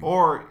something.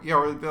 Or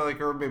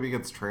or maybe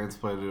gets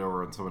transplanted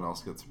over and someone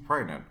else gets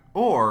pregnant.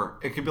 Or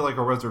it could be like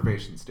a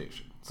reservation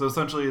station. So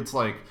essentially, it's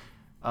like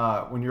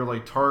when you're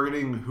like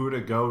targeting who to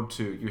go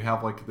to, you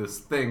have like this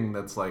thing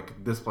that's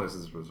like this place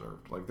is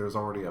reserved. Like there's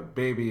already a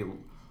baby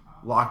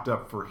locked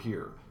up for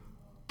here.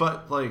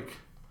 But like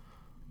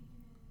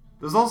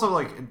there's also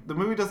like the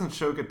movie doesn't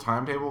show a good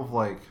timetable of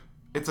like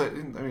it's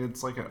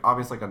like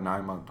obviously like a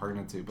 9-month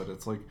pregnancy, but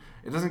it's like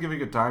it doesn't give you a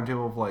good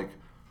timetable of like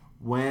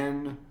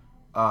when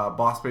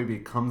Boss Baby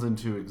comes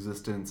into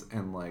existence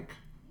and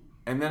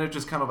then it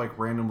just kind of like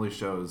randomly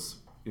shows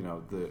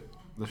the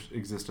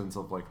existence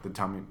of like the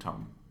tummy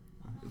tum.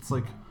 It's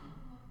like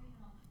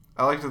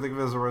I like to think of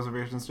it as a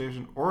reservation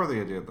station, or the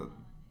idea that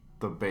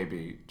the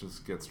baby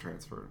just gets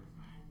transferred.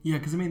 Yeah,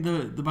 because I mean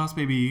the Boss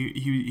Baby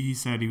he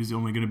said he was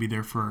only going to be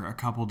there for a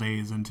couple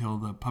days until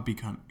the puppy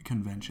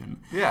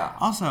convention. Yeah.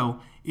 Also,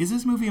 is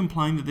this movie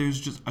implying that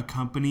there's just a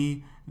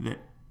company that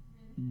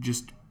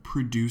just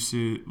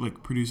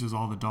produces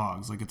all the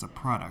dogs, like it's a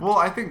product? Well,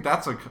 I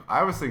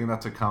was thinking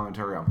that's a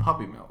commentary on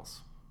puppy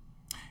mills.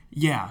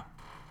 Yeah.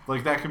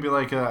 Like that could be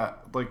like the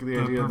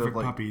idea that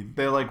like puppy.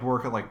 they like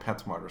work at like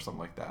PetSmart or something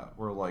like that,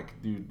 where like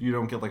you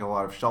don't get like a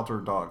lot of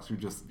sheltered dogs.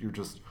 You're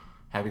just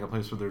having a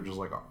place where they're just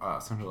like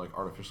essentially like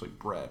artificially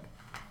bred.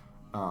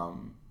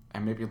 And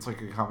maybe it's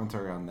like a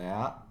commentary on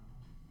that,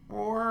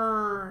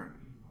 or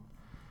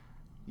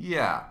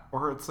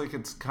it's like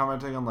it's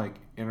commenting on like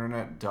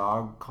internet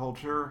dog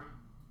culture.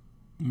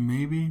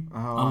 Maybe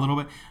a little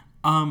bit.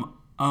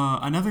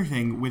 Another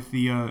thing with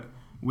the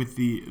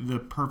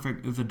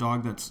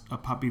dog that's a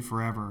puppy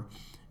forever,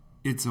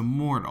 it's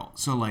immortal.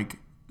 So like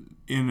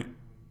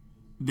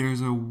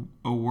there's a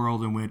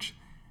world in which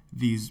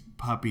these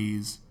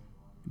puppies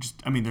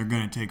they're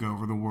gonna take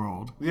over the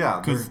world. Yeah,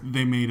 because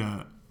they made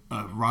a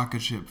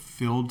rocket ship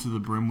filled to the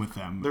brim with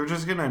them. They're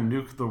just gonna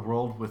nuke the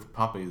world with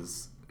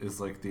puppies.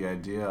 Is like the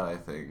idea, I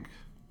think.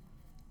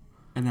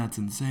 And that's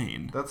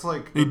insane. That's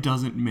like it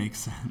doesn't make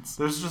sense.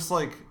 There's just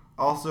like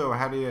also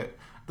how do you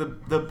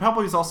the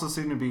puppies also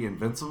seem to be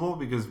invincible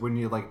because when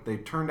you like they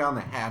turn down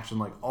the hatch and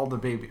like all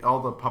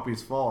the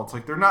puppies fall, it's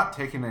like they're not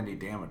taking any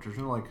damage. There's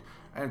no like,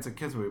 and it's a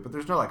kids movie, but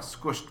there's no like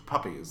squished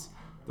puppies.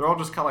 They're all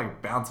just kind of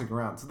like bouncing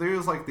around. So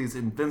there's like these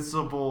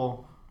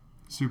invincible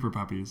super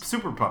puppies.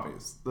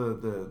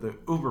 The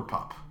uber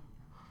pup.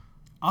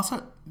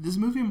 Also, this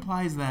movie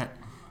implies that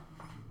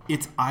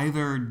it's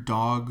either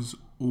dogs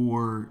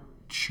or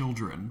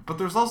children. But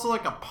there's also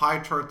like a pie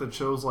chart that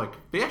shows like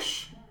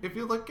fish, if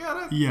you look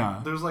at it.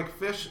 Yeah. There's like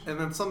fish and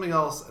then something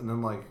else and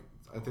then like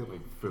I think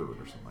like food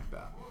or something like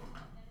that.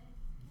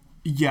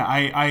 Yeah,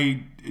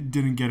 I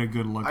didn't get a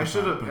good look I at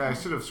should that. I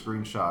should have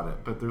screenshot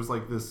it, but there's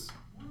like this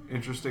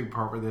interesting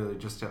part where they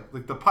just have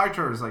like the pie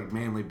chart is like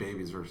mainly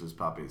babies versus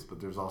puppies, but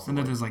there's also and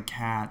then there's like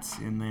cats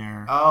in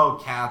there.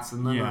 Oh, cats,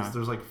 and then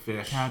there's like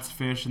fish. Cats,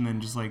 fish, and then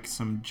just like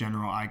some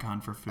general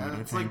icon for food, and I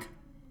it's think. like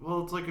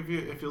well, it's like if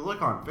you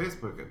look on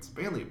Facebook, it's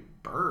mainly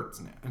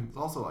birds now. And it's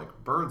also like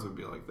birds would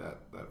be like that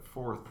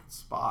fourth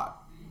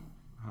spot.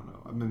 I don't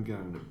know. I've been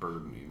getting into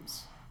bird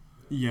memes.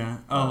 Yeah.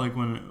 Oh, like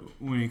when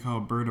you call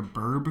a bird a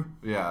burb?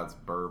 Yeah, it's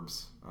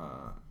burbs.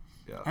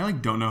 Yeah. I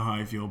like don't know how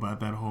I feel about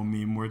that whole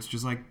meme where it's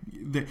just like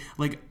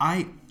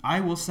I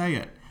will say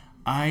it.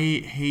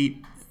 I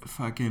hate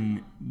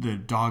fucking the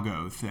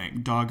doggo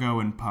thing. Doggo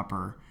and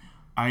pupper.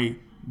 I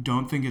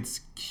don't think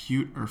it's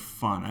cute or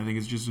fun. I think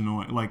it's just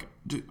annoying. Like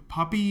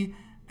puppy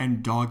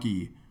and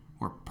doggy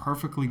were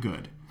perfectly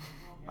good.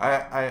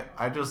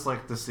 I just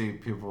like to see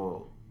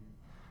people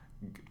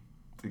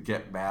to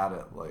get mad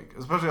at like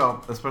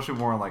especially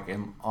more like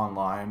in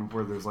online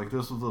where there's like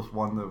this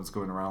one that was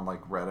going around like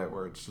Reddit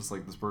where it's just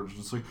like this bird's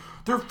just like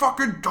they're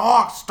fucking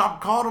dogs,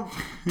 stop calling them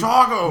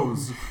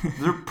doggos.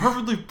 They're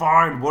perfectly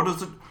fine. What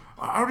is it?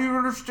 I don't even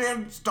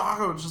understand. It's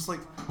doggo. It's just like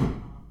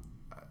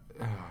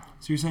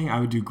so you're saying I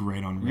would do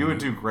great on Reddit? You would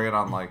do great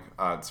on like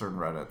certain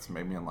Reddits,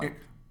 maybe in like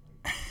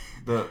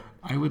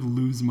I would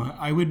lose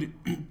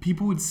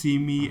people would see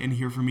me and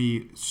hear from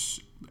me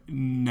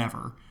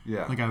never.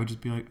 Yeah. Like I would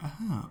just be like,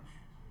 oh.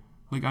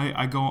 Like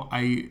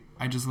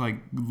I just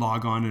like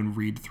log on and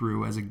read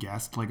through as a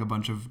guest like a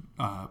bunch of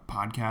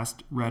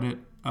podcast Reddit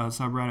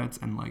subreddits,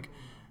 and like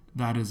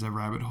that is a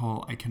rabbit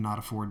hole I cannot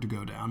afford to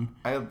go down.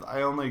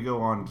 I only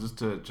go on just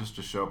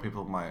to show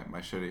people my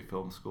shitty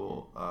film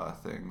school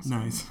things.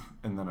 Nice.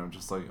 And then I'm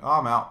just like, oh,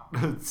 I'm out.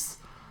 It's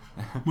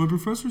my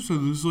professor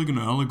said this is like an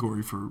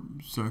allegory for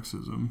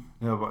sexism.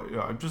 Yeah, but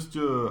yeah, I'm just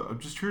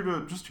here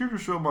to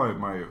show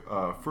my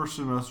first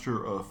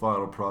semester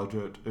final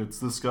project. It's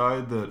this guy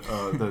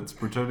that that's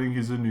pretending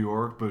he's in New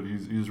York, but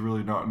he's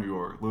really not in New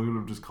York. Look at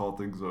him just call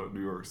things out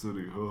New York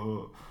City.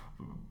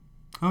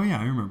 Oh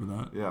yeah, I remember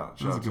that. Yeah,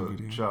 that was a good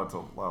video. shout out to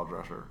Lyle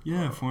Drescher.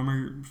 Yeah,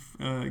 former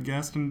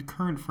guest and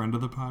current friend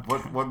of the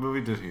podcast. What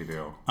movie did he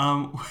do?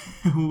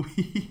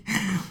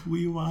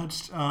 We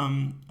watched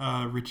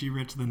Richie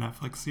Rich, the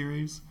Netflix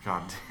series.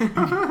 God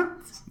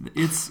damn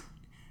it.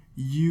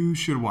 You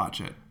should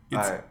watch it.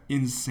 It's I-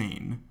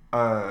 insane.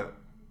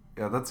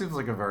 Yeah, that seems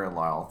like a very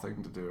Lyle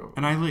thing to do.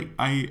 And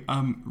I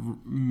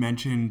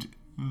mentioned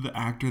the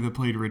actor that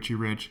played Richie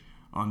Rich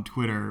on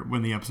Twitter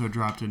when the episode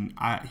dropped, and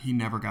he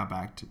never got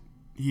back to.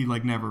 He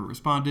never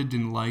responded,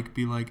 didn't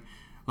be like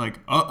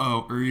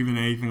uh-oh, or even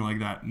anything like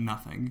that.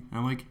 Nothing. And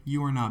I'm like,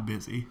 you are not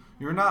busy.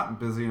 You're not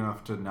busy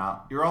enough to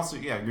not. You're also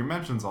your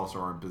mentions also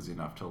aren't busy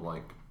enough to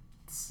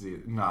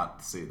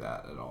not see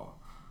that at all.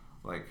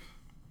 Like,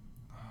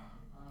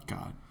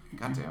 God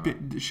damn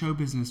it. Show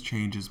business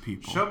changes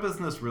people. Show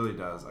business really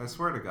does. I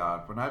swear to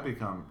God, when I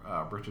become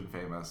rich and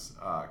famous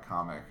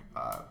comic,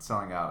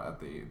 selling out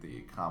at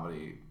the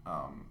comedy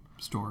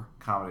store,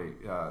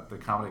 the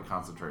comedy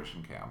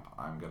concentration camp,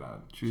 I'm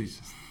gonna.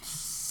 Jesus.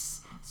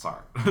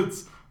 Sorry,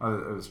 I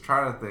was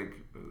trying to think.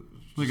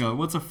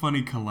 What's a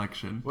funny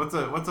collection? What's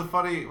a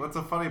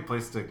funny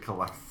place to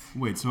collect?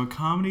 Wait, so a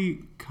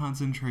comedy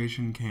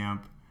concentration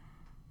camp,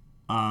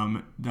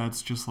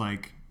 that's just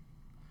like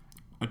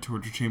a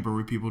torture chamber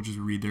where people just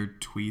read their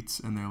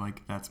tweets and they're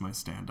like, "That's my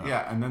stand-up."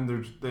 Yeah, and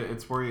then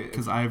it's where you.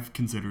 Because I've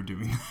considered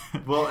doing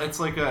that. Well, it's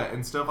like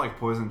instead of like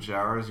poison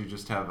showers, you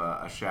just have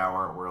a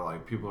shower where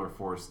like people are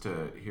forced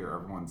to hear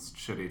everyone's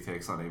shitty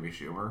takes on Amy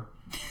Schumer.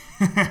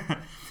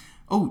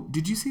 Oh,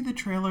 did you see the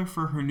trailer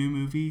for her new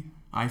movie,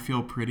 I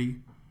Feel Pretty?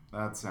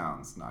 That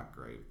sounds not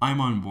great. I'm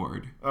on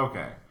board.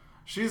 Okay.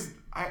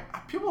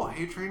 People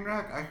hate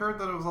Trainwreck. I heard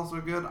that it was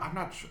also good. I'm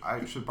not sure.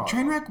 I should probably.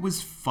 Trainwreck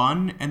was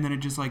fun, and then it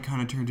just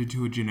kind of turned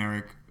into a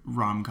generic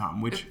rom-com,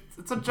 which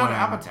it's a Judd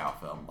Apatow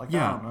film. Like,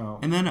 yeah. I don't know.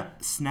 And then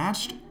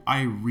Snatched,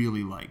 I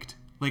really liked.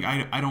 Like,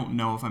 I don't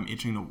know if I'm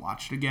itching to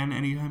watch it again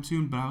anytime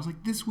soon, but I was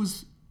like, this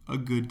was a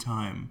good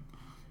time.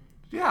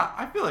 Yeah,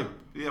 I feel like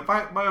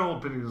my whole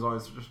opinion has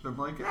always just been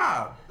like,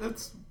 yeah,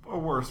 it's a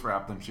worse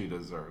rap than she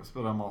deserves.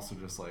 But I'm also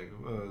just like,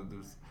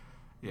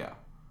 yeah.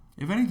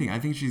 If anything, I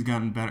think she's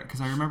gotten better.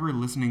 Because I remember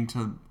listening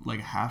to,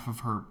 half of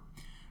her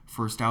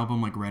first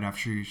album, right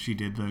after she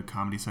did the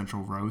Comedy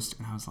Central roast.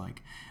 And I was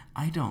like,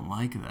 I don't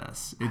like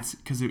this. It's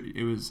because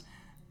it was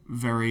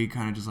very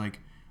kind of just,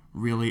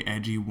 really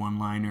edgy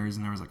one-liners.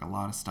 And there was, a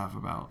lot of stuff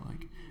about,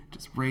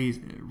 just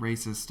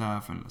racist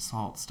stuff and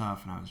assault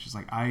stuff. And I was just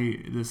like,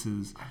 this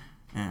is...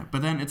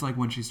 But then it's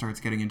when she starts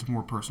getting into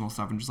more personal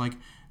stuff and just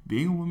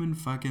being a woman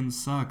fucking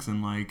sucks.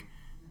 And,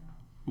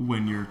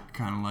 when you're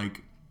kind of,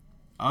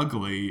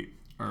 ugly,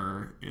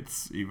 or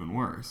it's even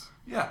worse.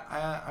 Yeah,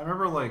 I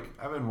remember I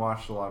haven't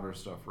watched a lot of her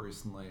stuff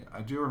recently.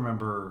 I do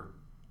remember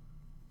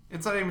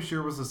Inside Amy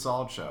Schumer was a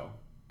solid show.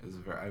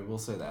 I will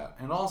say that.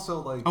 And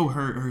also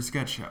her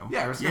sketch show.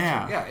 Yeah, her sketch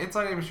show. Yeah,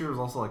 Inside Amy Schumer was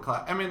also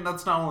I mean,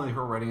 that's not only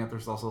her writing it,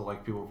 there's also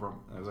people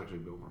from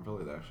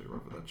Philly that actually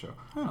wrote for that show.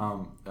 Huh.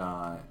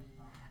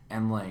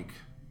 And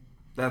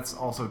that's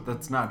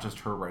not just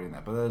her writing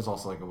that, but that is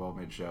also a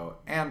well-made show.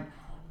 And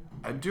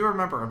I do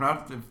remember, I'm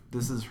not if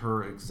this is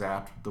her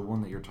exact, the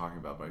one that you're talking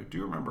about, but I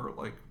do remember,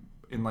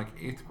 in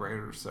 8th grade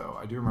or so,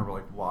 I do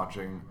remember,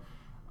 watching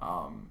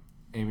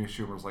Amy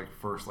Schumer's,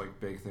 first,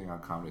 big thing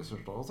on Comedy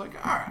Central. I was like,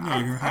 all right,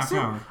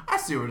 I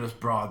see where this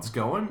broad's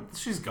going.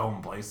 She's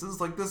going places.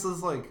 This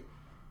is, we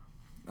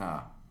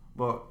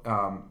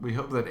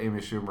hope that Amy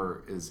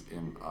Schumer is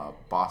in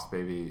Boss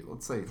Baby,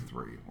 let's say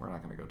 3. We're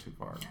not going to go too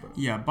far. But.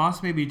 Yeah,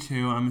 Boss Baby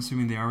 2, I'm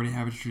assuming they already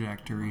have a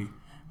trajectory.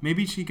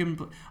 Maybe she can...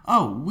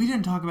 we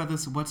didn't talk about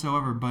this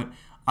whatsoever, but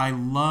I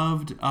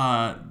loved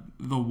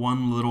the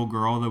one little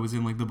girl that was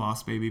in, the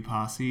Boss Baby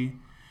posse.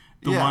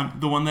 The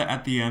one that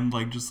at the end,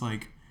 when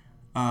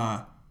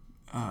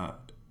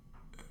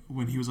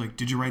he was like,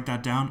 did you write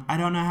that down? I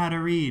don't know how to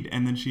read.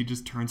 And then she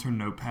just turns her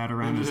notepad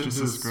around and it's just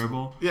a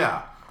scribble.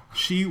 Yeah.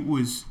 She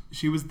was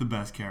the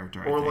best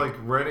character, I think.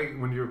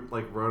 Writing, when you,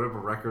 wrote up a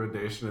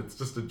recommendation, it's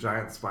just a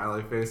giant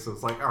smiley face, so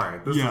it's all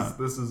right, this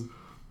is...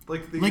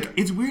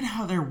 it's weird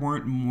how there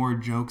weren't more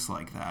jokes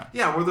like that.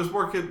 Yeah, where there's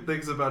more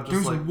things about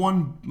just there's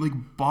one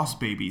Boss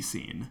Baby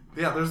scene.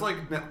 Yeah,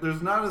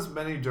 there's not as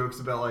many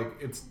jokes about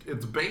it's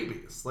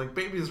babies.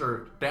 Babies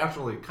are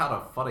naturally kind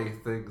of funny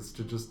things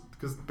to just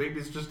because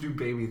babies just do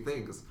baby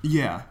things.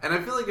 Yeah, and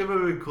I feel like it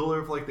would have been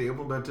cooler if they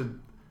implemented.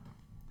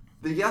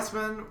 The Yes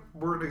Men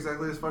weren't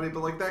exactly as funny,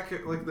 but that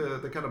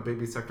the kind of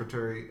baby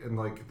secretary and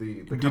I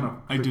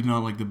did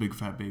not like the big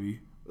fat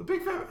baby. The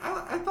big fat,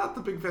 I thought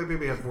the big fat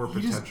baby had more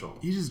potential.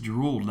 He just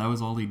drooled. That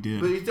was all he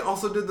did. But he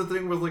also did the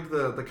thing with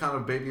the kind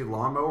of baby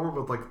lawnmower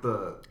with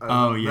the.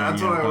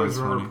 That's what I always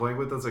remember playing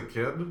with as a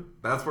kid.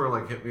 That's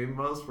where hit me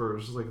most. Where it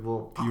was just a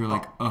little. You were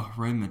like, ugh,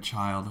 right in the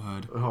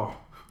childhood. Oh,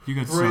 you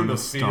got so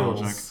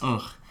nostalgic.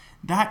 Ugh,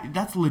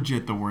 that's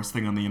legit the worst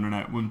thing on the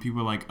internet when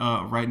people are like,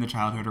 right in the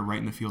childhood or right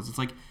in the fields. It's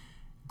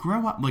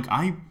grow up.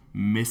 I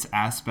miss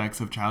aspects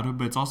of childhood,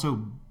 but it's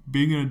also.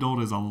 Being an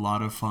adult is a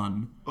lot of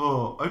fun.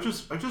 Oh, I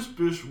just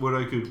wish when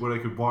I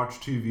could watch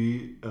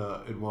TV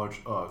and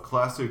watch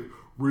classic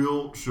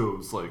real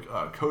shows like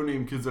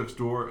Codename Kids Next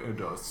Door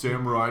and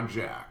Samurai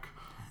Jack.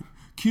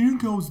 Kenan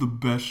Kel was the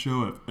best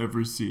show I've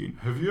ever seen.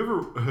 Have you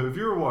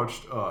ever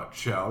watched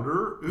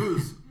Chowder? It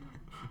was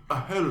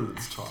ahead of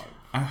its time.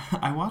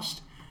 I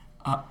watched.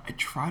 I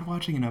tried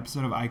watching an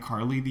episode of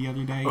iCarly the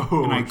other day,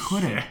 and I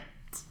couldn't.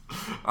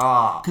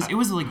 Because it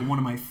was like one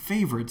of my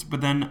favorites,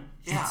 but then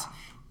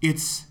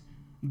it's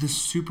the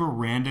super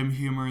random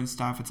humor and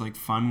stuff. It's like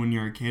fun when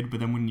you're a kid, but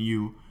then when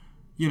you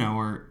know,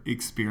 are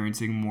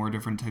experiencing more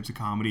different types of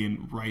comedy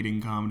and writing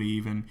comedy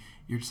even,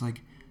 you're just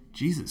like,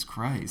 Jesus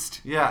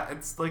Christ. Yeah,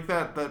 it's like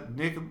that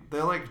Nick,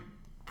 they like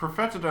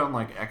perfected it on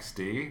like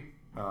XD.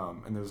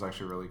 And there's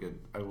actually really good,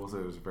 I will say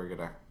there's a very good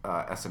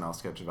SNL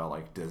sketch about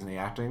like Disney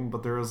acting,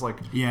 but there was like,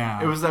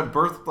 it was that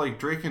birth, like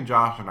Drake and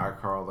Josh and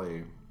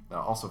iCarly.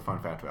 Also, fun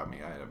fact about me,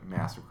 I had a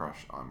massive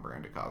crush on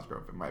Miranda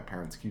Cosgrove, and my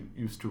parents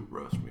used to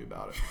roast me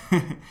about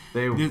it.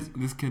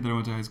 This kid that I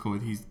went to high school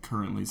with, he's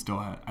currently still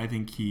I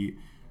think he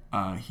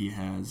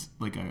has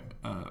like a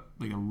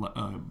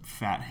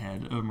fat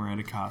head of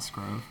Miranda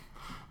Cosgrove.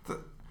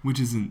 Which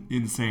is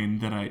insane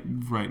that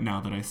right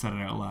now that I said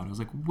it out loud, I was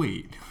like,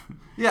 wait.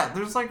 Yeah,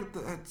 there's like,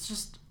 it's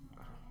just,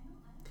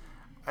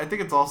 I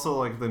think it's also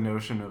like the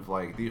notion of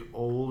like the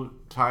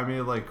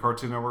old-timey like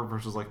Cartoon Network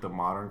versus like the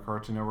modern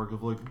Cartoon Network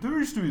of like, there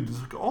used to be this,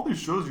 like, all these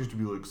shows used to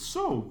be like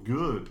so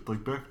good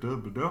like back then,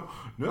 but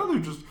now they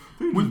just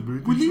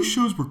when these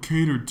shows were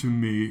catered to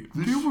me,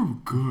 they were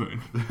good.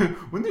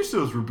 When these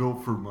shows were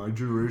built for my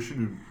generation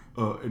and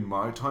in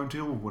my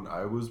timetable when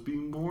I was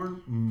being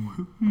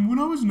born. When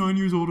I was 9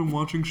 years old and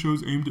watching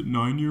shows aimed at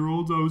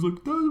 9-year-olds, I was like,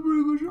 that's a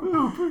pretty good show.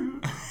 Yeah, pretty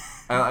good.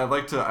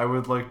 I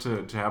would like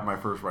to have my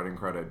first writing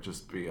credit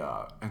just be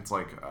it's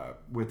like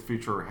with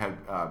feature head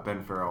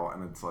Ben Farrell,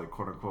 and it's like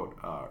quote unquote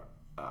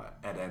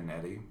Ed and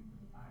Eddie.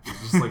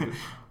 It's just like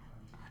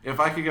if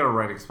I could get a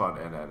writing spot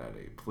Ed and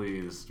Eddie,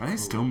 please. Are they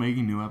still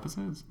making new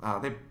episodes? I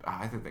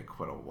think they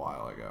quit a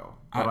while ago,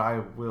 but I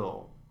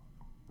will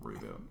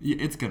reboot. Yeah,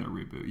 it's gonna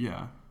reboot.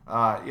 Yeah.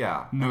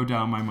 Yeah. No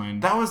doubt in my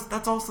mind.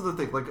 That's also the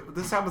thing. Like,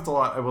 this happens a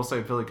lot, I will say,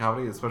 in Philly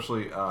comedy,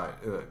 especially by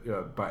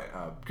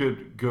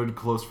good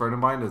close friend of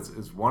mine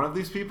is one of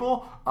these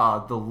people.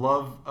 The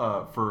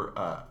love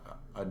for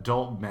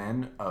adult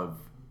men of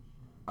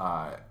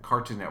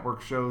Cartoon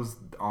Network shows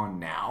on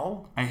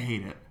now. I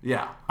hate it.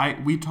 Yeah.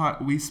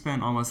 We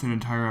spent almost an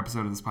entire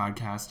episode of this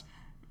podcast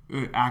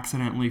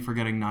accidentally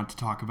forgetting not to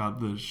talk about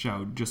the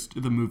show,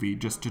 just the movie,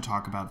 just to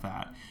talk about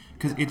that.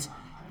 Because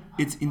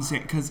it's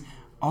insane. Because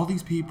all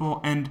these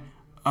people, and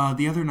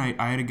the other night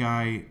I had a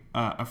guy,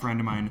 a friend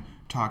of mine,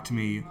 talk to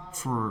me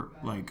for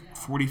like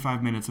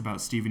 45 minutes about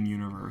Steven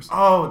Universe.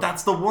 Oh,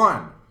 that's the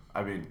one.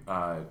 I mean,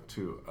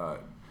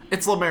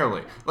 it's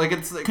Lamerly. Like,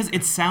 it's because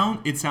it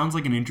sounds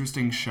like an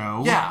interesting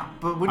show. Yeah,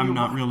 but when I'm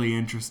not really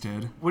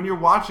interested. When you're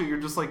watching,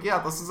 you're just like, yeah,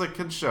 this is a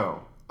kid's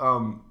show.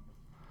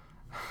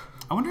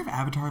 I wonder if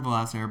Avatar: The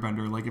Last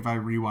Airbender, like if I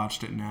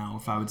rewatched it now,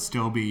 if I would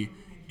still be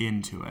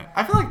into it.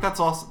 I feel like that's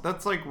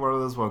like one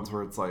of those ones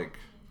where it's like,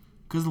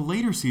 because the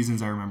later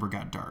seasons I remember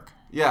got dark.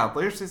 Yeah,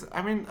 later seasons.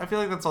 I mean, I feel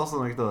like that's also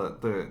like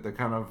the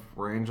kind of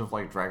range of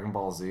like Dragon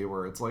Ball Z,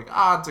 where it's like,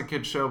 it's a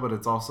kid show, but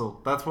it's also,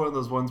 that's one of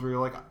those ones where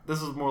you're like,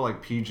 this is more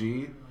like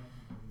PG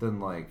than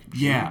like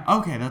G. Yeah.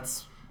 Okay,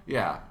 that's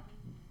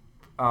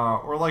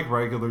or like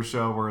regular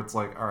show where it's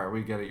like, all right,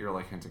 we get it. You're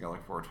like hinting at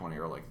like 420,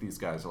 or like these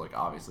guys are like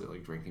obviously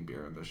like drinking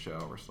beer in the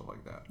show or stuff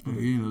like that. You're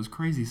eating those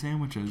crazy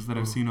sandwiches that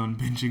I've seen on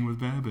Binging with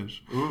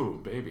Babish.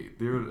 Ooh, baby,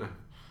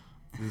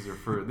 these are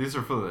for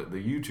the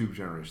YouTube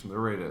generation. They're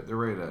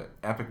ready to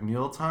epic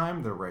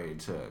mealtime. They're ready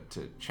to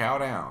chow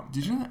down.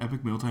 Did you know that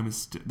Epic Mealtime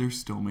is they're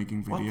still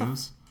making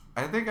videos?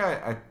 I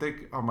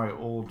think on my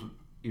old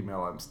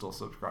email I'm still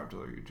subscribed to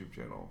their YouTube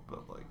channel,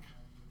 but like,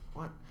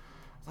 what?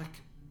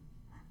 Like,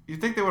 you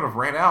think they would have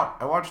ran out?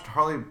 I watched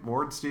Harley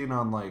Wardstein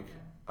on like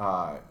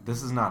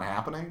This Is Not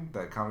Happening,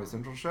 that Comedy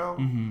Central show.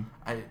 Mm-hmm.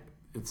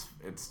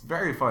 It's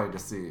very funny to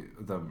see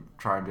them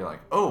try and be like,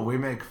 oh, we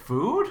make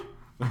food.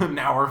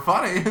 Now we're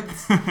funny.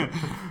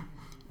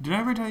 Did I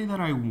ever tell you that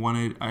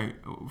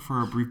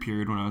for a brief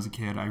period when I was a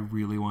kid, I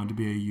really wanted to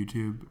be a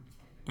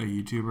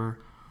YouTuber?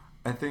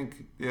 I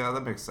think, yeah,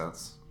 that makes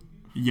sense.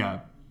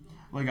 Yeah.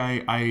 Like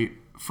I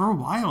for a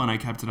while, and I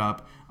kept it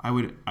up, I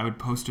would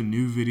post a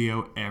new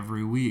video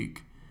every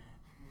week.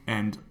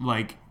 And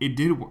like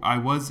I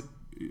was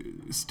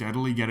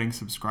steadily getting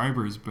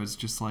subscribers, but it's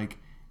just like,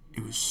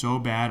 it was so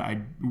bad.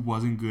 I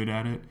wasn't good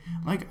at it.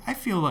 Like, I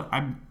feel like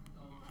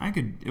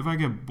if I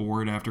get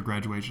bored after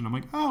graduation, I'm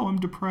like, oh, I'm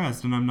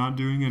depressed and I'm not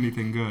doing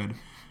anything good,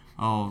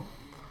 I'll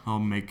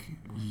make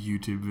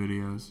YouTube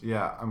videos.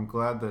 Yeah, I'm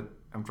glad that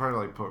I'm trying to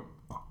like put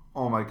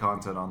all my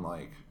content on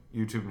like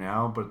YouTube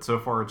now, but so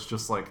far it's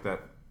just like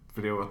that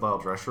video with Lyle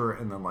Drescher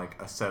and then like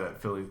a set at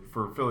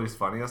Philly's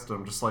Funniest, and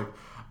I'm just like,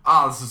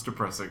 this is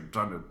depressing.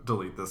 Time to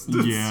delete this.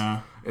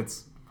 Yeah.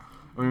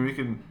 I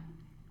mean,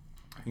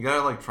 you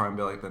gotta like try and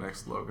be like the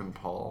next Logan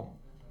Paul,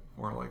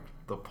 or like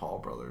the Paul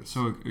brothers.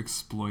 So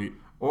exploit.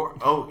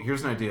 Or,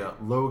 here's an idea.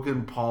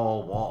 Logan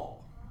Paul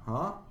Wall.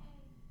 Huh?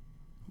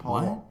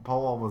 Paul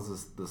Wall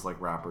was this like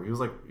rapper. He was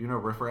like, you know,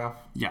 Riff Raff?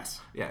 Yes.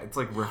 Yeah, it's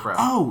like Riff Raff.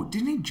 Oh,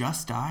 didn't he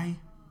just die?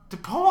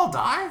 Did Paul Wall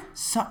die?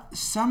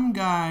 Some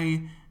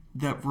guy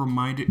that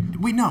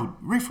reminded... Wait, no,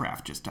 Riff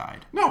Raff just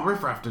died. No,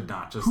 Riff Raff did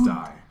not just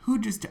die. Who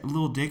just...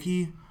 Lil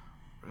Dicky?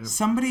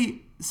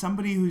 Somebody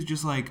who's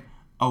just like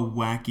a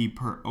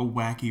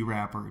wacky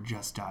rapper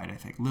just died, I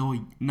think.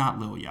 Not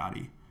Lil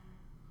Yachty.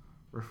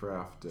 Riff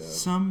Raff dead.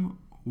 Some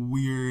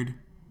weird...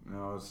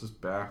 No, it's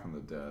just back from the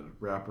dead.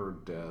 Rapper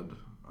dead.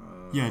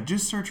 Yeah,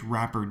 just search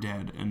rapper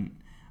dead, and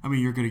I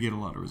mean you're gonna get a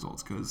lot of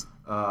results because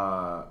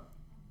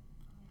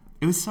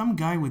it was some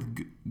guy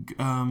with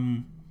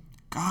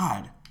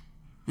God,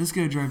 this is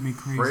gonna drive me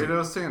crazy.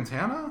 Fredo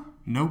Santana?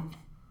 Nope.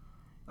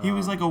 He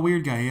was like a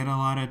weird guy. He had a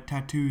lot of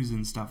tattoos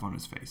and stuff on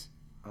his face.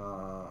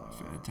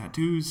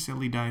 Tattoos,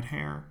 silly dyed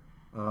hair.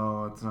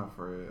 Oh, it's not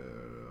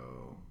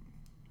Fredo.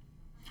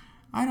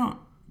 I don't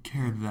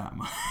care that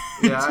much.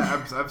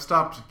 Yeah, I've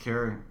stopped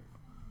caring.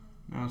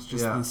 No, it's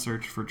just the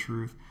search for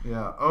truth.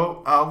 Yeah.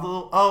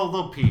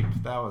 Lil Peep.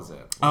 That was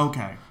it.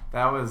 Okay.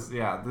 That was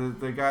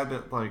the guy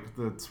that like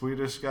the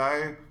Swedish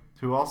guy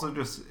who also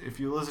just,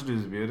 if you listen to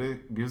his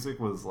music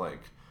was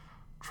like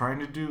trying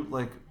to do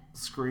like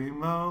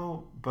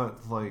screamo,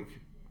 but like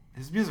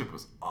his music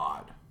was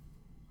odd.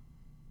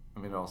 I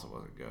mean, it also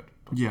wasn't good.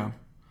 But Yeah.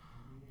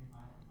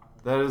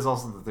 that is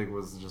also the thing,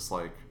 was just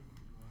like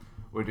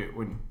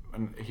when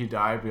he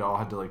died, we all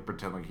had to like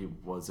pretend like he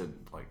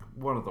wasn't like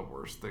one of the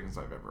worst things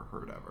I've ever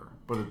heard ever.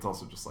 But it's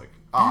also just like,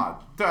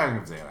 dying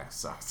of Xanax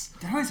sucks.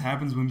 That always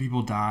happens when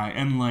people die,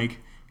 and like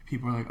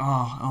people are like,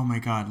 oh my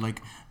god,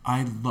 like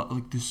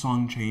like this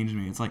song changed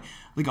me. It's like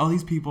all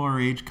these people our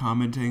age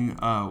commenting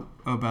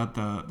about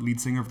the lead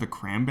singer of the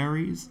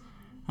Cranberries.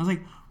 I was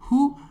like,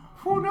 who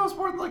knows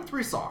more than like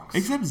 3 songs?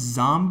 Except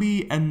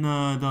Zombie and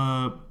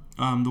the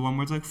one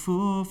where it's like,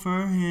 fool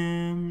for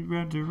him,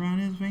 wrapped around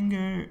his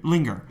finger.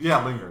 Linger.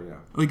 Yeah, Linger, yeah.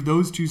 Like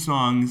those 2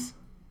 songs,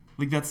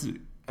 like that's...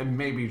 And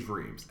maybe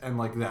Dreams, and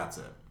like that's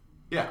it.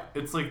 Yeah,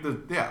 it's like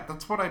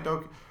that's what I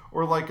don't...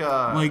 Or like...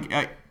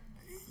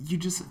 you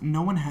just...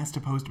 No one has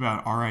to post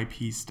about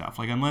RIP stuff.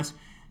 Like, unless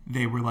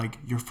they were like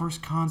your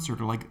first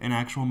concert or like an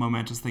actual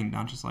momentous thing,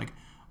 not just like,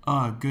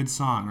 good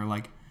song, or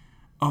like...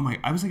 Oh my...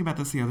 I was thinking about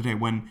this the other day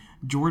when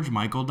George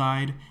Michael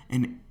died,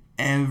 and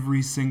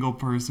every single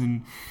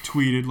person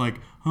tweeted like,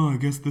 oh, I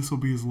guess this will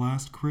be his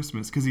last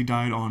Christmas, because he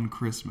died on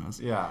Christmas.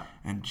 Yeah.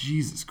 And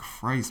Jesus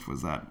Christ,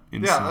 was that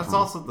insane. Yeah, that's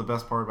also the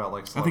best part about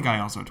like... I think I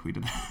also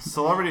tweeted that.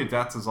 Celebrity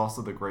deaths is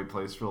also the great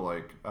place for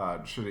like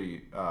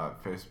shitty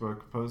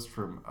Facebook posts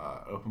from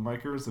open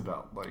micers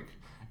about like...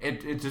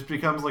 It just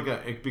becomes like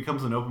it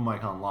becomes an open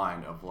mic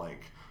online of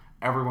like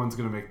everyone's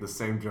going to make the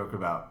same joke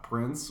about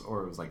Prince,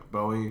 or it was like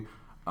Bowie.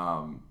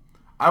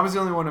 I was the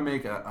only one to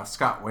make a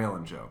Scott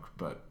Weiland joke,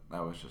 but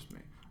that was just me.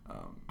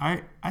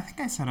 I think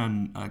I said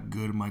a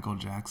good Michael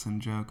Jackson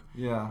joke.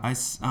 Yeah.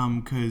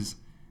 Because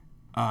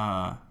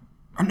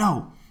or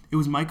no, it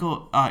was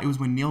Michael. It was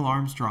when Neil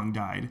Armstrong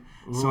died.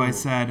 Ooh. So I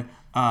said,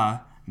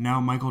 now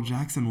Michael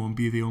Jackson won't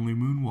be the only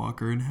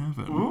moonwalker in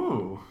heaven.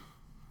 Ooh.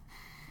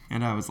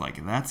 And I was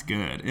like, that's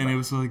good. And it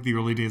was like the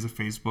early days of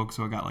Facebook,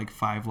 so I got like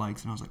 5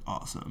 likes, and I was like,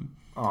 awesome.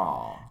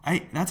 Aww.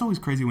 That's always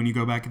crazy when you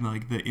go back in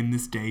like the In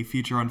This Day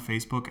feature on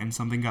Facebook, and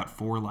something got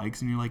 4 likes,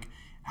 and you're like,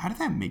 how did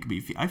that make me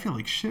feel? I feel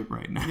like shit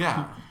right now.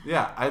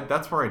 Yeah.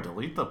 That's where I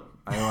delete them.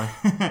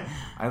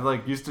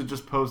 I used to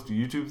just post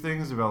YouTube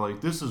things about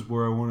like, this is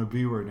where I want to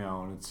be right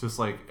now, and it's just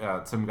like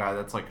some guy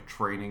that's like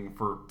training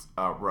for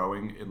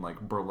rowing in like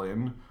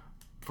Berlin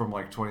from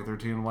like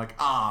 2013. I'm like,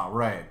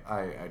 right,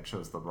 I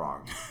chose the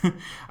wrong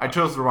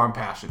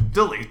passion.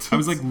 Delete. I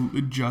was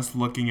like just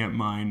looking at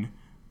mine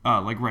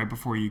like right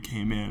before you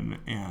came in,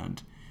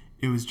 and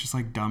it was just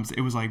like dumb.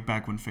 It was like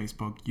back when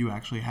Facebook, you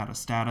actually had a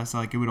status,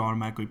 like it would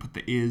automatically put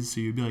the is, so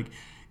you'd be like,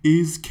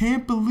 is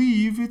can't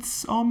believe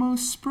it's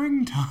almost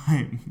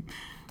springtime.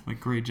 Like,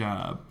 great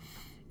job.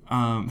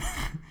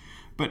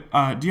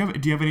 But do you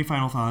have any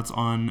final thoughts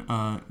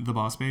on The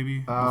Boss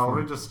Baby?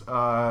 We're just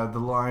the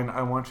line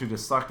 "I want you to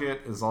suck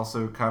it" is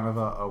also kind of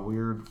a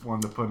weird one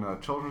to put in a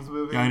children's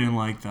movie. Yeah, I didn't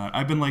like that.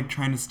 I've been like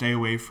trying to stay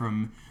away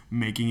from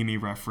making any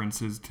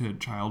references to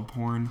child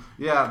porn.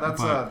 Yeah,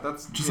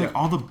 that's just like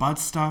all the butt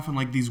stuff and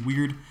like these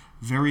weird,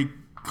 very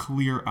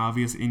clear,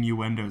 obvious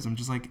innuendos. I'm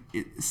just like,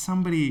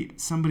 somebody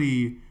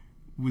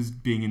was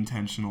being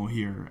intentional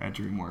here at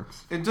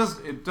DreamWorks.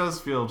 It does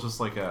feel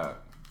just like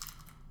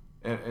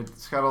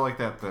it's kind of like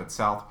that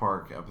South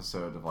Park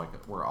episode of like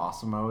where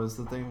Osimo is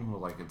the thing,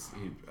 where like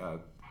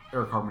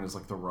Eric Harmon is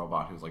like the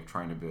robot who's like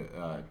trying to be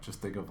just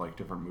think of like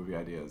different movie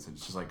ideas.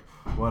 It's just like,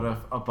 what if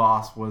a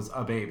boss was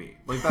a baby?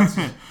 Like that's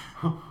just,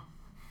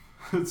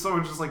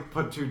 someone just like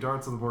put 2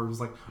 darts on the board and was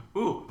like,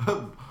 ooh.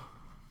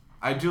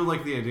 I do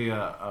like the idea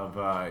of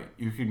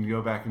you can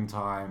go back in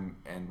time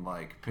and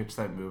like pitch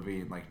that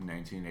movie in like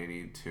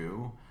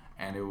 1982.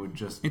 And it would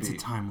just It's a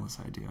timeless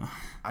idea.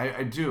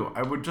 I do.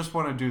 I would just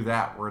want to do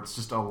that, where it's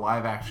just a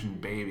live-action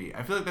baby.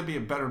 I feel like that'd be a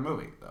better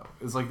movie, though.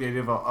 It's like the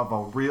idea of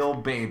a real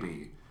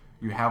baby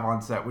you have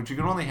on set, which you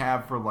can only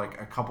have for,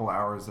 like, a couple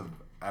hours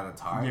at a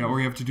time. Yeah, or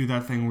you have to do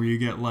that thing where you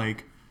get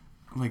like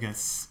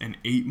an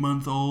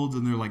 8-month-old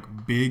and they're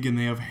like big and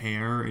they have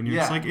hair and you're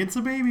just like, it's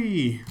a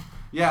baby.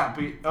 Yeah,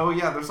 but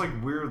there's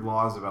like weird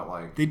laws about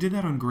like they did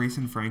that on Grace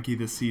and Frankie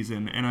this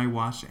season, and I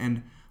watched,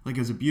 and like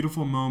it was a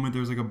beautiful moment. There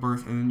was like a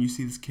birth, and then you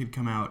see this kid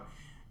come out.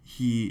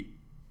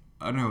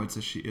 It's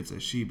a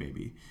she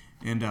baby,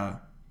 and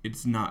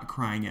she's not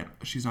crying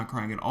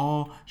at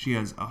all. She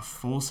has a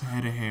full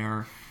head of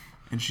hair,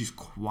 and she's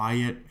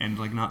quiet and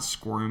like not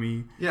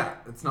squirmy. Yeah,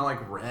 it's not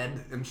like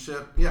red and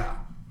shit. Yeah,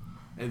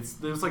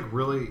 there's like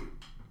really.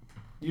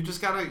 You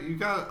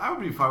gotta. I would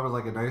be fine with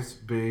like a nice,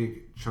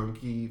 big,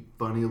 chunky,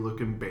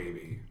 funny-looking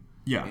baby.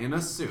 Yeah. In a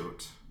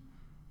suit,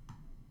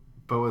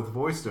 but with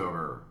voiced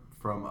over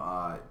from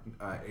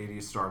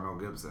 80s star Mel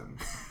Gibson.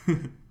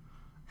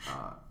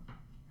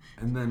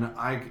 And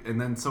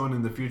then someone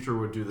in the future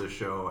would do the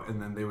show,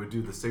 and then they would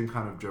do the same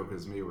kind of joke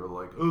as me, where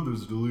like, oh,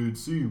 there's a deleted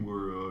scene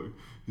where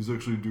he's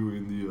actually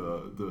doing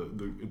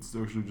the it's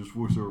actually just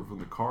voiceover from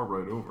the car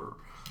right over,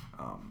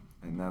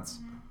 and that's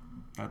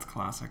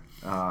classic.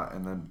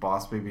 And then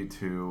Boss Baby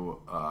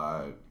 2,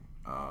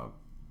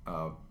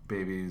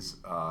 babies,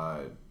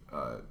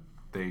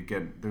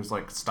 there's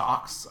like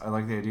stocks. I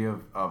like the idea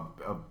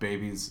of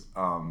babies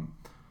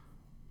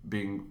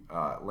being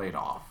laid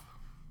off.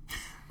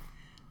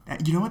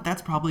 You know what?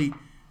 That's probably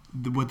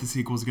what the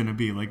sequel is going to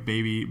be, like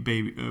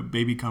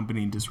baby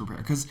company in disrepair.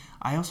 Because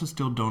I also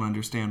still don't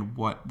understand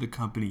what the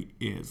company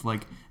is,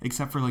 like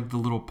except for like the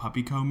little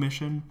puppy co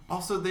mission.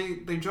 Also,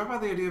 they joke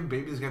about the idea of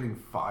babies getting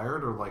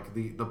fired, or like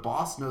the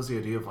boss knows the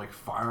idea of like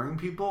firing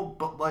people,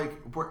 but like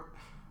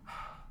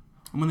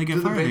when they get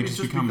do fired, the they babies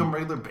just become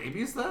regular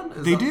babies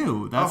then?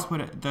 Do. That's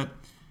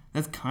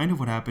kind of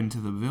what happened to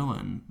the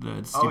villain,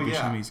 the Steve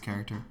Buscemi's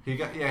character. He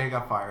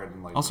got fired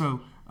and like. Also,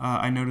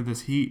 I noted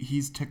this.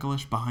 He's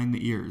ticklish behind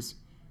the ears,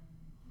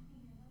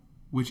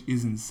 which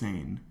is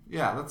insane.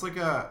 Yeah, that's like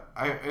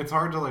it's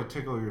hard to like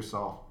tickle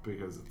yourself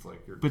because it's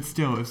like you're. But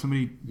still, if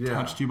somebody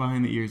touched you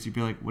behind the ears, you'd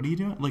be like, "What are you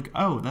doing?" Like,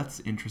 "Oh, that's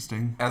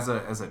interesting." As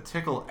a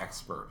tickle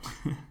expert,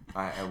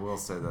 I will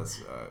say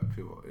this,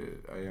 people.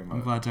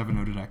 I'm glad to have a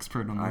noted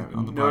expert on the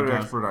podcast. Noted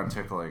expert on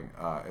tickling.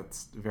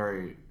 It's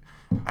very.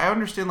 I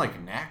understand like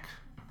neck,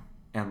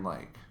 and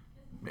like.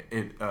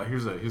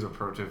 Here's a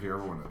pro tip. If you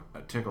ever want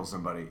to tickle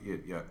somebody,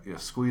 you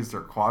squeeze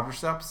their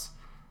quadriceps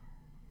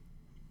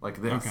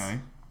like this,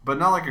 but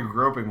not like a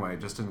groping way,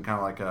 just in kind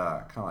of like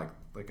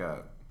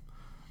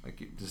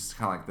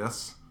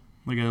this.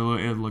 Like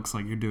it looks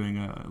like you're doing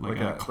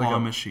a claw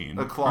machine,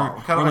 a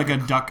claw, or like a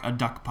duck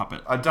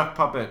puppet. A duck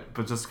puppet,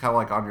 but just kind of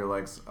like on your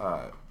legs.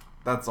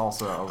 That's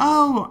also.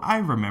 I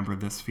remember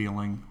this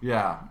feeling.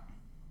 Yeah.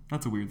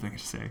 That's a weird thing to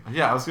say.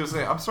 Yeah, I was gonna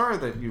say. I'm sorry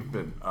that you've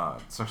been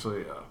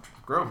sexually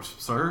groped,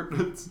 sir.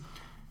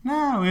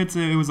 No, it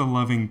was a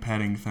loving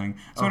petting thing.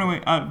 So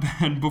anyway,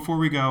 Ben, before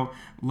we go,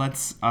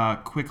 let's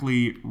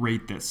quickly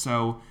rate this.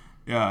 So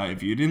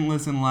if you didn't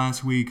listen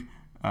last week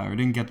or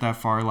didn't get that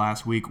far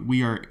last week,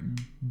 we are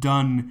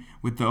done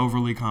with the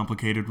overly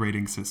complicated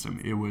rating system.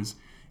 It was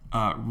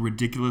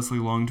ridiculously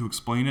long to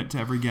explain it to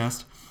every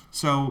guest.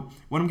 So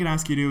what I'm going to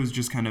ask you to do is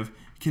just kind of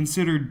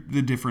consider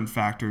the different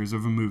factors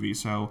of a movie.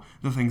 So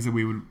the things that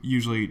we would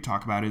usually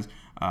talk about is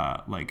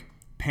like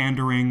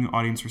pandering,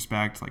 audience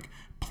respect, like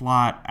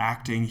plot,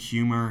 acting,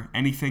 humor,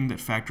 anything that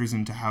factors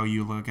into how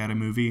you look at a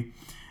movie,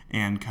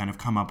 and kind of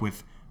come up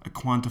with a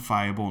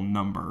quantifiable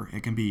number.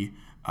 It can be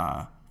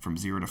from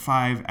 0 to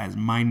 5, as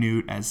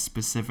minute, as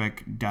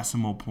specific,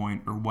 decimal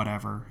point, or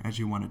whatever as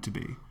you want it to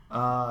be.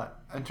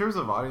 In terms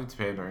of audience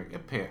pandering,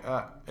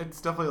 it's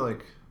definitely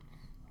like.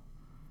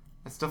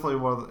 It's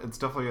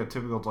definitely a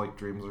typical like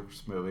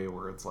DreamWorks movie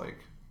where it's like,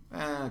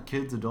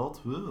 kids,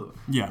 adults, woo.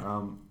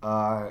 Yeah.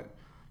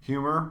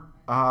 Humor,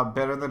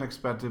 better than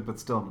expected, but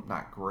still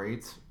not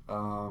great.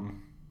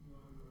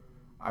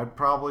 I'd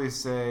probably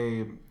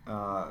say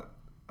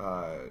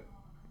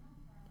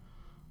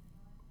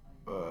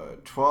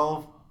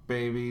 12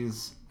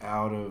 babies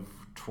out of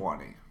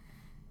 20.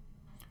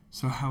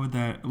 So how would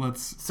that?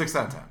 6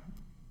 out of 10.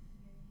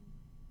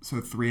 So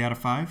 3 out of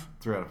 5.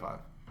 3 out of 5.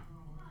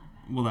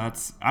 Well,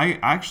 I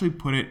actually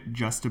put it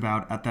just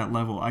about at that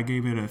level. I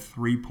gave it a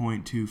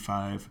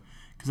 3.25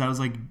 because I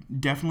was like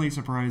definitely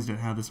surprised at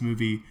how this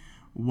movie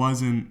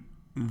wasn't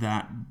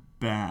that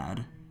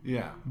bad.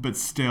 Yeah. But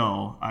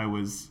still, I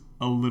was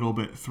a little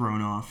bit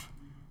thrown off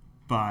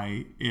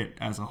by it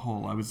as a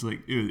whole. I was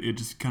like, it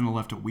just kind of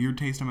left a weird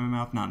taste in my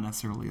mouth, not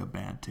necessarily a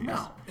bad taste.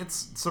 No,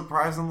 it's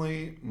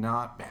surprisingly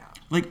not bad.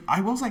 Like,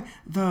 I will say,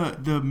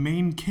 the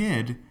main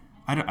kid...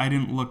 I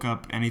didn't look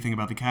up anything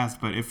about the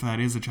cast, but if that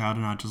is a child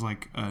and not just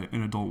like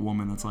an adult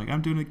woman that's like,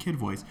 I'm doing a kid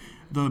voice,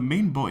 the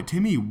main boy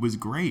Timmy was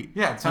great.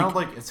 Yeah, it sounded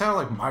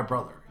like my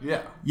brother.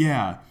 Yeah.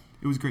 Yeah,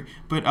 it was great.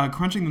 But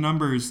crunching the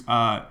numbers,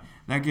 that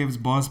gives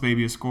Boss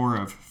Baby a score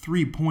of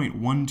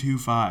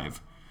 3.125.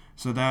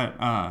 So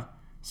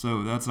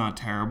that's not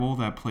terrible.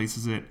 That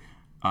places it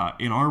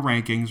in our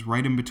rankings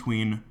right in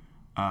between.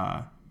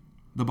 The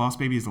Boss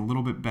Baby is a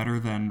little bit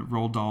better than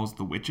Roald Dahl's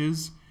The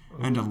Witches.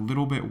 and a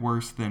little bit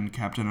worse than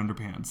Captain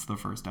Underpants, the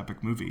first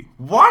epic movie.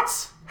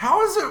 What?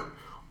 How is it?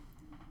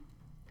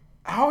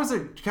 How is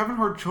a Kevin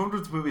Hart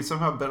children's movie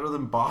somehow better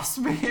than Boss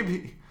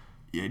Baby?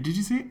 Yeah, did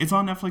you see it? It's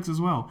on Netflix as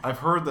well. I've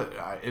heard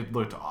that it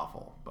looked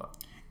awful, but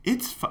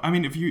It's. I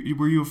mean,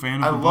 were you a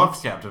fan of I the loved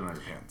books? Captain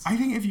Underpants. I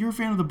think if you're a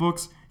fan of the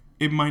books,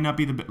 it might not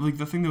be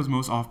the thing that was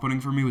most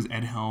off-putting for me was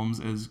Ed Helms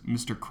as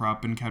Mr.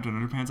 Krupp in Captain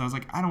Underpants. I was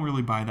like, I don't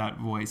really buy that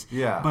voice.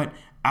 Yeah. But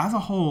as a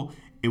whole,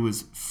 it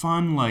was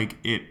fun. Like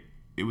it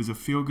was a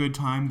feel-good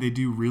time. They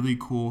do really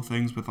cool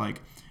things with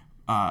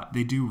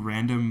they do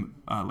random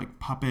like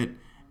puppet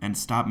and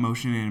stop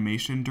motion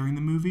animation during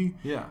the movie.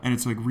 Yeah. And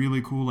it's like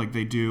really cool. Like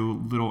they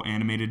do little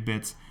animated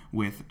bits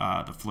with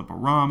the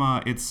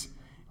Flipperama. It's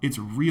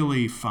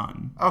really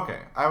fun. Okay,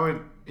 I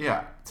would.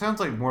 Yeah, sounds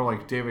like more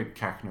like David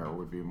Koechner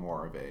would be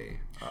more of a.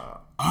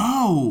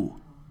 Oh.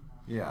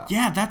 Yeah.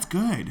 Yeah, that's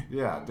good.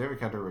 Yeah, David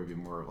Koechner would be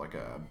more of like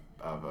a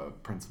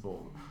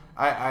principal.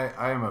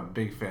 I am a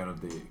big fan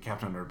of the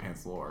Captain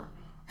Underpants lore.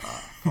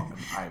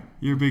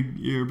 You're a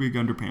big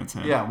underpants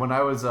head. Yeah, when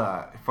I was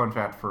fun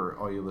fact for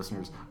all you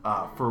listeners,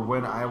 for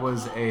when I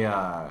was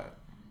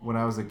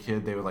a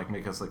kid, they would like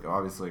make us like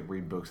obviously like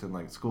read books in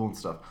like school and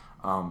stuff.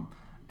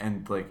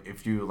 And like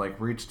if you like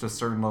reached a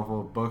certain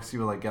level of books, you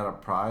would like get a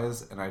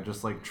prize. And I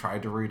just like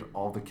tried to read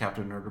all the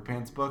Captain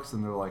Underpants books,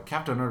 and they're like,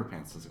 Captain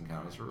Underpants doesn't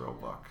count as a real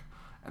book.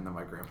 And then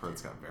my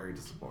grandparents got very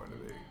disappointed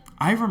in me.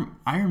 I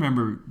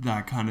remember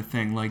that kind of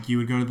thing. Like you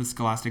would go to the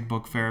Scholastic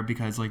Book Fair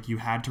because like you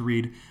had to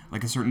read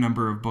like a certain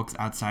number of books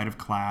outside of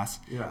class.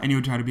 Yeah. And you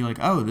would try to be like,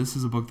 oh, this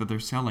is a book that they're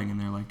selling, and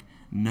they're like,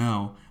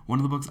 no. One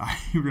of the books I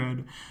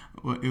read,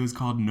 it was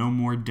called No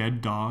More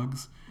Dead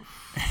Dogs.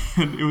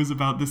 And it was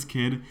about this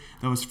kid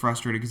that was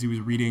frustrated because he was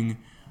reading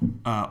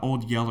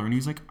Old Yeller, and he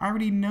was like, I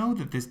already know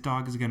that this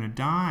dog is going to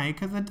die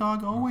because the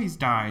dog always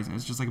dies. And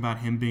it's just like about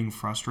him being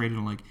frustrated,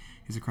 and like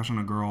he's a crush on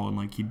a girl, and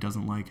like he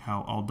doesn't like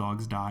how all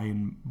dogs die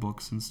in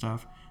books and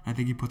stuff. And I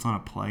think he puts on a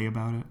play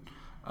about it.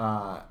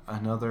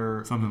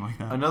 Something like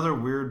that. Another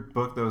weird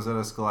book that was at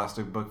a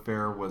Scholastic Book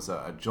Fair was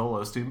a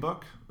Joel Osteen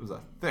book. It was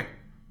a thick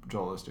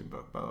Joel Osteen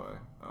book, by the way.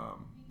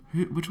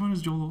 Which one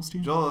is Joel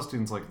Osteen? Joel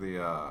Osteen's like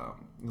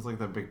he's like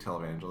the big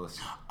televangelist.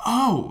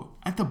 Oh,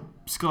 at the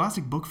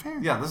Scholastic Book Fair?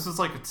 Yeah, this is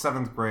like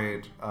 7th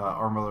grade,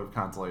 Our Mother of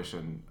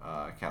Consolation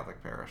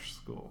Catholic parish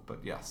school.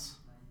 But yes.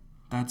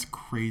 That's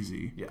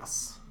crazy.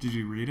 Yes. Did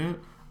you read it?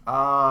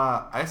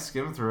 I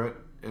skimmed through it.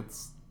 It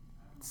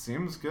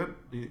seems good.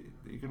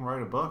 He can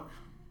write a book.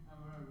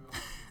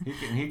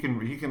 He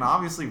can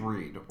obviously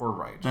read or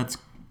write. That's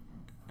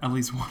at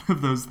least one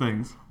of those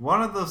things.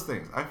 One of those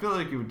things. I feel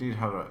like you would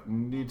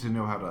need to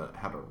know how to.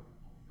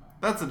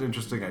 That's an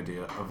interesting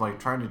idea of like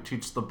trying to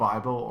teach the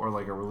Bible or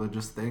like a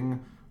religious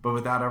thing, but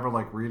without ever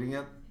like reading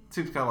it.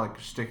 Seems kind of like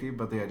sticky,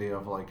 but the idea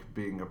of like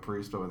being a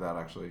priest but without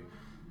actually.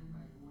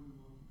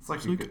 It's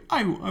like you could.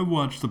 I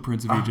watched The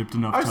Prince of Egypt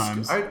enough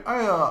times. I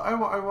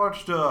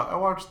watched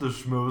the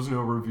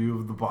Schmoesno review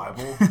of the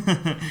Bible.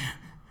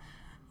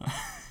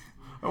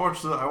 I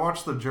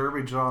watched the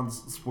Jeremy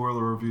Johns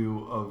spoiler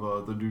review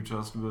of the New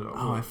Testament.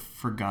 Oh, I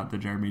forgot that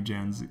Jeremy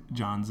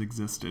Johns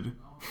existed.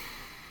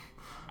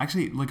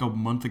 Actually, like a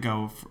month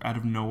ago, out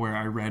of nowhere,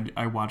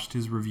 I watched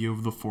his review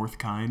of The Fourth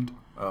Kind.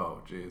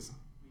 Oh, jeez.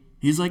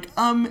 He's like,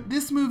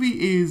 this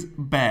movie is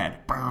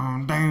bad.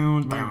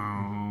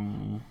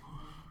 Down.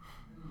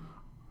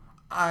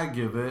 I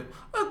give it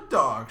a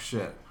dog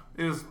shit.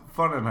 It was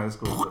fun in high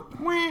school.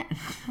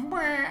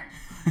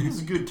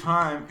 It's a good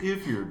time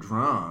if you're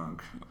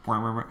drunk.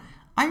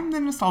 I'm the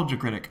nostalgia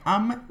critic.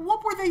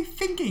 What were they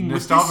thinking?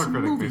 Nostalgia with this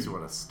critic movie? makes you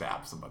want to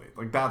stab somebody.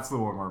 Like that's the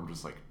one where I'm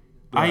just like.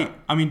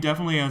 I mean,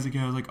 definitely as a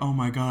kid, I was like, oh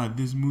my god,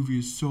 this movie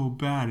is so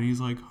bad. And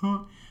he's like, huh?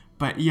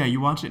 But yeah, you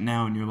watch it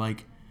now and you're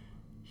like,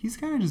 he's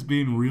kind of just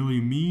being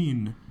really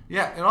mean.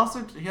 Yeah,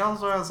 he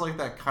also has like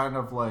that kind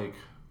of like.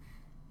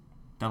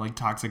 That like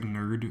toxic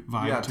nerd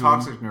vibe. Yeah, to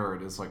toxic him.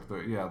 nerd is like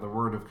the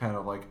word of kind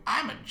of like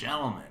I'm a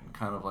gentleman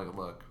kind of like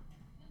look.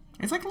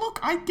 It's like, look,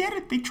 I get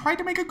it. They tried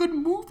to make a good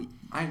movie.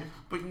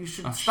 But you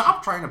should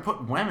stop trying to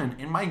put women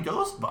in my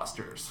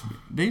Ghostbusters.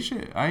 They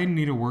should. I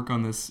need to work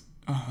on this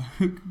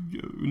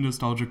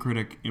nostalgia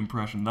critic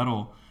impression.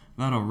 That'll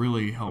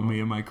really help me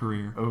in my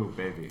career. Oh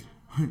baby.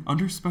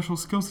 Under special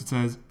skills, it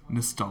says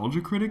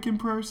nostalgia critic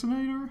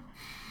impersonator.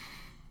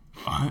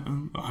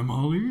 I'm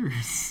all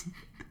ears.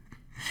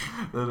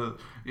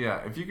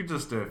 Yeah, if you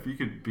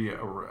could be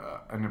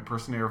an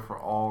impersonator for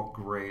all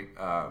great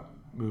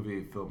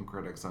movie film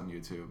critics on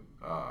YouTube,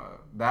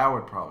 that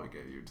would probably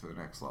get you to the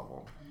next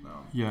level. No.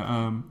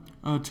 Yeah.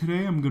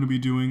 Today I'm gonna be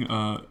doing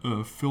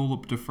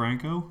Philip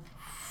DeFranco.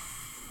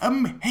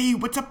 Hey,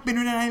 what's up,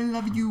 internet? I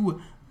love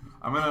you.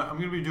 I'm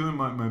gonna be doing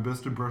my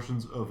best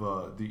impressions of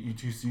the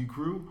ETC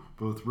crew,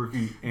 both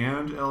Ricky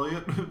and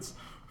Elliot.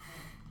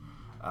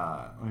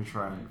 Let me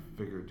try and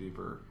figure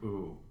deeper.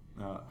 Ooh.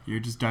 You're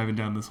just diving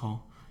down this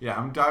hole. Yeah,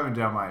 I'm diving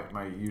down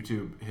my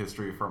YouTube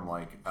history from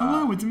like.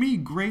 Hello, it's me,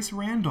 Grace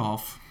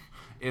Randolph.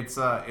 It's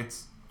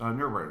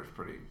Nerdwriter's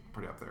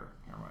pretty up there.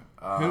 Never mind.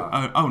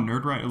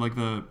 Nerd Writer, like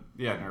the...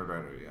 Yeah, Nerd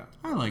Writer, yeah.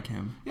 I like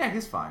him. Yeah,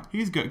 he's fine.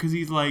 He's good, because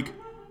he's like,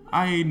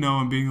 I know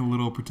I'm being a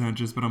little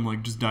pretentious, but I'm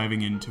like just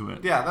diving into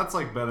it. Yeah, that's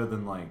like better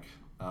than like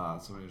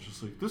somebody's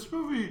just like, this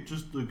movie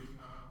just like,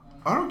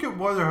 I don't get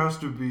why there has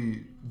to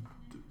be,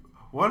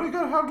 why they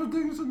gotta have the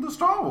things in the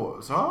Star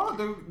Wars, huh?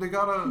 They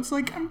gotta... It's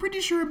like, I'm pretty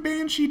sure a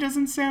banshee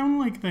doesn't sound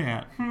like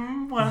that.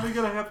 Why do they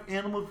gotta have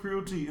animal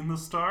cruelty in the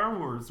Star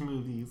Wars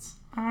movies?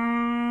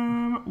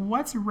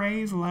 What's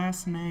Rey's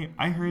last name?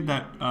 I heard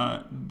that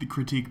the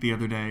critique the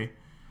other day,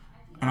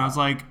 and I was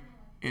like,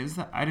 is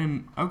that... I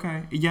didn't...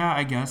 Okay. Yeah,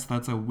 I guess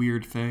that's a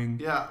weird thing.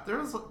 Yeah,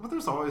 there's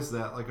always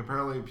that. Like,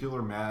 apparently people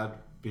are mad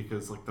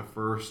because, like, the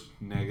first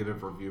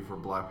negative review for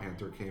Black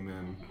Panther came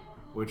in,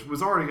 which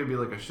was already going to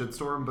be, like, a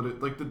shitstorm, but,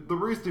 it, like, the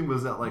reasoning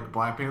was that, like,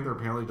 Black Panther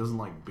apparently doesn't,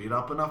 like, beat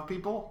up enough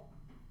people.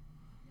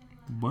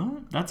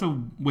 What? That's a...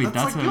 Wait,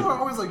 that's like, people are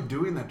always, like,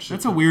 doing that shit.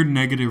 That's a weird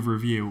negative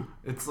review.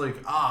 It's like,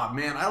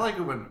 man, I like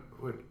it when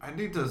I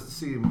need to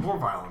see more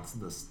violence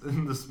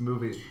in this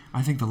movie.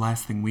 I think the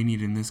last thing we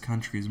need in this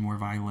country is more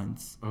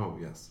violence. Oh,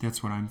 yes.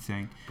 That's what I'm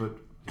saying. But,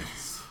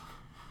 yes.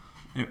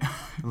 He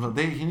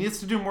needs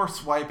to do more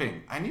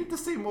swiping. I need to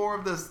see more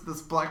of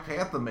this Black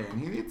Panther man.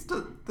 He needs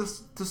to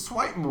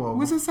swipe more.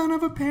 Was the son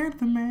of a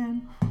Panther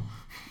man.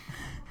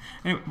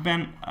 Anyway,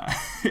 Ben,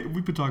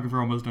 we've been talking for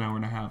almost an hour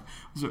and a half.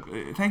 So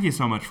thank you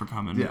so much for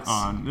coming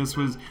on. This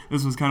was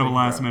kind of a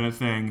last minute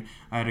thing.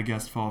 I had a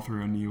guest fall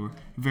through, and you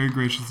very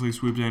graciously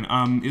swooped in.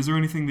 Is there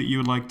anything that you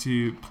would like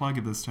to plug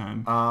at this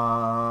time?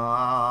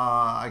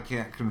 I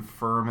can't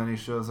confirm any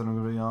shows that I'm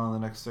going to be on in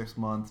the next 6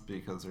 months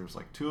because there's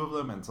like 2 of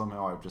them, and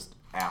somehow I've just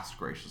asked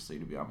graciously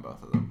to be on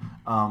both of them.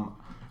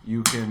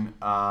 You can.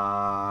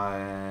 Are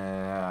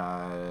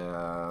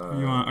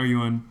you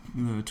on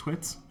the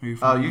twits? You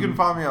can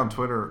find me on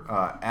Twitter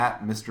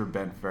at Mr.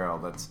 Ben Farrell.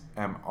 That's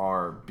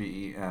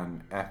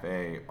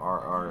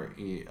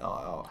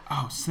MrBenFarrell.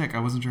 Oh, sick! I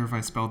wasn't sure if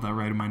I spelled that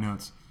right in my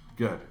notes.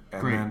 Good. And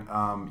Great. Then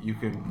you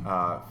can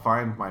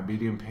find my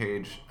Medium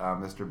page,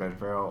 Mr. Ben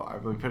Farrell.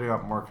 I've been putting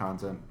up more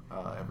content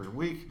every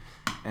week,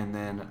 and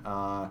then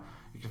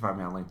you can find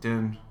me on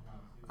LinkedIn.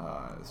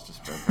 It's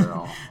just Ben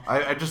Farrell.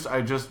 I just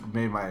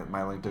made my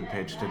LinkedIn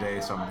page today,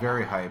 so I'm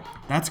very hyped.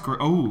 That's great.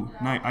 Oh,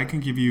 nice. I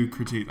can give you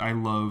critique. I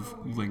love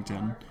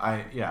LinkedIn.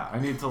 I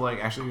need to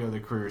like actually go to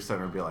the career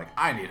center and be like,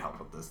 I need help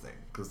with this thing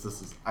because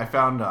this is. I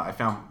found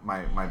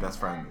my best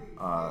friend.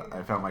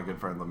 I found my good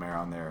friend Lemaire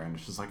on there, and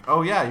it's just like,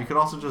 oh yeah, you could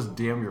also just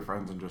DM your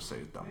friends and just say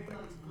dumb things.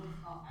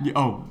 Yeah,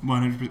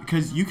 100%.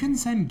 Because you can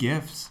send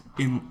GIFs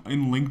in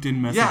LinkedIn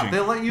messaging. Yeah, they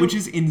let you, which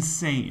is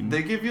insane.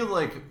 They give you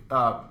like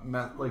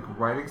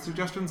writing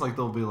suggestions. Like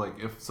they'll be like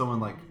if someone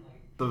like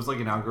there's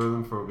like an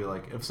algorithm for it'll be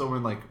like if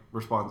someone like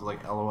responds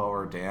like LOL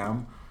or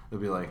damn,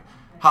 they'll be like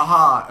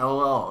haha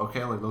LOL.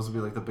 Okay, like those would be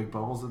like the big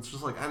bubbles. It's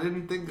just like I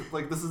didn't think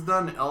like this is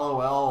done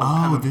LOL.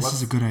 Oh, this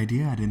is a good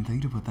idea. I didn't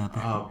think to put that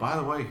there. By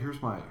the way, here's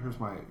I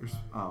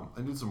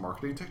need some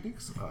marketing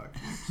techniques.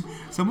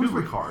 Here's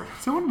my card.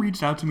 Someone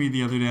reached out to me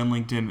the other day on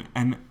LinkedIn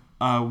and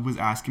was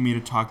asking me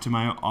to talk to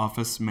my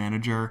office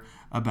manager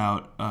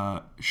about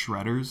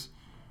shredders,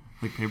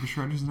 like paper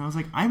shredders, and I was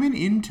like, I'm an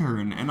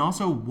intern, and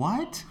also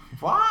what?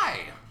 Why?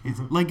 It's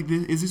like,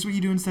 is this what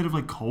you do instead of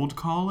like cold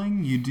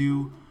calling?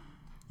 You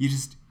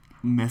just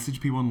message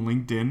people on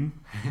LinkedIn.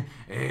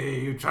 Hey,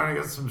 you trying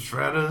to get some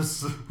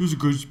shredders? Who's a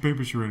good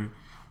paper shredder?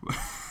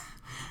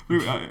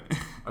 I'm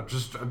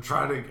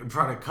trying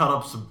to cut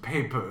up some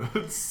paper.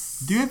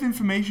 Do you have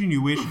information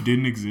you wish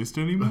didn't exist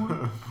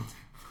anymore?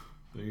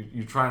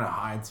 You're trying to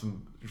hide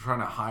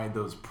hide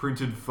those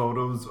printed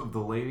photos of the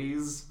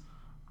ladies,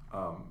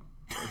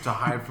 to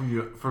hide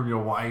from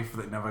your wife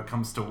that never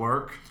comes to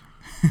work.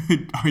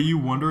 Are you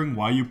wondering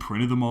why you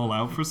printed them all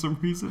out for some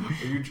reason?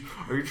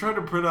 Are you trying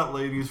to print out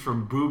ladies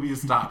from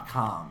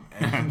boobies.com?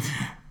 And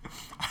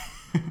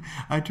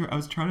I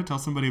was trying to tell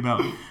somebody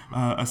about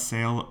a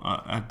sale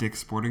at Dick's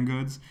Sporting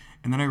Goods,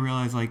 and then I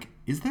realized, like,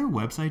 is their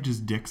website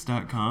just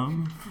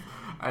dicks.com?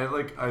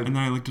 And then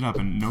I looked it up,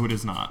 and no, it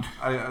is not.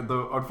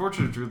 The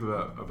unfortunate truth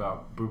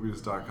about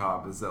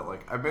boobies.com is that,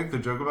 like, I make the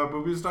joke about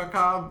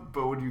boobies.com,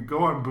 but when you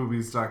go on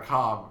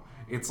boobies.com,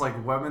 it's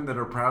like women that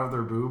are proud of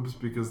their boobs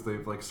because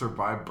they've like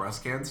survived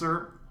breast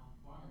cancer.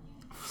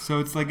 So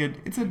it's like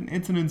it's an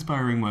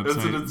inspiring website.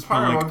 It's an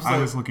inspiring website. I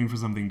was looking for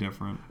something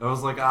different. I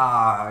was like,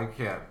 I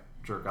can't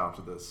jerk off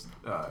to this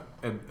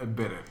and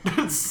admit it.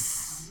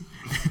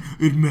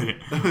 Admit it.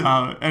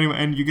 Anyway,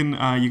 and you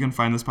can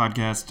find this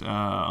podcast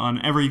on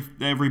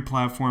every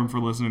platform for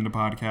listening to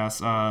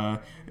podcasts.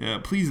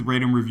 Please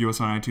rate and review us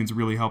on iTunes. It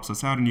really helps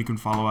us out. And you can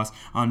follow us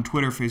on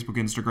Twitter, Facebook,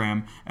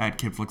 Instagram at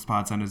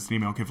KidFlixPod. Send us an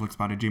email,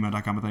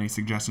 kidflixpod@gmail.com with any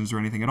suggestions or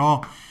anything at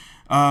all.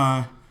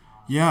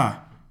 Yeah.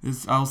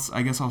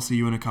 I guess I'll see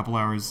you in a couple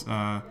hours.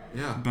 Ben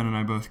and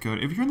I both go.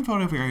 If you're in the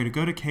Philadelphia area,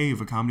 go to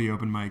Cave, a comedy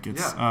open mic.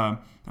 It's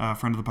a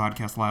friend of the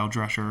podcast, Lyle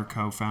Drescher,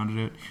 co-founded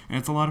it, and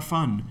it's a lot of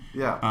fun.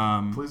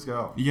 Yeah, please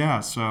go. Yeah.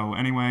 So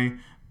anyway,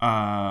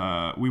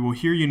 we will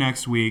hear you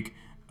next week.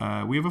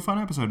 We have a fun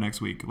episode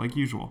next week, like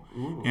usual.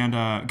 Ooh. And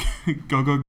go.